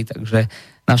Koreji, takže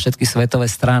na všetky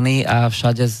svetové strany a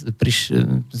všade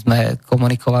sme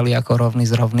komunikovali ako rovný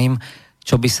s rovným,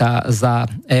 čo by sa za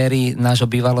éry nášho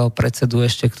bývalého predsedu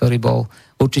ešte, ktorý bol,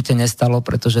 určite nestalo,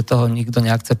 pretože toho nikto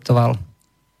neakceptoval.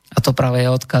 A to práve je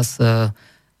odkaz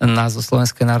nás zo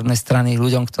Slovenskej národnej strany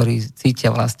ľuďom, ktorí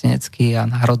cítia vlastenecky a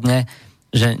národne,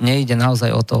 že nejde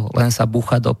naozaj o to len sa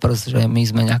búchať do prs, že my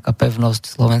sme nejaká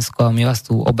pevnosť Slovensko a my vás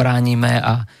tu obránime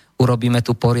a urobíme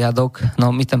tu poriadok.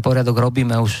 No my ten poriadok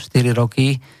robíme už 4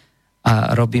 roky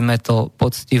a robíme to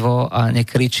poctivo a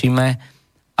nekričíme.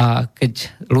 A keď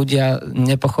ľudia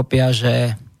nepochopia,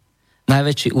 že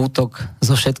najväčší útok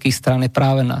zo všetkých strán je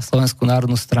práve na Slovenskú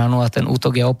národnú stranu a ten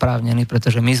útok je oprávnený,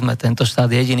 pretože my sme tento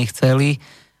štát jediný chceli,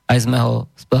 aj sme ho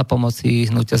za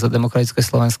pomoci Hnutia za demokratické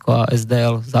Slovensko a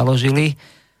SDL založili,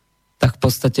 tak v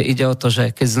podstate ide o to,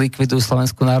 že keď zlikvidujú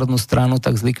Slovenskú národnú stranu,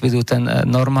 tak zlikvidujú ten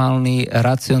normálny,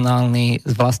 racionálny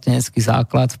vlastenecký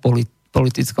základ v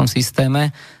politickom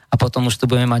systéme a potom už tu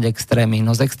budeme mať extrémy.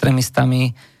 No s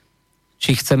extrémistami,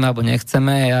 či chceme alebo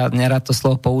nechceme, ja nerad to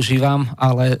slovo používam,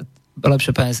 ale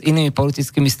lepšie povedať, s inými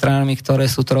politickými stranami, ktoré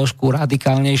sú trošku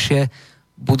radikálnejšie,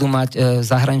 budú mať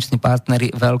zahraniční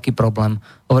partneri veľký problém.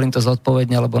 Hovorím to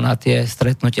zodpovedne, lebo na tie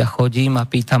stretnutia chodím a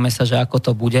pýtame sa, že ako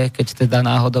to bude, keď teda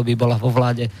náhodou by bola vo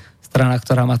vláde strana,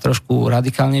 ktorá má trošku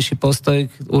radikálnejší postoj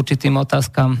k určitým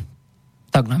otázkam,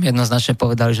 tak nám jednoznačne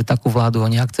povedali, že takú vládu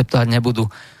oni akceptovať nebudú.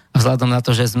 A vzhľadom na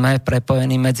to, že sme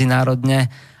prepojení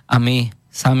medzinárodne a my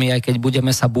sami, aj keď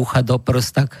budeme sa búchať do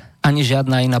prst, tak ani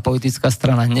žiadna iná politická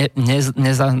strana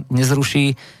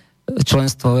nezruší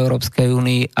členstvo v Európskej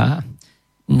únii a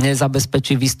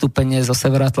nezabezpečí vystúpenie zo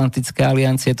Severoatlantickej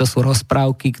aliancie. To sú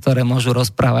rozprávky, ktoré môžu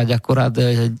rozprávať akurát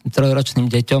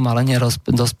 3-ročným deťom, ale nie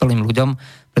dospelým ľuďom,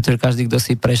 pretože každý, kto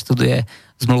si preštuduje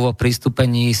zmluvu o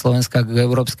pristúpení Slovenska k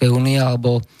Európskej únii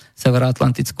alebo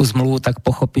Severoatlantickú zmluvu, tak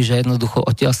pochopí, že jednoducho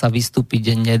odtiaľ sa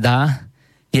vystúpiť nedá.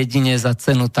 Jedine za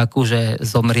cenu takú, že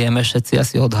zomrieme všetci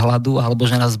asi od hladu alebo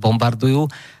že nás bombardujú.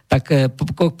 Tak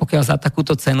pokiaľ za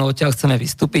takúto cenu odtiaľ chceme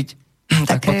vystúpiť,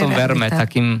 tak potom verme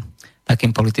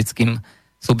takým politickým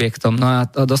subjektom. No a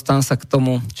dostanem sa k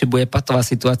tomu, či bude patová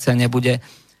situácia, nebude.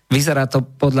 Vyzerá to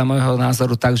podľa môjho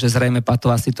názoru tak, že zrejme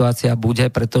patová situácia bude,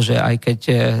 pretože aj keď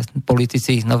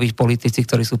noví politici,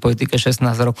 ktorí sú v politike 16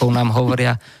 rokov, nám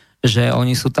hovoria, že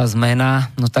oni sú tá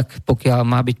zmena, no tak pokiaľ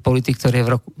má byť politik, ktorý je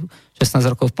v roku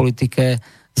 16 rokov v politike,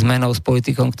 zmenou s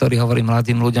politikom, ktorý hovorí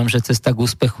mladým ľuďom, že cesta k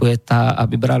úspechu je tá,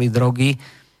 aby brali drogy,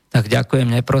 tak ďakujem,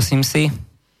 neprosím si.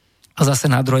 A zase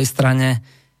na druhej strane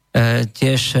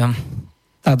tiež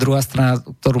tá druhá strana,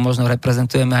 ktorú možno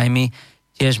reprezentujeme aj my,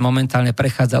 tiež momentálne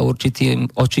prechádza určitým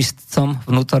očistcom,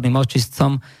 vnútorným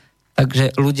očistcom,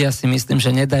 takže ľudia si myslím,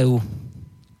 že nedajú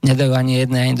ani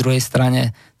jednej, ani druhej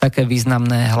strane také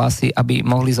významné hlasy, aby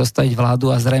mohli zostaviť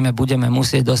vládu a zrejme budeme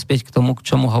musieť dospieť k tomu, k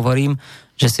čomu hovorím,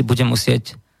 že si bude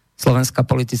musieť slovenská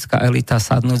politická elita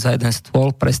sadnúť za jeden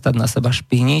stôl, prestať na seba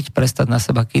špíniť, prestať na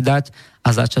seba kydať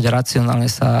a začať racionálne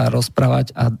sa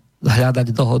rozprávať a hľadať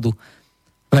dohodu.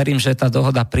 Verím, že tá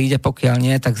dohoda príde, pokiaľ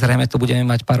nie, tak zrejme tu budeme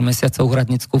mať pár mesiacov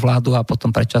úradnícku vládu a potom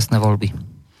predčasné voľby.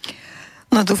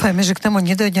 No dúfajme, že k tomu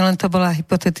nedojde, len to bola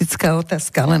hypotetická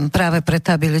otázka, len práve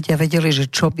preto, aby ľudia vedeli, že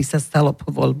čo by sa stalo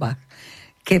po voľbách.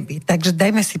 Keby. Takže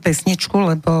dajme si pesničku,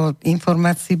 lebo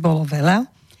informácií bolo veľa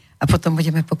a potom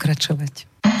budeme pokračovať.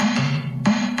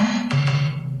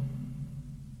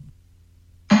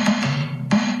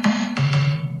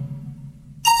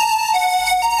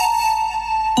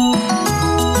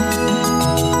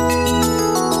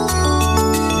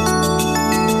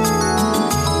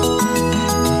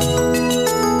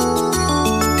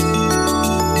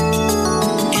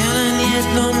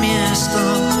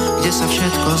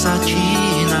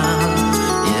 Začína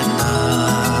je v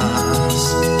nás.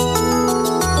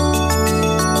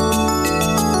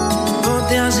 Pod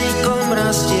jazykom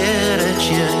rastie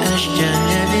reč, je ešte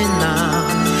nevinná,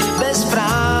 bez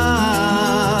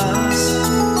fráz.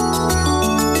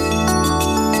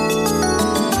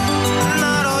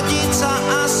 Narodiť sa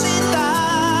asi dá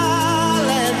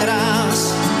len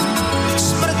raz.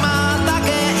 Smrť má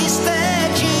také isté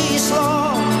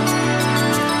číslo.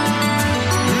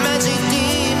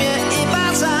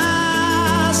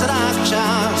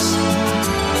 Čas,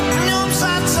 v ňom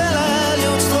sa celé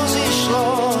ľudstvo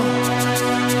zišlo.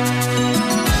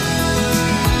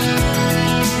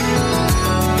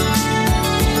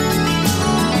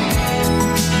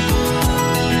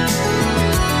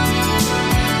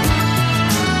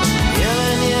 Je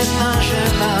len jedna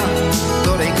žena,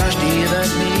 ktorej každý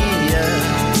verný je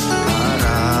a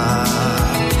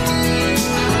rád.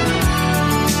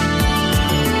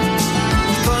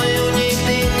 Kto ju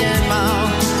nikdy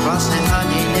nemal, vlastne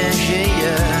ani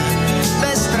nežije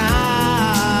bez strát.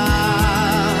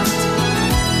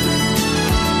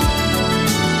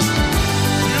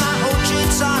 Naučiť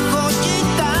sa chodiť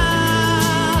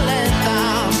talenta,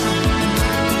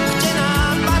 kde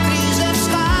nám patrí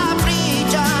zemská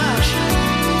príťaž.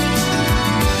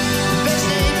 Bez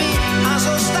nej byť a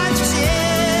zostať v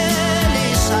cieli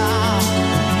sám,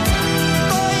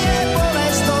 to je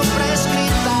bolesť to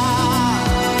preskrytá.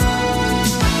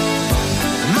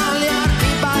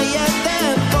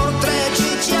 Jeden portrét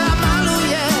žitia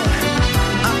maluje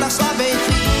a v tak slabej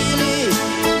chvíli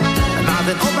na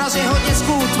ten obraz jeho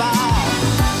detskú tvár.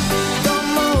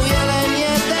 Domov je len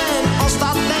jeden,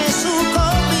 ostatné sú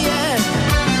kopie,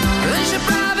 lenže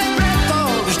práve preto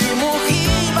vždy mu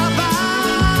chýba pán.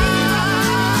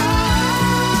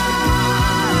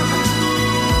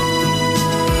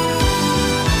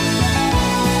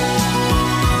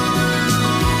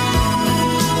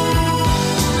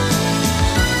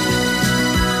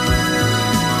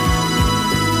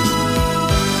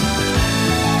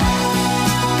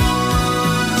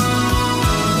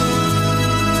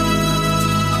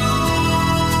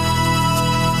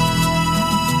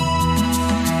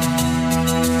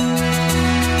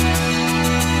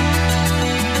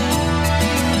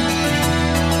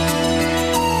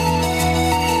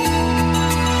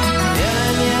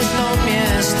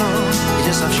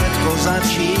 Kde sa všetko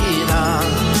začína,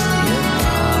 je v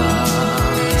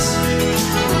nás.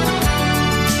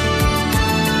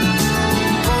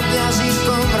 Pod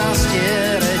jazykom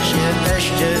rastie reč, je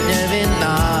ešte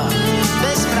nevinná,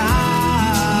 bez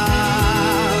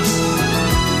fráz.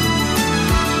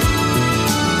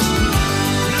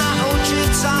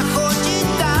 Naučiť sa chodiť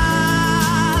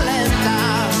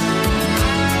talenta,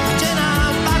 kde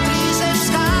nám patrí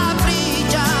zemská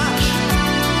príťaž.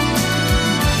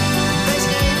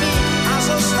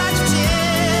 Zostať v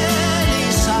cieli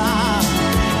sám,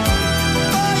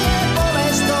 to je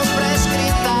bolesť to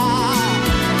preskrytá.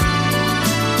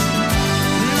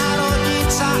 Narodiť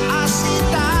sa asi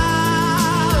dá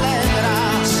len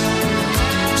raz.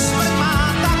 Smrť má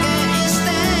také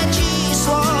isté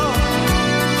číslo.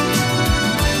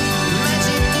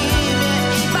 Medzi tým je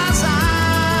iba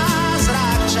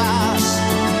zázrak čas.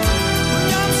 V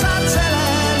ňom sa celé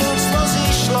ľudstvo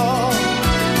zišlo.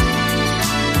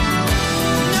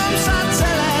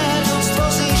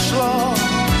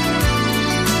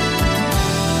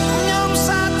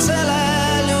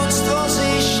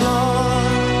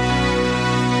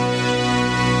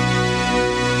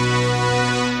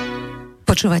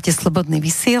 Počúvate Slobodný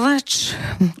vysielač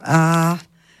a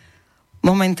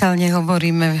momentálne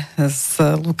hovoríme s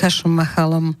Lukášom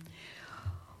Machalom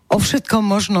o všetkom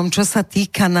možnom, čo sa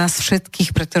týka nás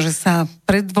všetkých, pretože sa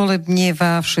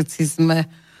predvolebnieva, všetci sme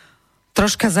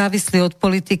troška závislí od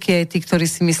politiky, aj tí, ktorí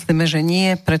si myslíme, že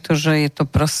nie, pretože je to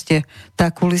proste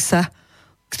tá kulisa,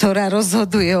 ktorá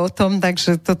rozhoduje o tom,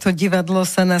 takže toto divadlo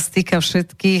sa nás týka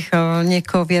všetkých,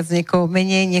 niekoho viac, niekoho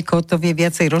menej, niekoho to vie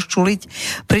viacej rozčuliť.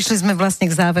 Prišli sme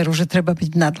vlastne k záveru, že treba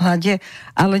byť v nadhľade,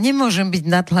 ale nemôžem byť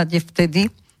v nadhľade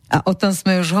vtedy, a o tom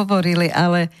sme už hovorili,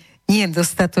 ale nie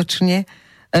dostatočne,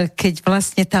 keď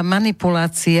vlastne tá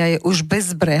manipulácia je už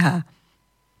bezbrehá.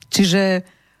 Čiže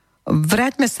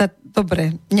vráťme sa,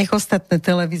 dobre, nech ostatné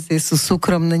televízie sú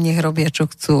súkromné, nech robia, čo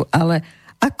chcú, ale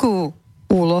akú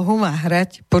úlohu má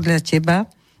hrať podľa teba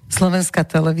slovenská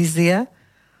televízia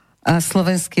a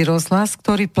slovenský rozhlas,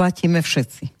 ktorý platíme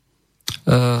všetci?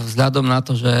 Vzhľadom na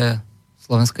to, že v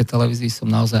slovenskej televízii som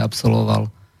naozaj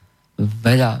absolvoval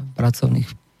veľa pracovných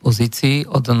pozícií,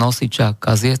 od nosiča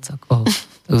kaziec, ako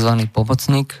takzvaný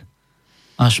pomocník,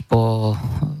 až po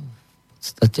v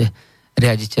podstate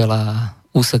riaditeľa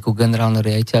úseku generálneho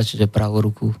riaditeľa, čiže pravú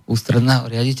ruku ústredného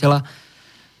riaditeľa.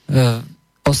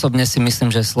 Osobne si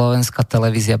myslím, že slovenská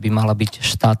televízia by mala byť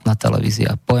štátna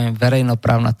televízia. Pojem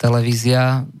verejnoprávna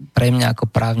televízia pre mňa ako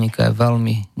právnika je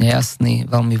veľmi nejasný,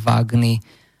 veľmi vágný,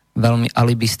 veľmi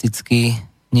alibistický,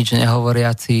 nič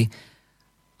nehovoriaci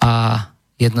a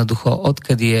jednoducho,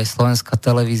 odkedy je slovenská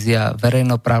televízia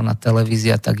verejnoprávna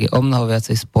televízia, tak je omnoho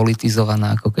viacej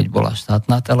spolitizovaná, ako keď bola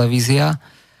štátna televízia.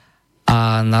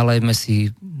 A nalejme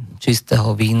si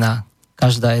čistého vína.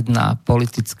 Každá jedna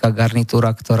politická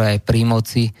garnitúra, ktorá je pri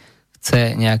moci,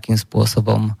 chce nejakým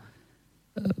spôsobom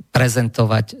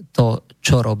prezentovať to,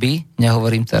 čo robí.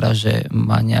 Nehovorím teraz, že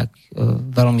má nejak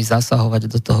veľmi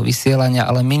zasahovať do toho vysielania,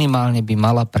 ale minimálne by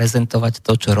mala prezentovať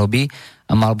to, čo robí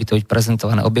a mal by to byť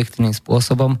prezentované objektívnym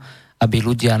spôsobom, aby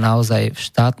ľudia naozaj v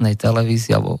štátnej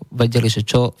televízii alebo vedeli, že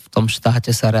čo v tom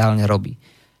štáte sa reálne robí.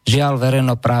 Žiaľ,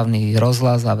 verejnoprávny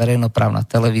rozhlas a verejnoprávna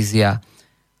televízia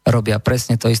robia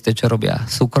presne to isté, čo robia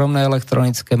súkromné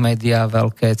elektronické médiá,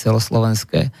 veľké,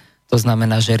 celoslovenské. To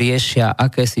znamená, že riešia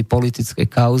akési politické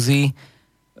kauzy,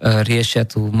 riešia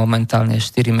tu momentálne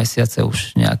 4 mesiace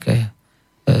už nejaké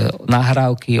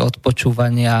nahrávky,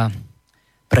 odpočúvania,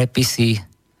 prepisy,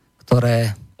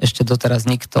 ktoré ešte doteraz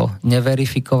nikto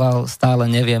neverifikoval, stále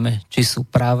nevieme, či sú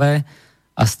pravé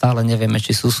a stále nevieme,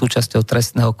 či sú súčasťou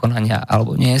trestného konania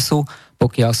alebo nie sú.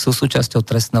 Pokiaľ sú súčasťou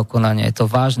trestného konania, je to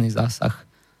vážny zásah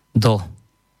do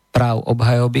práv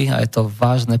obhajoby a je to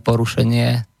vážne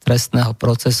porušenie trestného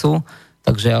procesu.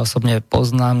 Takže ja osobne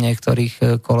poznám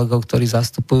niektorých kolegov, ktorí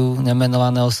zastupujú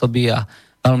nemenované osoby a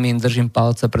veľmi im držím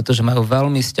palce, pretože majú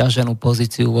veľmi sťaženú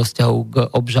pozíciu vo vzťahu k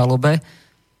obžalobe,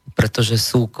 pretože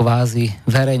sú kvázi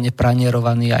verejne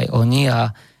pranierovaní aj oni a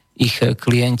ich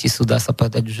klienti sú, dá sa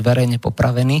povedať, už verejne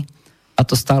popravení. A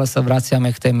to stále sa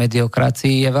vraciame k tej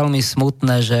mediokracii. Je veľmi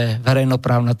smutné, že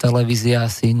verejnoprávna televízia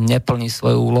si neplní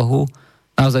svoju úlohu.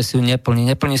 Naozaj si ju neplní.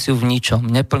 Neplní si ju v ničom.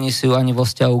 Neplní si ju ani vo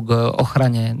vzťahu k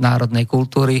ochrane národnej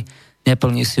kultúry,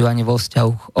 neplní si ju ani vo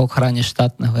vzťahu k ochrane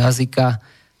štátneho jazyka.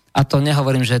 A to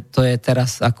nehovorím, že to je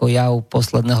teraz ako jav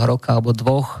posledného roka alebo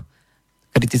dvoch.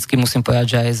 Kriticky musím povedať,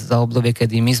 že aj za obdobie,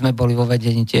 kedy my sme boli vo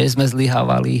vedení, tiež sme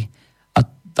zlyhávali a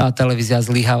tá televízia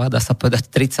zlyháva, dá sa povedať,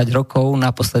 30 rokov.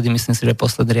 Naposledy, myslím si, že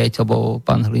posledný riaditeľ bol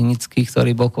pán Hlinický,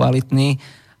 ktorý bol kvalitný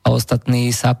a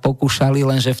ostatní sa pokúšali,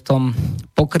 lenže v tom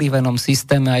pokrivenom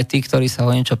systéme aj tí, ktorí sa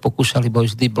o niečo pokúšali,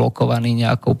 boli vždy blokovaní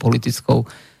nejakou politickou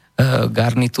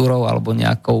garnitúrou alebo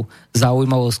nejakou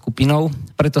záujmovou skupinou.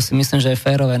 Preto si myslím, že je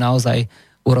férové naozaj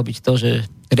urobiť to, že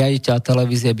riaditeľ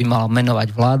televízie by mala menovať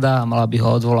vláda a mala by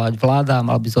ho odvolávať vláda a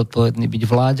mal by zodpovedný byť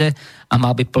vláde a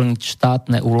mal by plniť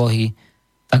štátne úlohy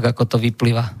tak, ako to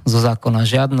vyplýva zo zákona.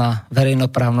 Žiadna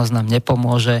verejnoprávnosť nám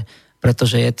nepomôže,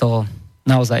 pretože je to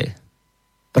naozaj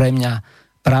pre mňa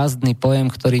prázdny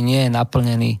pojem, ktorý nie je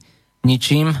naplnený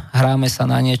ničím. Hráme sa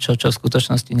na niečo, čo v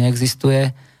skutočnosti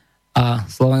neexistuje a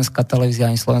slovenská televízia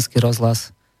ani slovenský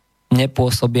rozhlas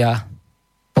nepôsobia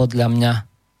podľa mňa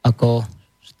ako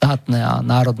štátne a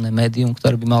národné médium,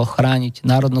 ktoré by malo chrániť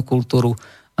národnú kultúru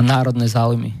a národné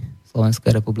záujmy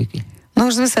Slovenskej republiky. No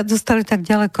už sme sa dostali tak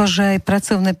ďaleko, že aj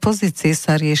pracovné pozície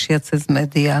sa riešia cez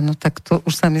médiá, no tak to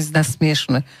už sa mi zdá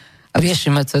smiešne.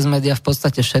 Riešime cez médiá v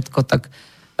podstate všetko, tak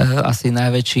asi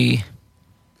najväčší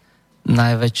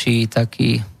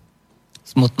taký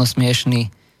smutno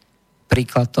smiešný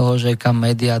príklad toho, že kam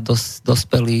médiá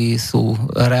dospelí sú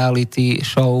reality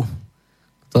show,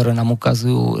 ktoré nám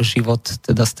ukazujú život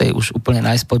teda z tej už úplne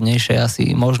najspodnejšej asi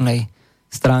možnej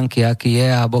stránky, aký je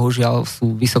a bohužiaľ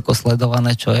sú vysoko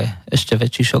sledované, čo je ešte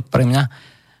väčší šok pre mňa,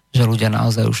 že ľudia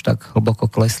naozaj už tak hlboko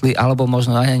klesli, alebo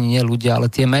možno ani nie ľudia, ale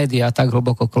tie médiá tak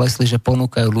hlboko klesli, že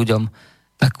ponúkajú ľuďom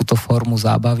takúto formu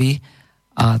zábavy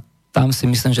a tam si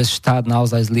myslím, že štát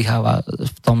naozaj zlyháva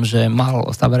v tom, že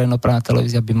tá verejnoprávna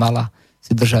televízia by mala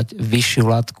si držať vyššiu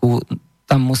latku.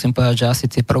 Tam musím povedať, že asi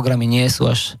tie programy nie sú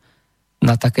až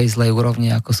na takej zlej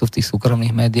úrovni, ako sú v tých súkromných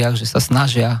médiách, že sa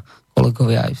snažia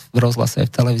kolegovia aj v rozhlase,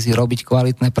 aj v televízii robiť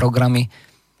kvalitné programy,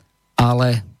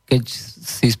 ale keď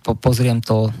si pozriem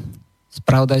to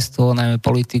spravodajstvo, najmä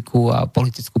politiku a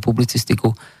politickú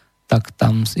publicistiku, tak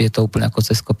tam je to úplne ako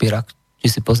cez kopírak.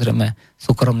 Či si pozrieme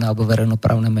súkromné alebo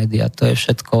verejnoprávne médiá. To je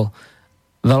všetko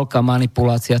veľká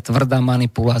manipulácia, tvrdá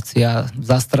manipulácia,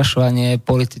 zastrašovanie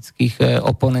politických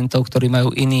oponentov, ktorí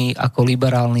majú iný ako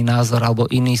liberálny názor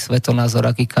alebo iný svetonázor,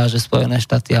 aký káže Spojené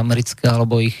štáty americké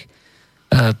alebo ich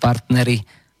partneri.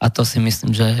 A to si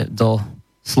myslím, že do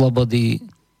slobody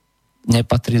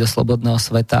nepatrí, do slobodného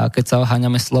sveta. A keď sa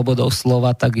oháňame slobodou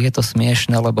slova, tak je to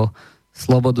smiešne, lebo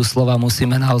slobodu slova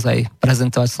musíme naozaj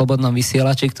prezentovať v slobodnom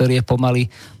vysielači, ktorý je pomaly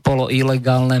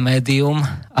poloilegálne médium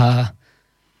a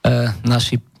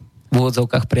naši v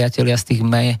úvodzovkách priatelia z tých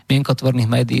mienkotvorných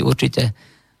médií určite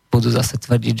budú zase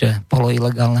tvrdiť, že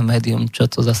poloilegálne médium, čo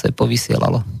to zase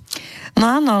povysielalo. No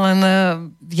áno, len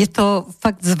je to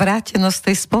fakt zvrátenosť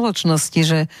tej spoločnosti,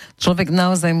 že človek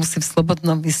naozaj musí v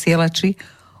slobodnom vysielači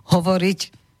hovoriť,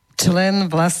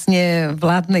 člen vlastne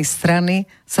vládnej strany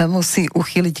sa musí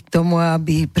uchyliť k tomu,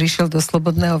 aby prišiel do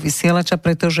slobodného vysielača,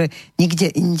 pretože nikde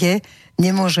inde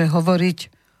nemôže hovoriť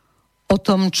o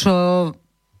tom, čo,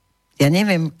 ja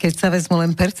neviem, keď sa vezmu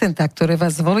len percentá, ktoré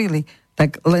vás volili,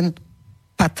 tak len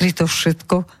patrí to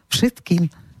všetko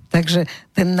všetkým. Takže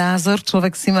ten názor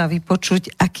človek si má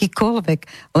vypočuť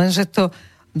akýkoľvek. Lenže to,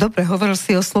 dobre, hovoril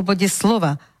si o slobode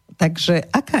slova. Takže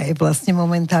aká je vlastne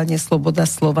momentálne sloboda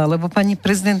slova? Lebo pani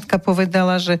prezidentka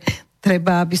povedala, že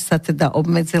treba, aby sa teda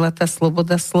obmedzila tá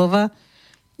sloboda slova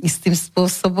istým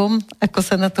spôsobom. Ako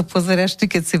sa na to pozeráš ty,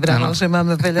 keď si vravel, že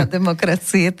máme veľa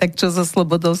demokracie, tak čo so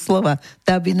slobodou slova?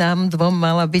 Tá by nám dvom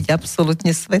mala byť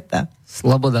absolútne sveta.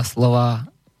 Sloboda slova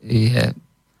je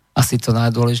asi to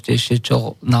najdôležitejšie,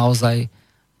 čo naozaj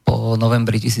po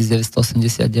novembri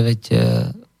 1989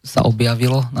 sa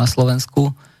objavilo na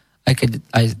Slovensku. Aj keď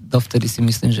aj dovtedy si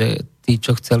myslím, že tí,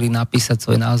 čo chceli napísať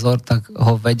svoj názor, tak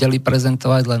ho vedeli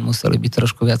prezentovať, len museli byť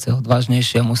trošku viacej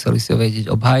odvážnejší a museli si ho vedieť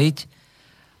obhájiť.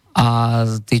 A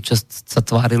tí, čo sa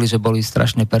tvárili, že boli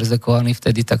strašne perzekovaní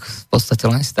vtedy, tak v podstate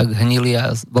len si tak hnili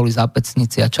a boli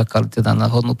zápecníci a čakali teda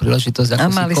na hodnú príležitosť, ako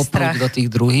si kopnúť do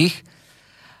tých druhých.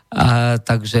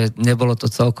 Takže nebolo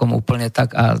to celkom úplne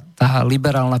tak. A tá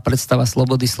liberálna predstava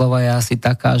slobody slova je asi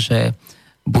taká, že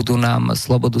budú nám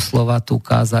slobodu slova tu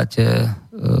kázať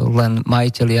len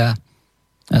majitelia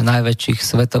najväčších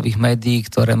svetových médií,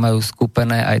 ktoré majú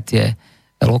skúpené aj tie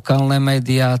lokálne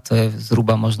médiá, to je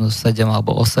zhruba možno 7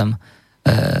 alebo 8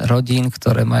 rodín,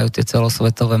 ktoré majú tie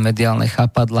celosvetové mediálne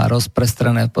chápadlá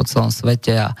rozprestrené po celom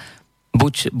svete a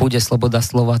buď bude sloboda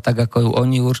slova tak, ako ju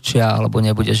oni určia, alebo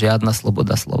nebude žiadna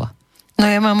sloboda slova. No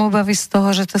ja mám obavy z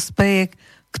toho, že to speje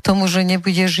k tomu, že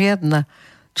nebude žiadna.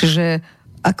 Čiže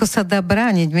ako sa dá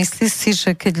brániť? Myslíš si,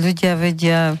 že keď ľudia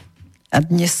vedia, a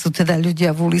dnes sú teda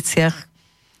ľudia v uliciach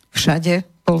všade,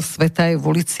 pol sveta je v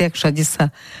uliciach, všade sa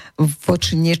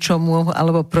voči niečomu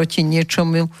alebo proti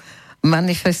niečomu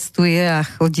manifestuje a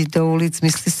chodí do ulic.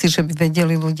 Myslíš si, že by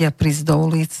vedeli ľudia prísť do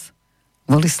ulic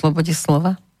kvôli slobode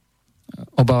slova?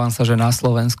 Obávam sa, že na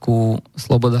Slovensku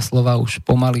sloboda slova už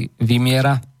pomaly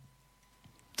vymiera.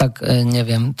 Tak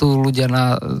neviem, tu ľudia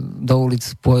do ulic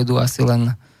pôjdu asi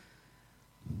len,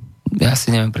 ja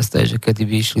si neviem predstaviť, že kedy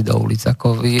by išli do ulic.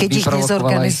 Keď ich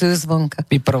nezorganizujú zvonka.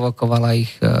 Vyprovokovala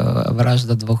ich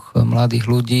vražda 2 mladých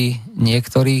ľudí,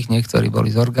 niektorí boli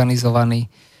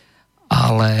zorganizovaní,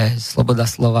 ale sloboda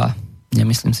slova,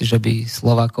 nemyslím si, že by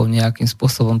Slovákov nejakým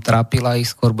spôsobom trápila,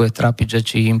 ich skôr bude trápiť, že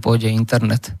či im pôjde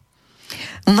internet.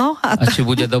 No, a či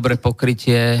bude dobre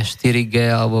pokrytie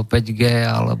 4G alebo 5G,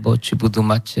 alebo či budú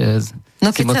mať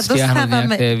si môcť stiahnuť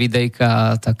nejaké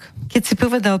videjka. Tak. Keď si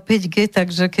povedal 5G,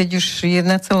 takže keď už je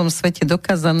na celom svete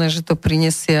dokázané, že to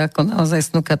prinesie ako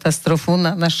naozajstnú katastrofu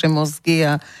na naše mozgy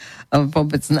a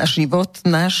vôbec na život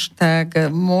náš, tak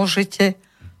môžete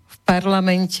v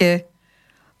parlamente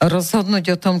rozhodnúť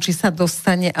o tom, či sa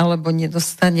dostane alebo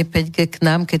nedostane 5G k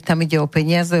nám, keď tam ide o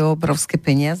peniaze, o obrovské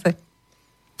peniaze?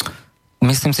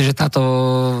 Myslím si, že táto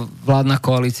vládna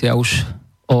koalícia už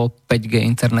o 5G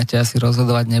internete asi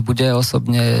rozhodovať nebude.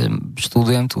 Osobne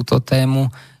študujem túto tému.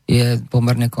 Je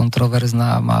pomerne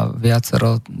kontroverzná, má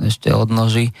viacero ešte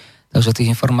odnoží, takže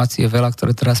tých informácií je veľa,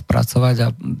 ktoré treba spracovať a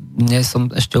nie som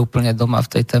ešte úplne doma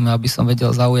v tej téme, aby som vedel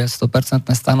zaujať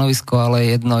 100% stanovisko,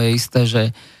 ale jedno je isté, že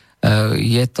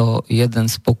je to jeden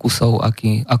z pokusov,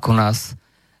 ako nás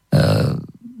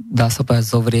dá sa povedať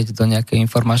zovrieť do nejakej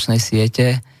informačnej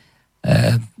siete.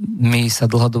 My sa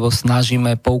dlhodobo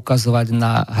snažíme poukazovať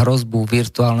na hrozbu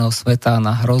virtuálneho sveta,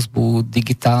 na hrozbu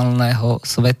digitálneho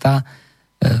sveta.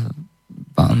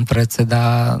 Pán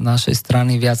predseda našej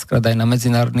strany viackrát aj na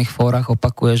medzinárodných fórach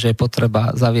opakuje, že je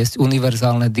potreba zaviesť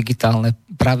univerzálne digitálne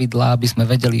pravidlá, aby sme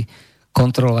vedeli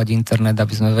kontrolovať internet,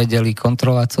 aby sme vedeli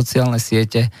kontrolovať sociálne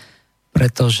siete.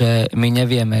 pretože my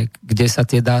nevieme, kde sa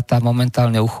tie dáta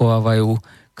momentálne uchovávajú,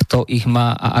 kto ich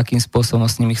má a akým spôsobom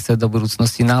s nimi chce do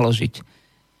budúcnosti naložiť.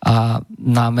 A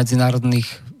na medzinárodných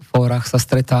fórach sa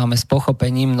stretávame s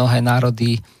pochopením, mnohé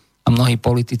národy a mnohí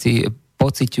politici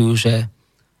pociťujú, že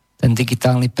ten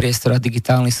digitálny priestor a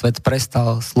digitálny svet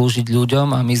prestal slúžiť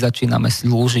ľuďom a my začíname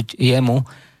slúžiť jemu.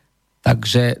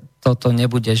 Takže toto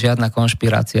nebude žiadna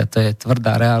konšpirácia, to je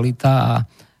tvrdá realita a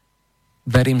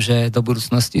verím, že do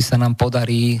budúcnosti sa nám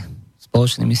podarí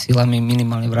spoločnými silami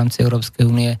minimálne v rámci Európskej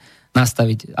únie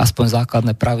nastaviť aspoň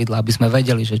základné pravidlá, aby sme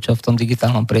vedeli, že čo v tom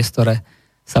digitálnom priestore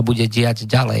sa bude diať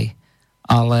ďalej.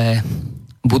 Ale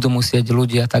budú musieť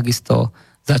ľudia takisto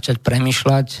začať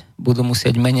premýšľať, budú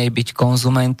musieť menej byť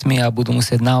konzumentmi a budú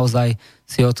musieť naozaj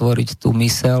si otvoriť tú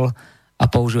myseľ a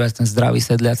používať ten zdravý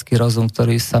sedliacky rozum,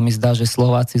 ktorý sa mi zdá, že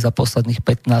Slováci za posledných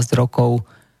 15 rokov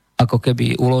ako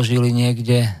keby uložili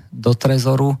niekde do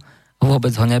trezoru a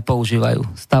vôbec ho nepoužívajú.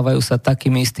 Stávajú sa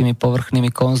takými istými povrchnými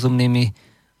konzumnými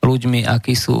ľuďmi,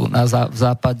 akí sú v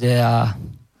západe a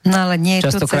ale nie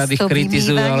častokrát ich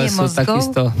kritizujú, ale sú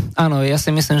takisto. Áno, ja si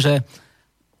myslím, že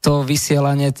to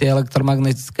vysielanie, tie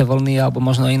elektromagnetické vlny alebo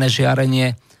možno iné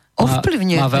žiarenie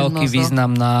má veľký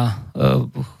význam na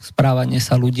správanie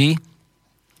sa ľudí.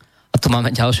 A tu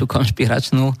máme ďalšiu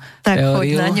konšpiračnú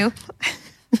teóriu. Tak, poď na ňu.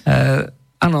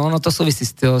 Áno, ono to súvisí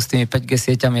s tými 5G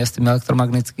sieťami a s tým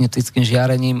elektromagnetickým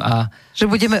žiarením a že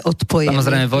budeme odpojení.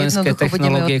 Samozrejme vojenské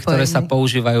technológie, ktoré sa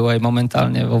používajú aj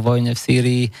momentálne vo vojne v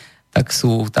Sýrii, tak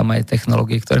sú tam aj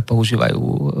technológie, ktoré používajú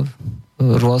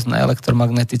rôzne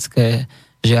elektromagnetické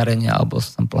žiarenia alebo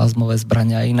sú tam plazmové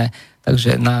zbrania a iné.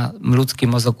 Takže na ľudský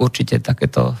mozog určite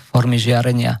takéto formy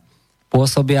žiarenia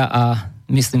pôsobia a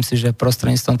myslím si, že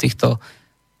prostredníctvom týchto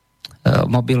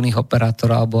mobilných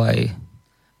operátorov alebo aj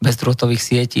bezdrôtových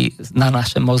sietí na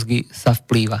naše mozgy sa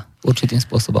vplýva určitým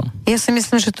spôsobom. Ja si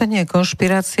myslím, že to nie je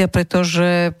konšpirácia,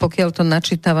 pretože pokiaľ to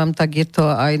načítavam, tak je to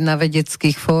aj na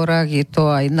vedeckých fórach, je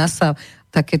to aj NASA,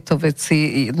 takéto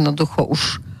veci jednoducho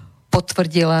už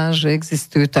potvrdila, že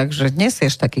existujú, takže dnes je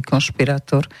až taký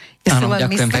konšpirátor. Áno,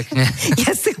 ďakujem pekne.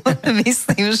 Ja si len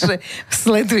myslím, že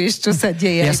sleduješ, čo sa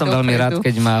deje. Ja som veľmi rád,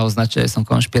 keď ma označuje, že som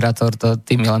konšpirátor, to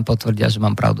tým mi len potvrdia, že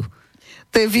mám pravdu.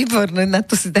 To je výborné, na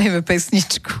to si dajme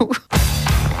pesničku.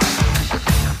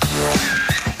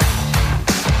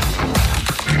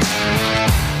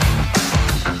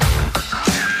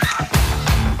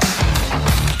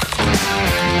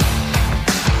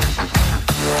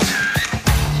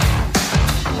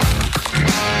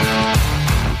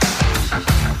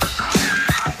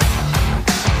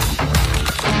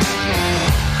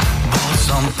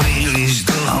 Príliš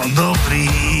dlho dobrý,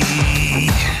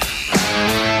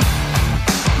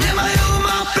 nemajú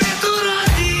ma preto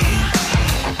radi,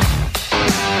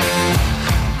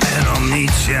 pero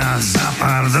ničia za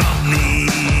pár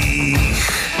drobných,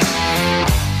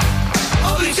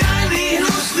 obyčajný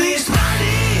hnusný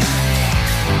smradí.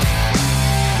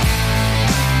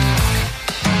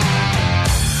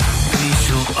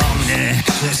 Píšu o mne,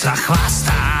 že sa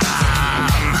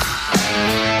chvastám,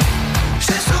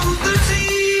 že som drzý,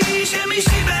 že mi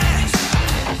šibe.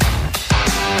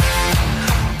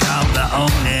 Pravda o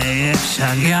mne je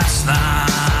však jasná.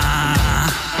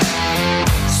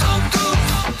 Som tu,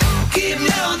 kým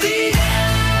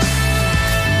neodídem.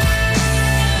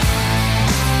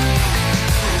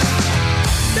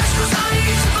 Ťažko sa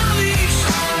ich zbavíš,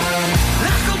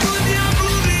 ľahko budia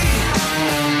blúdy,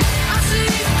 asi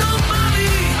ich to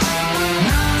baví.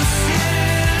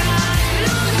 Nasierať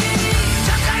ľudí,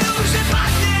 čakajú, že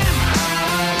padnem,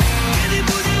 kedy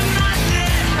budem na dne.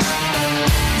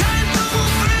 Ja im tomu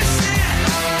presne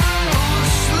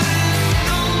pošlem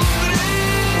dobré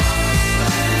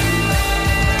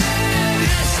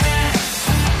piesne.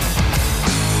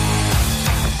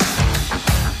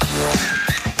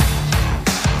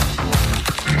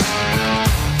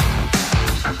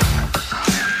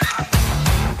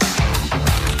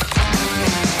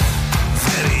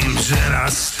 Verím, že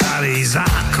raz starý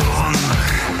zákon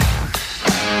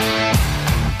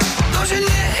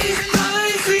doženie ich v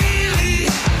pravej chvíli.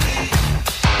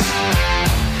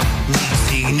 Nik z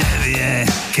nich nevie,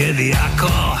 kedy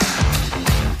ako,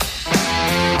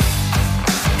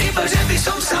 iba že by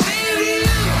som sa mýlil.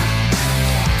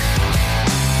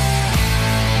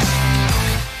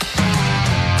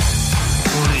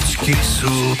 Uličky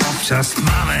sú občas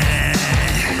tmavé,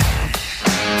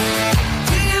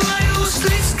 nemajú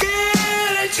strické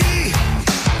reči.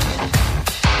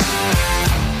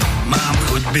 Mám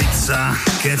chuť byť sa,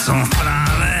 keď som v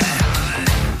práve.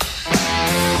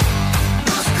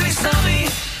 Moskvy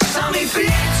sami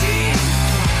priečí.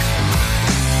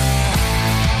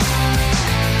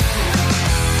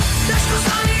 Ťažko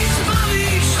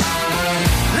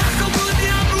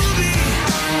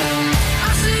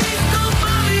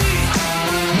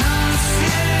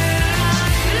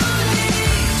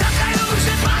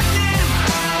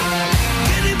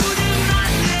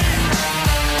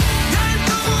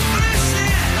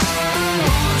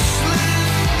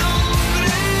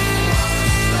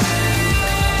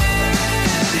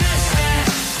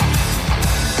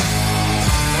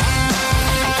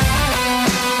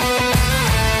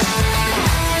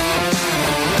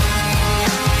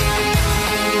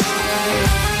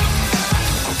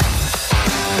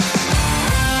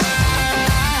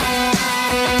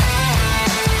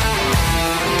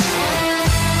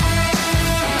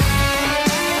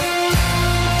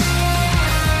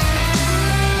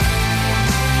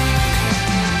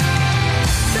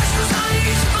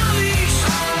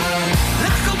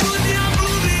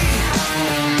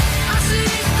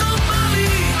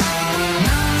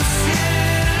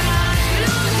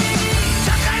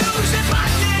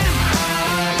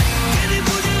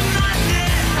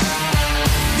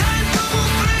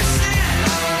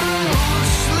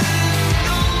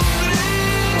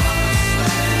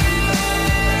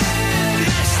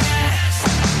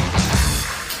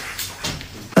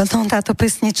No, táto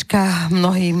pesnička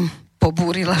mnohým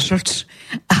pobúrila žlč,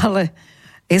 ale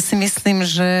ja si myslím,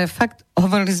 že fakt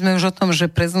hovorili sme už o tom, že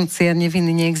prezumcia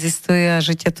neviny neexistuje a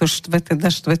že ťa to štve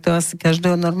to asi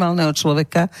každého normálneho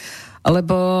človeka,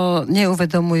 lebo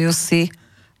neuvedomujú si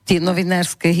tie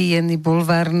novinárske hyeny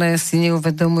bulvárne, si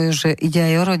neuvedomujú, že ide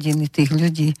aj o rodiny tých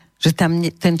ľudí, že tam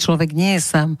ten človek nie je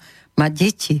sám, má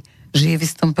deti, žije v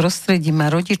istom prostredí, má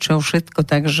rodičov, všetko,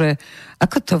 takže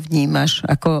ako to vnímaš?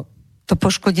 Ako to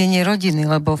poškodenie rodiny,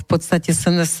 lebo v podstate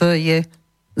SNS je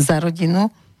za rodinu?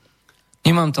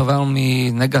 Vnímam to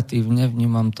veľmi negatívne,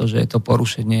 vnímam to, že je to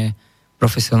porušenie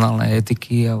profesionálnej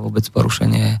etiky a vôbec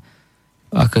porušenie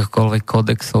akýchkoľvek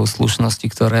kódexov slušnosti,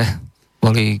 ktoré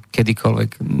boli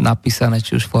kedykoľvek napísané,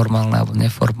 či už formálne alebo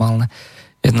neformálne.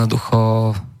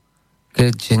 Jednoducho,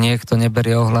 keď niekto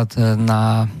neberie ohľad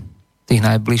na tých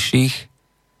najbližších,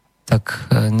 tak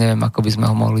neviem, ako by sme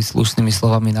ho mohli slušnými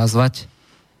slovami nazvať.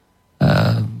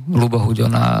 Ľubohuď,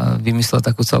 ona vymyslela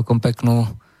takú celkom peknú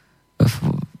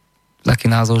taký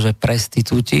názov, že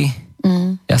prestitúti.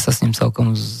 Ja sa s ním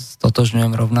celkom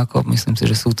stotožňujem rovnako. Myslím si,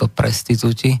 že sú to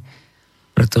prestitúti,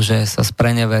 pretože sa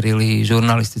spreneverili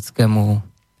žurnalistickému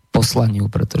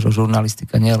poslaniu, pretože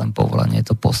žurnalistika nie je len povolanie,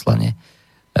 je to poslanie.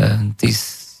 Tí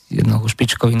jednoho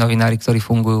špičkoví novinári, ktorí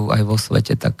fungujú aj vo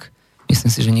svete, tak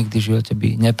myslím si, že nikdy v živote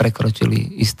by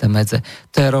neprekročili isté medze.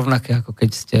 To je rovnaké, ako keď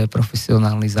ste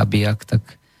profesionálny zabijak, tak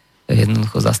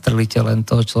jednoducho zastrelíte len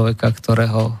toho človeka,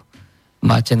 ktorého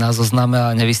máte na zozname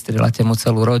a nevystrieľate mu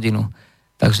celú rodinu.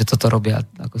 Takže toto robia,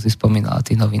 ako si spomínala,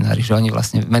 tí novinári, že oni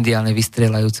vlastne mediálne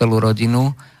vystrieľajú celú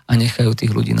rodinu a nechajú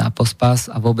tých ľudí na pospas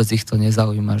a vôbec ich to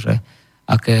nezaujíma, že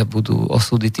aké budú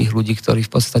osudy tých ľudí, ktorí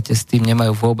v podstate s tým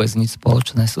nemajú vôbec nič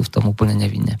spoločné, sú v tom úplne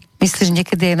nevinne. Myslíš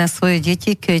niekedy aj na svoje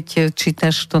deti, keď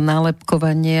čítaš to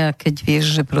nálepkovanie a keď vieš,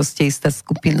 že proste istá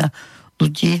skupina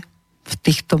ľudí v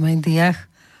týchto médiách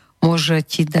môže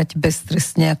ti dať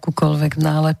beztrestne akúkoľvek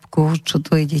nálepku, čo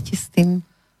tvoje deti s tým?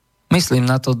 Myslím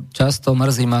na to často,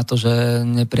 mrzí ma to, že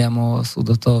nepriamo sú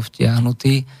do toho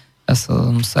vtiahnutí. Ja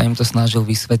som sa im to snažil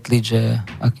vysvetliť, že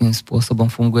akým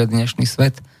spôsobom funguje dnešný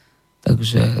svet.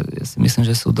 Takže ja si myslím,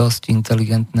 že sú dosť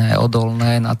inteligentné,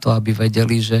 odolné na to, aby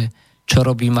vedeli, že čo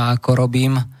robím a ako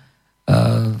robím.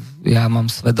 Ja mám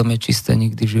svedomie čisté,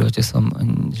 nikdy v živote som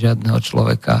žiadneho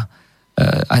človeka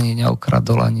ani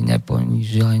neokradol, ani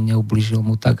neponížil, ani neublížil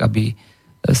mu tak, aby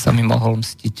sa mi mohol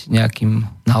mstiť nejakým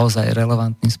naozaj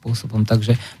relevantným spôsobom.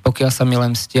 Takže pokiaľ sa mi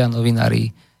len mstia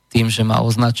novinári tým, že ma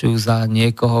označujú za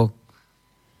niekoho,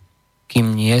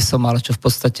 kým nie som, ale čo v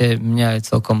podstate mňa je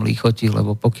celkom líchotí,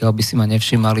 lebo pokiaľ by si ma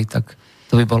nevšimali, tak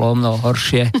to by bolo o mnoho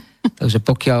horšie. Takže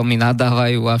pokiaľ mi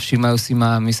nadávajú a všímajú si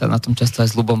ma, my sa na tom často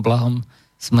aj s Ľubom Blahom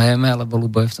smejeme, lebo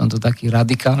Ľubo je v tomto taký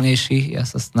radikálnejší. Ja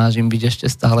sa snažím byť ešte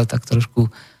stále tak trošku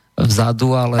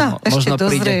vzadu, ale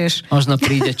možno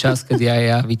príde čas, kedy aj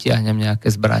ja vytiahnem nejaké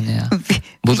zbranie a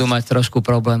budú mať trošku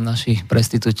problém naši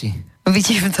prestitúti.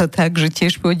 Vidím to tak, že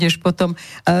tiež pôjdeš potom.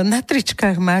 Na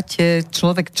tričkách máte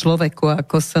človek človeku,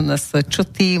 ako sa nás, čo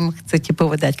tým chcete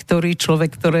povedať, ktorý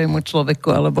človek, ktorému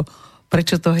človeku, alebo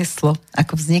prečo to heslo,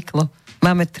 ako vzniklo?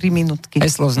 Máme 3 minútky.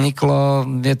 Heslo vzniklo,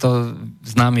 je to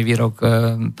známy výrok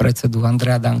predsedu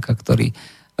Andreja Danka, ktorý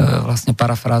vlastne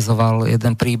parafrázoval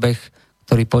jeden príbeh,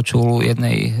 ktorý počul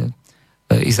jednej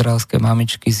izraelskej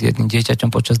mamičky s jedným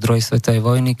dieťaťom počas druhej svetovej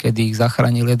vojny, kedy ich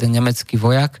zachránil jeden nemecký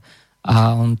vojak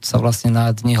a on sa vlastne na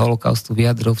dni holokaustu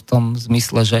vyjadril v tom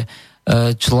zmysle, že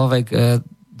človek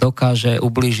dokáže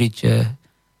ublížiť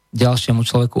ďalšiemu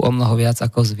človeku o mnoho viac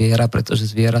ako zviera,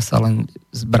 pretože zviera sa len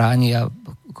zbráni a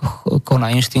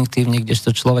koná inštinktívne,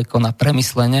 kdežto človek koná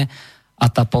premyslene a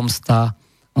tá pomsta,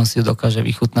 on si ju dokáže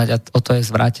vychutnať a o to je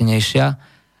zvrátenejšia.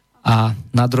 A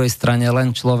na druhej strane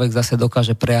len človek zase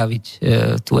dokáže prejaviť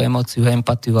tú emóciu,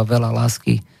 empatiu a veľa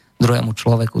lásky druhému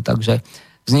človeku. Takže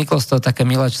vzniklo z toho také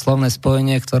milé slovné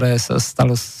spojenie, ktoré sa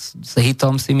stalo s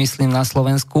hitom, si myslím, na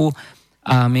Slovensku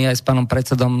a my aj s pánom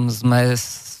predsedom sme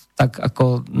tak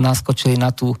ako naskočili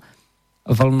na tú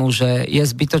vlnu, že je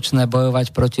zbytočné bojovať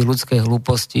proti ľudskej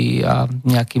hlúposti a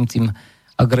nejakým tým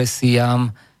agresiám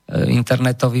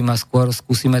internetovým a skôr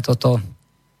skúsime toto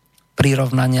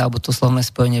prirovnanie alebo to slovné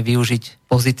spojenie využiť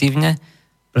pozitívne,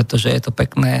 pretože je to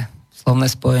pekné slovné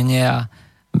spojenie a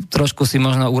trošku si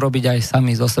možno urobiť aj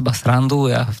sami zo seba srandu.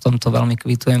 Ja v tomto veľmi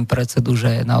kvitujem predsedu,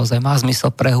 že naozaj má zmysel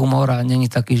pre humor a není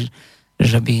taký,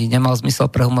 že by nemal zmysel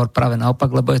pre humor, práve naopak,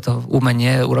 lebo je to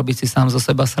umenie urobiť si sám zo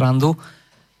seba srandu.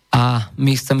 A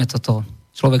my chceme toto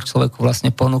človeku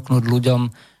vlastne ponúknuť ľuďom,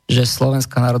 že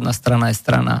Slovenská národná strana je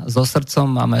strana so srdcom,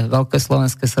 máme veľké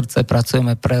slovenské srdce,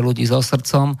 pracujeme pre ľudí so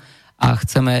srdcom a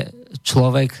chceme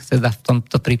človek, teda v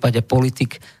tomto prípade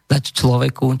politik, dať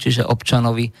človeku, čiže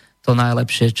občanovi, to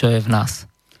najlepšie, čo je v nás.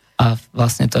 A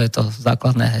vlastne to je to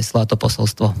základné heslo a to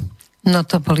posolstvo. No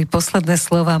to boli posledné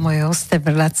slova mojej hostia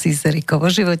v relácii s Erikou o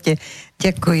živote.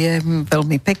 Ďakujem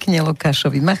veľmi pekne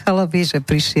Lukášovi Machalovi, že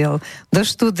prišiel do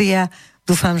štúdia.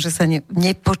 Dúfam, že sa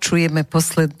nepočujeme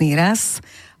posledný raz.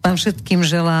 Vám všetkým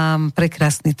želám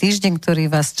prekrásny týždeň, ktorý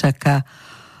vás čaká.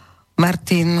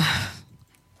 Martin,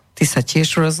 ty sa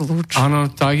tiež rozlúč.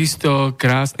 Áno, takisto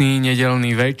krásny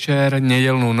nedeľný večer,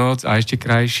 nedeľnú noc a ešte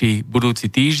krajší budúci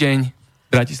týždeň.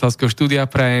 Bratislavského štúdia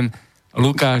prajem.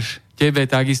 Lukáš, tebe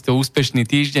takisto úspešný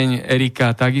týždeň,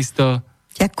 Erika takisto.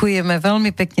 Ďakujeme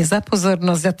veľmi pekne za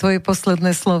pozornosť a tvoje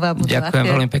posledné slova budú. Ďakujem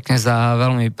veľmi pekne za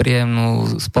veľmi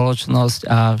príjemnú spoločnosť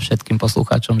a všetkým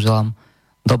poslucháčom želám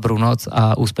dobrú noc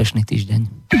a úspešný týždeň.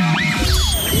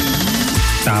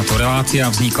 Táto relácia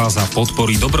vznikla za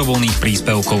podpory dobrovoľných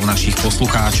príspevkov našich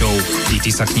poslucháčov. I ty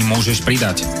sa k nim môžeš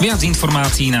pridať. Viac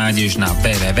informácií nájdeš na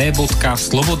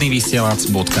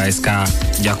www.slobodnyvysielac.sk.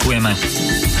 Ďakujeme.